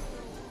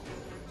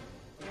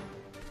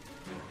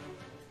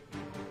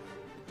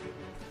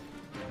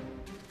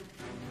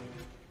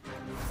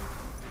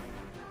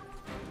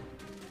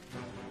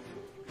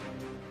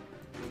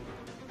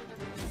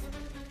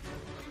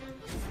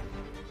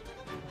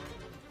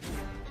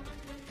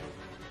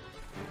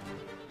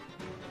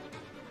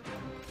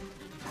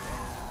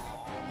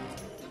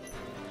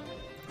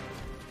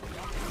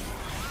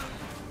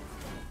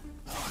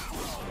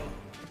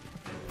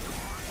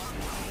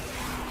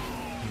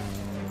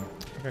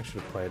 I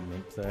should have played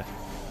Mimp there.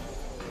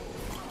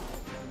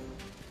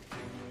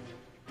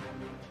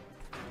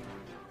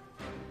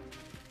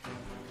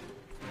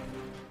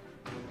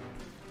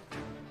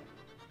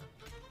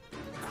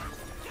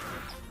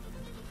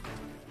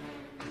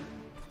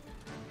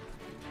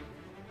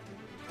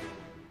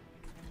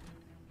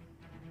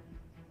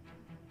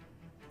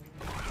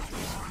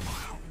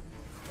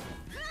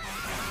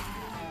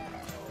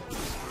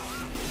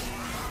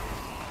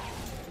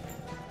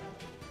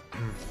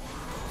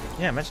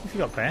 Yeah, imagine if you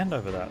got banned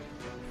over that.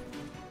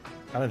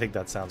 I don't think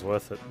that sounds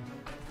worth it.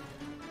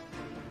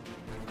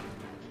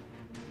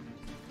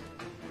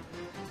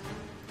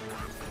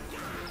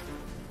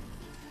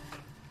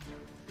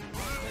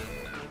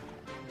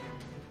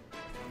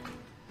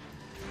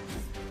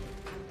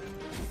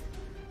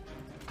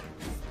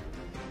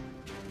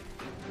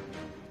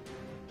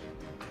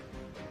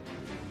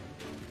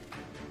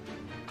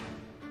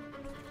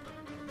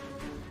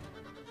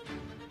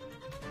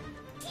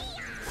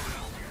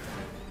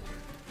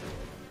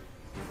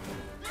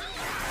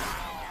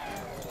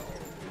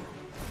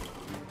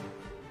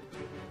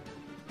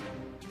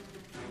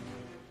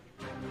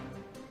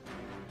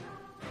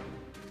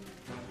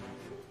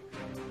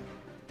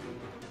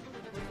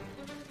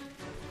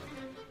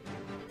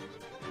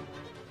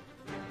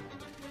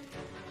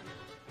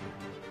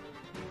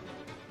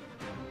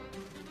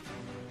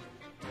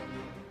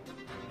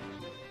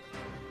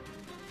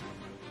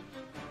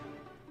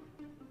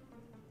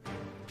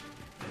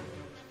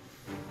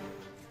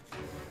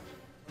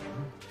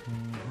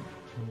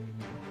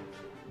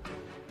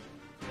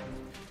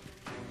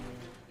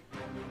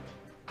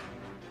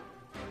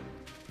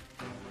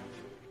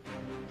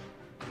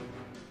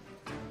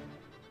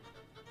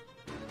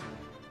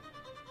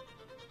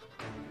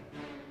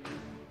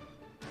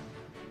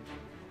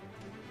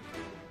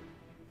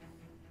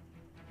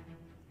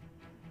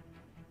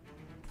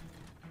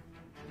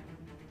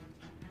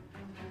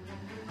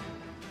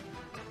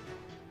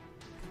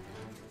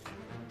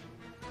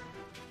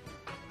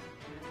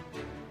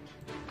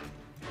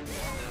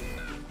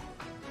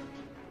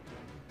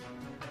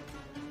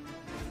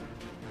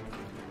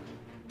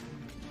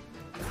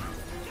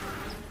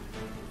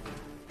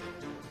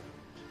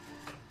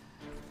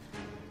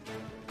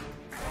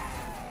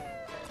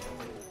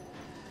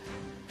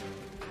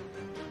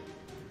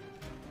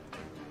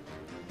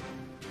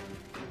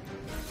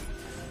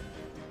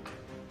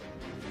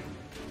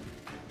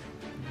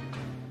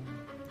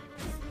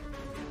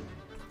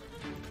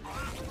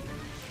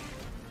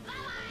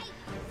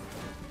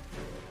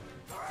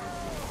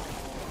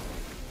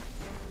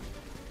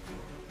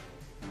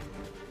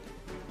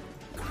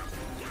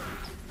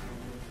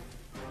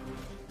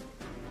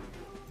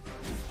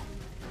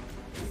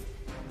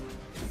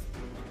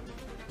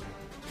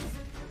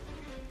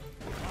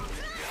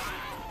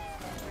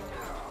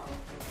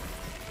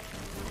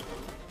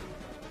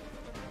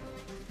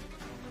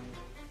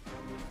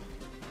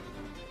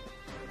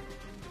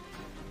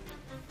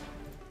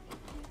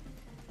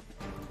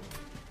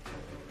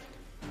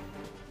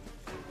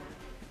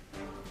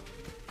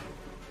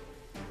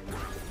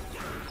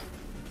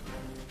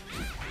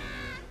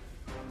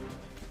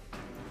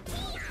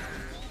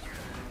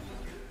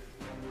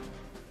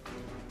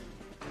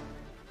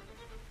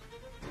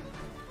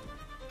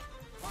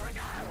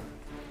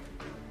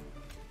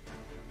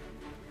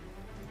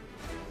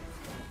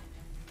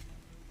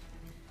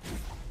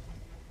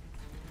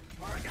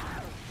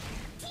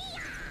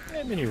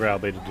 Mini Rail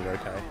Beater did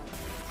okay.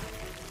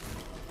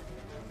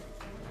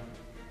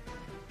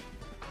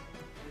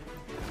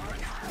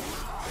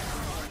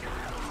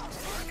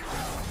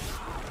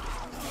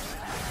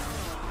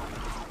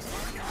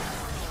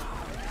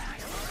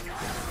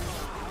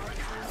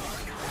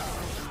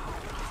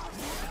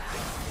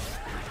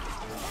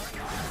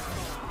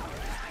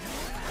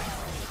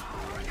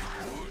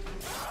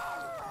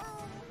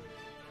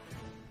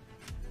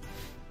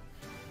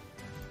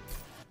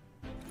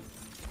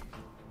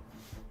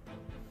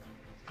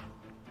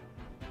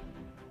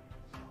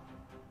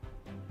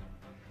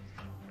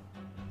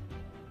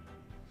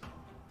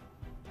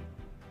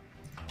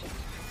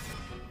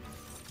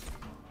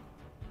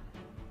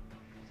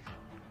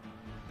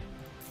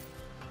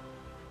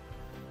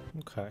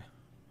 Okay.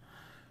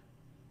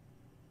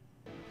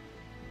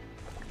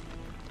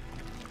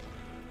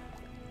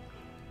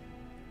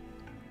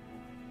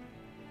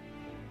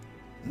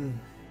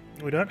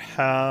 We don't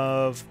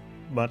have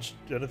much.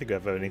 I don't think we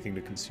have anything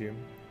to consume.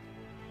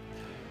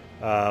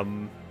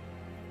 Fire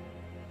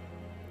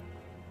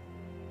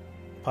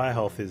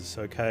health is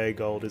okay.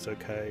 Gold is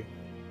okay.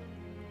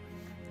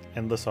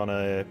 Endless on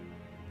a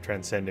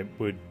transcendent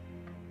would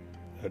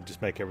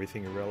just make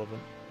everything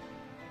irrelevant.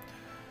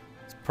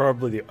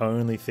 Probably the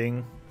only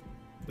thing.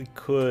 We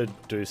could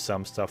do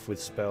some stuff with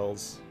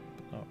spells,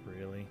 but not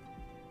really.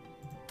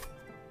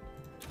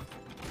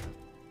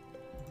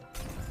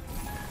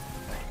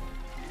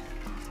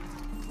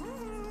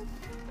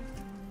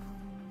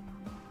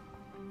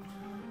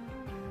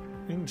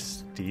 Being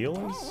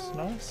steel is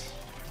nice.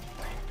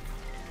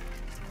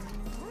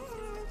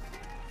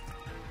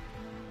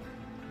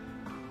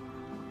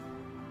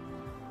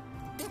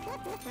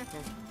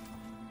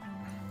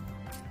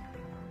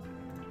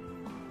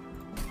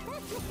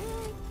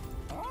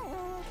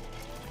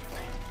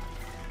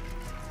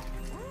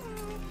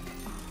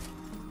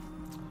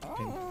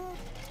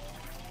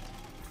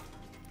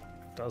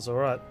 Does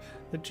alright.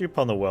 The dupe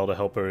on the welder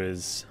helper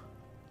is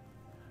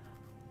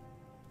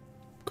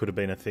could have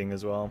been a thing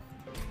as well.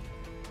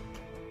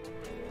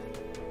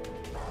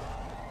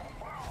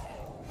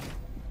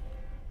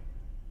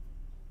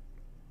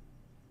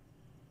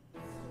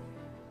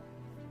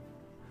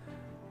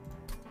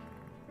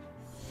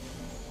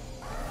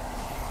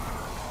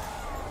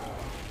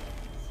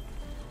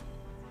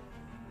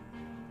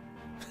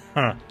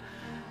 Huh.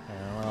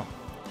 Yeah, well.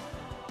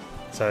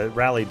 So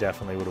rally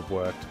definitely would have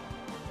worked.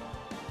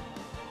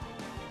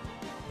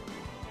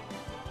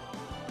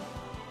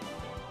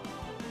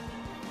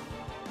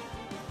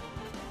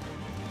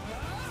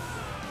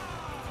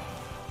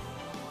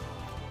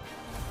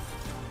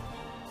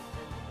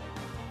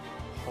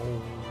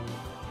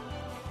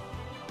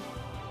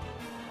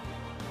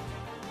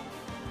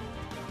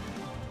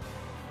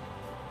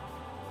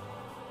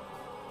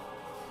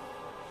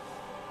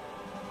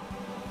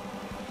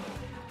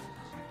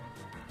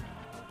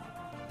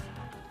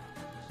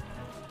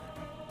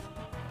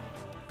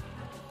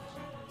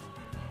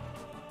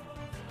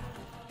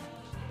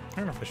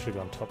 I don't know if I should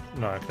go on top.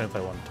 No, I can only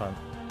play one time.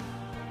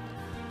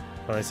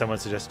 Only someone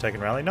suggested taking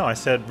rally. No, I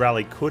said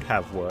rally could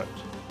have worked.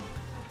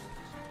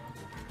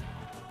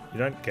 You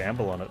don't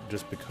gamble on it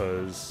just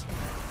because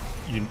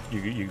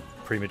you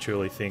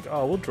prematurely think,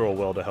 oh, we'll draw a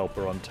welder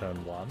helper on turn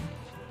 1.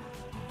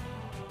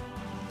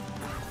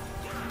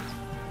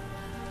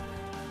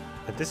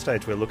 At this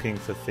stage, we're looking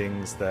for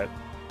things that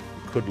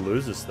could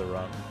lose us the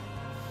run.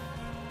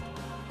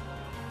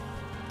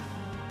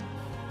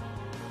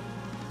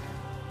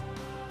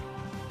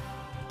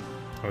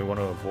 And we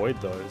want to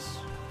avoid those.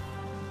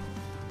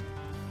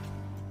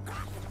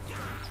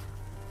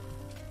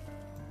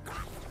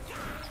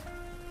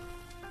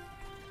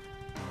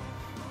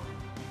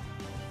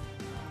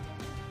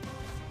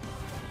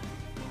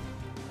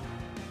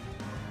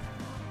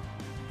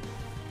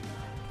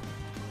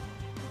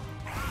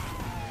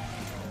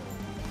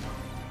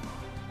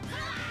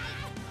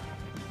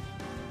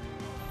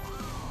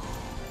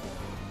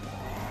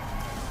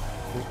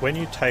 When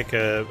you take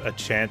a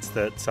chance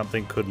that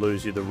something could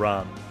lose you the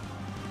run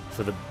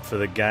for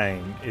the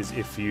gain is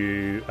if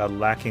you are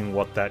lacking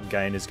what that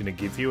gain is going to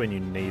give you and you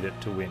need it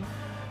to win.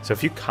 So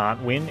if you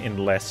can't win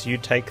unless you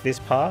take this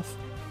path,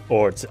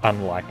 or it's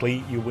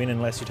unlikely you win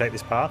unless you take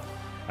this path,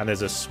 and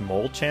there's a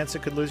small chance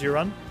it could lose your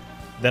run,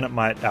 then it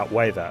might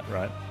outweigh that,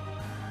 right?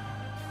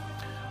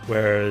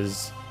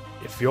 Whereas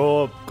if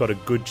you're got a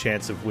good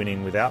chance of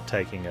winning without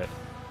taking it,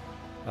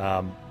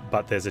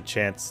 but there's a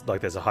chance,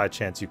 like there's a high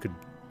chance you could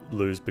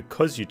lose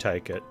because you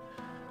take it,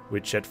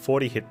 which at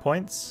 40 hit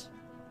points,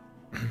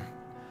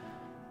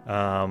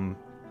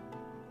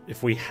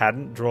 if we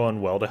hadn't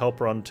drawn Welder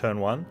Helper on turn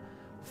 1,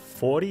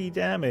 40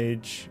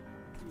 damage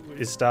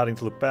is starting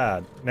to look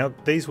bad. Now,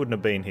 these wouldn't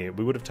have been here.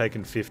 We would have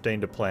taken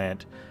 15 to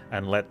plant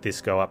and let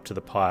this go up to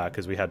the pyre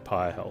because we had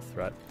pyre health,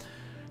 right?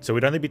 So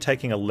we'd only be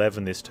taking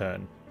 11 this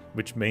turn,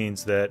 which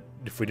means that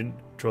if we didn't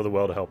draw the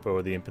Welder Helper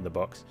or the Imp in the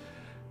box,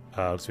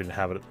 because we didn't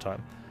have it at the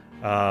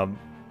time,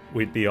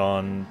 we'd be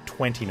on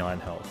 29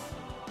 health.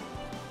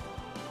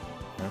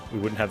 We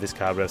wouldn't have this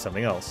card, but have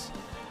something else.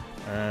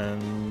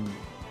 And,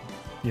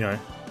 you know,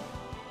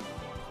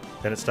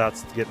 then it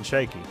starts getting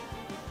shaky.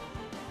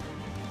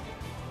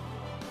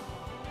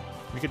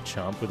 We could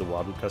chomp with a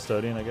Wildwood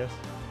Custodian, I guess.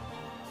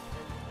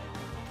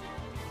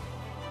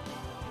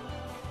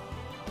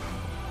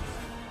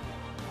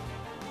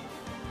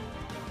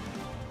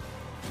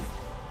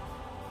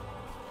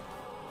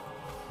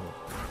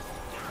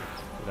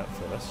 Do that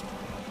first.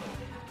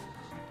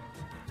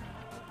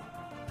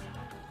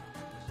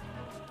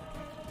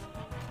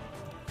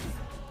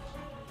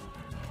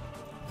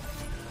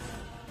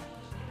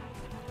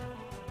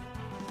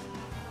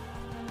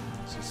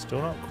 This is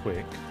still not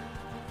quick.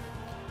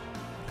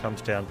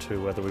 Comes down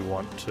to whether we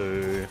want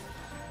to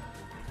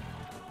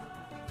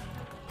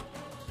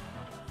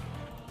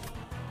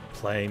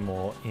play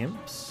more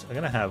imps. I'm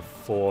going to have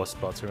 4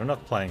 spots here. We're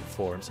not playing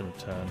 4 imps in a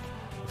turn.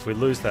 If we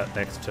lose that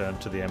next turn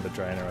to the Ember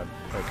Drainer, I'm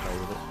okay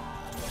with it.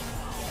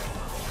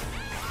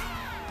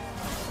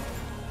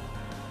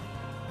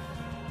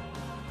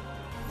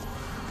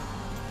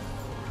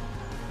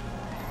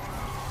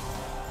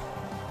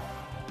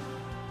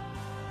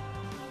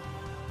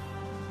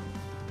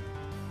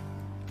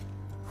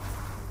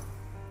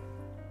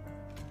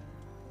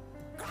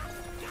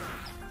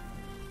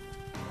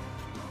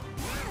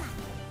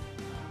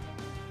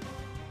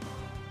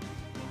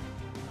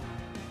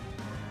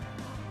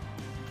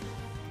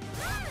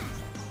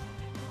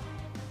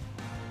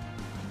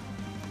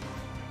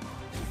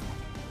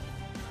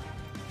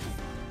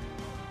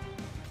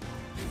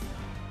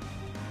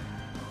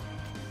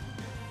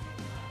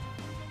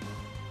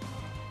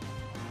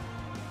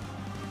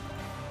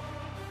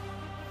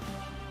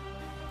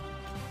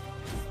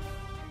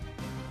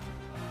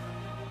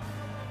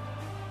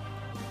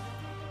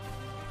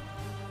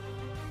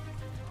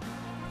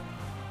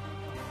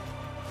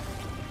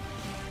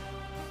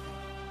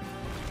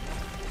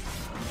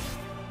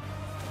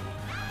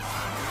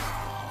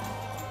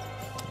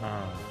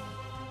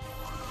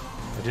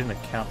 I didn't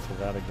account for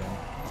that again.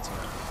 That's all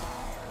right.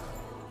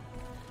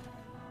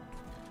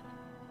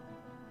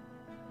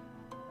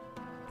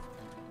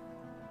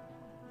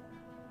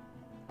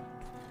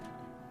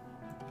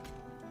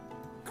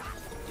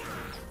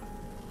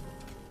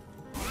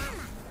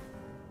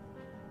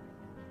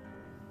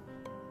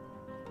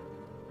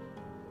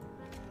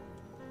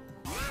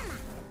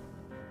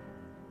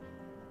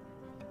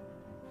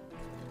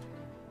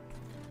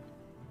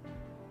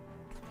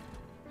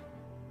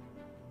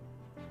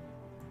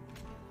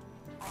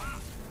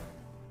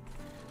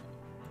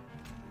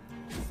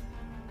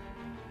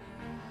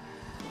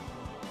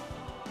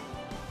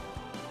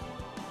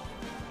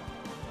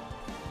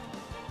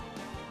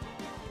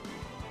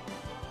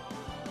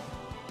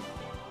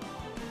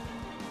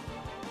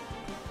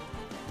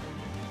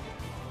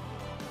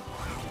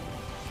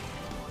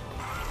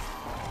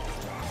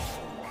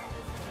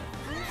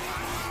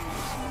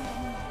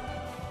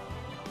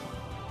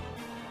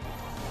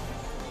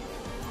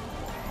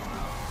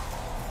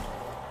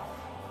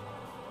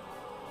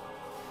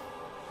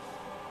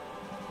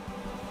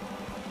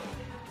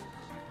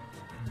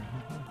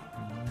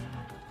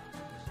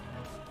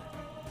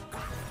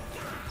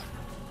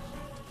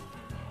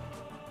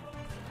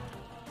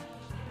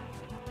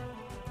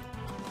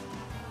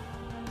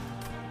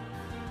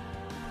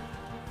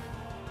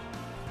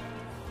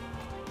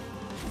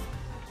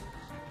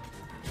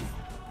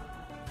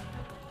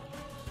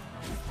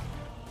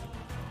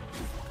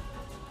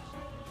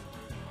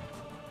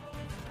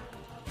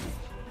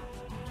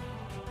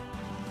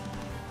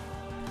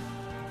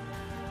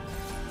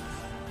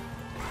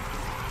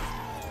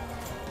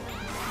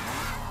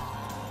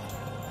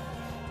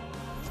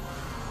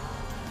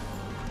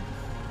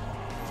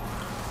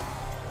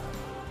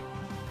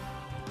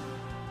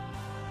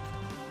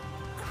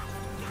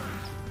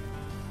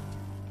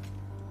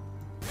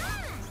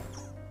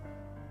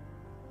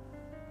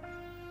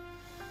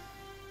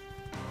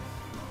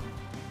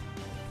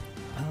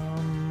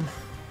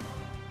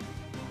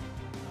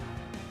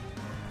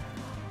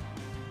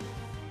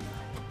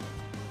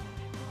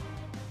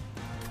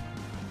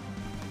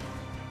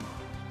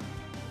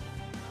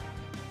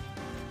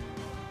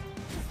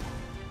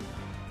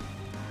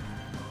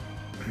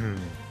 I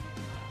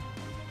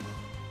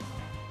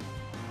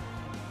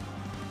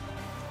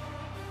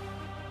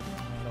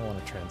don't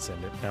want to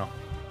transcend it now.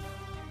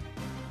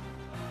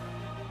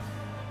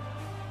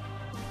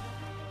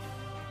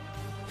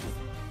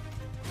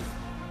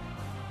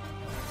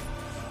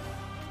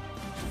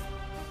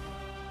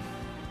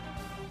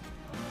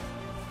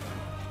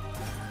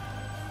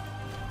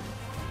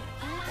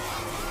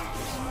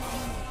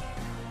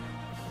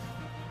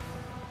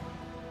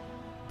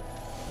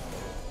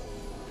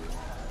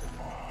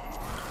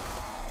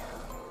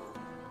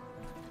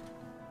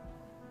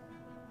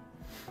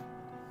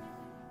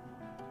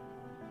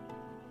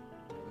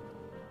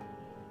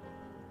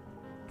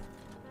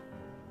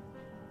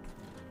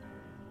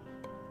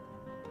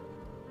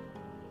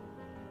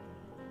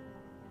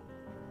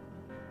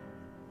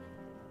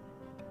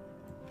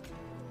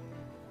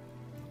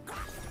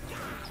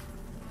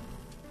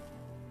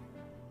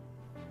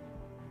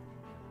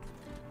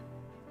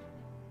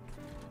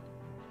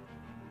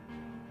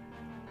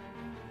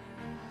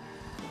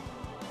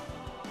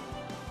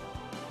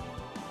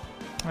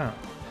 Huh.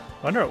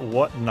 I wonder at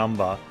what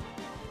number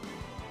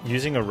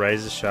using a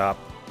razor sharp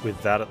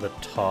with that at the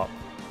top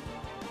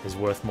is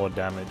worth more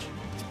damage.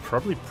 It's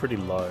probably pretty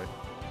low.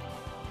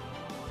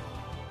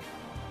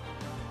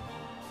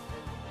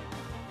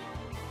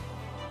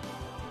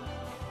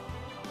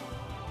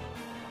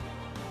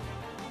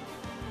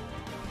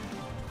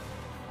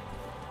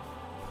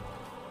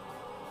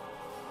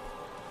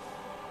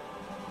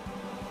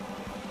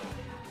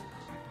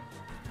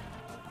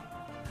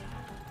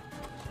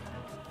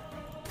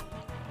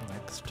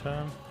 Next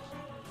turn.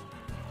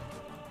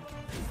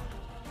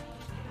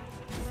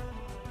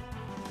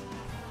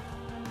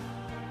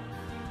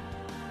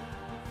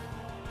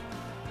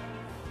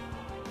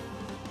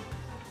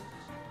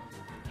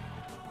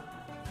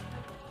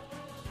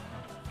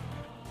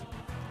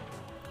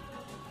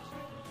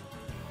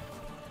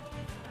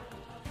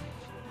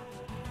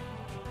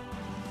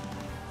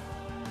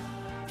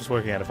 Just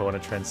working out if I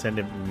want to transcend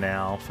him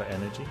now for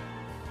energy.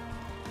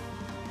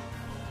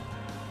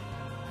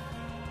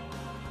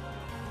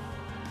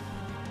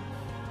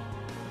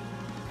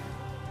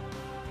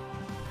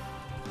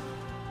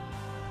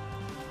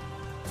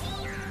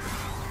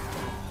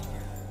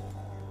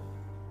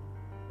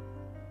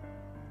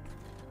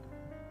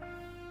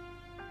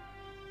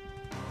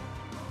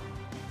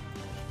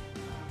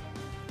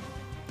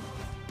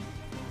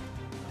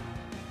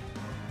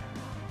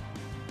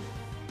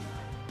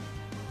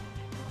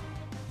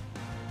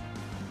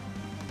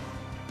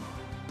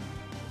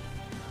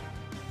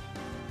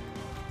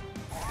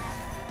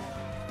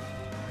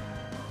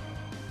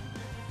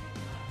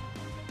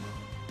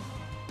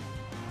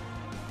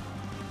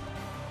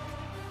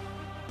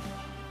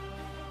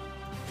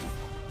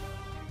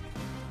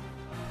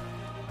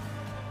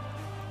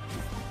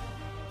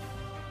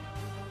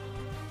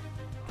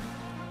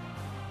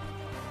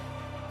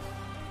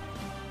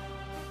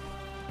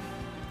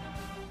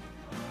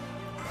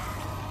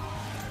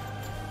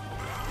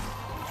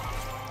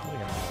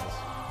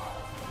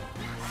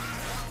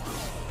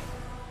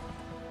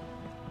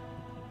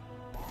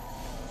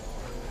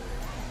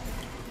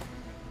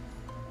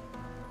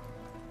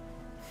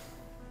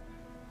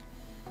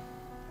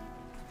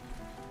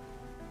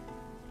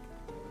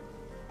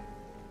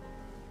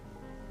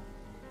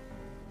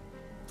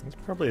 It's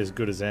probably as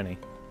good as any.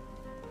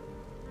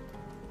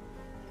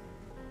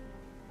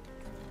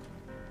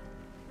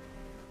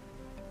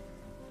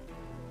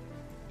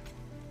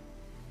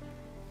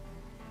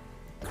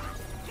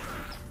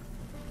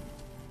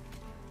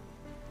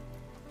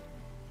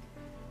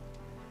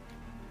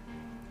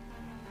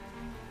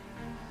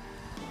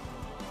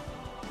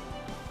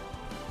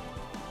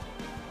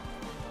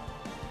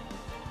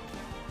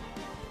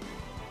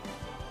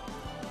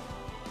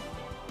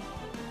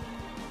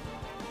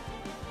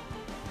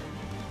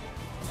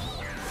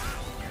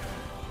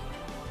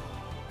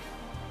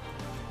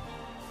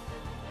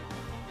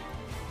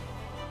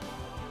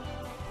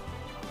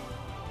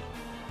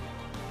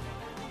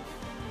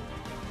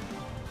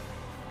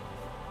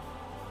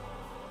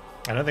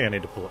 I don't think I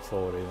need to pull it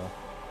forward either.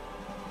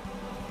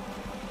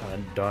 I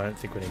don't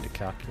think we need to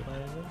calculate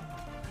it.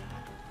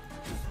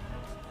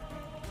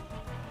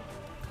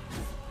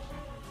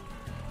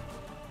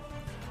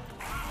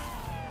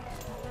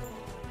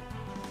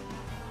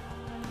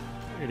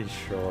 Pretty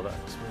sure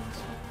that's wins.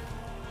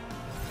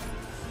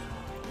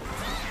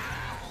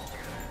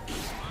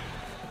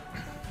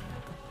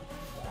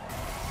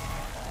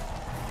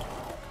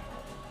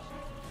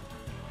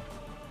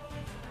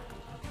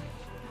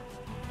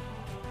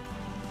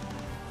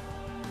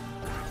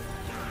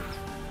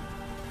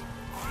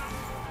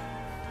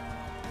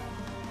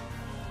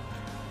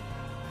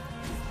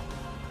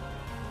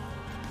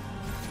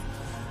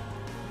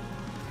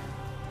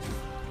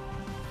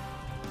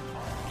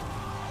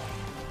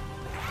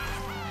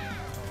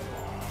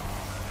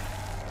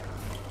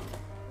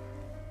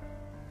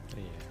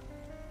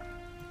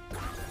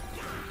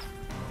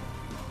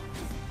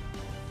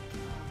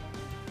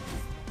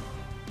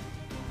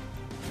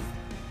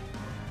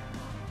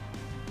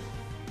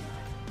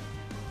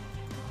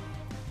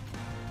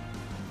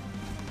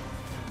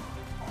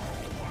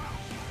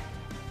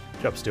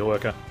 Good job,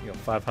 Steelworker. You got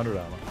 500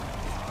 armor.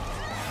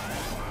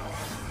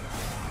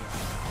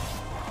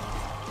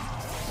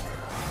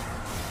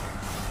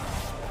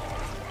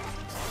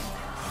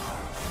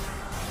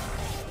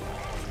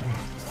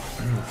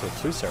 For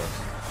 2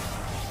 Seraphs.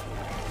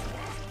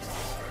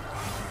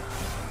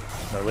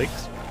 No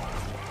leaks?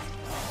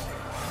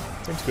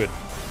 Seems good.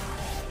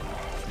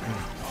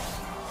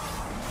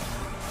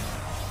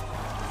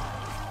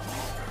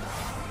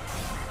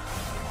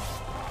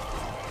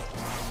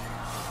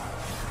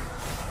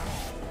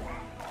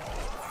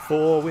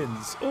 Four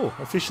wins. Oh,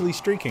 officially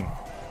streaking.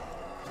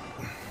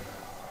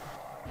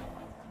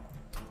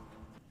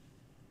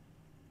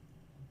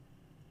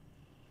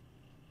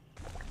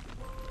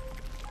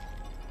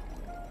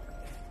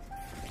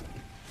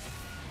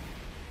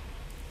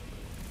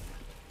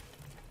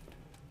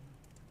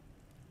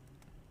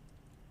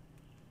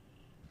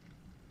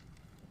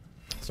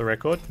 What's the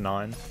record?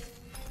 9.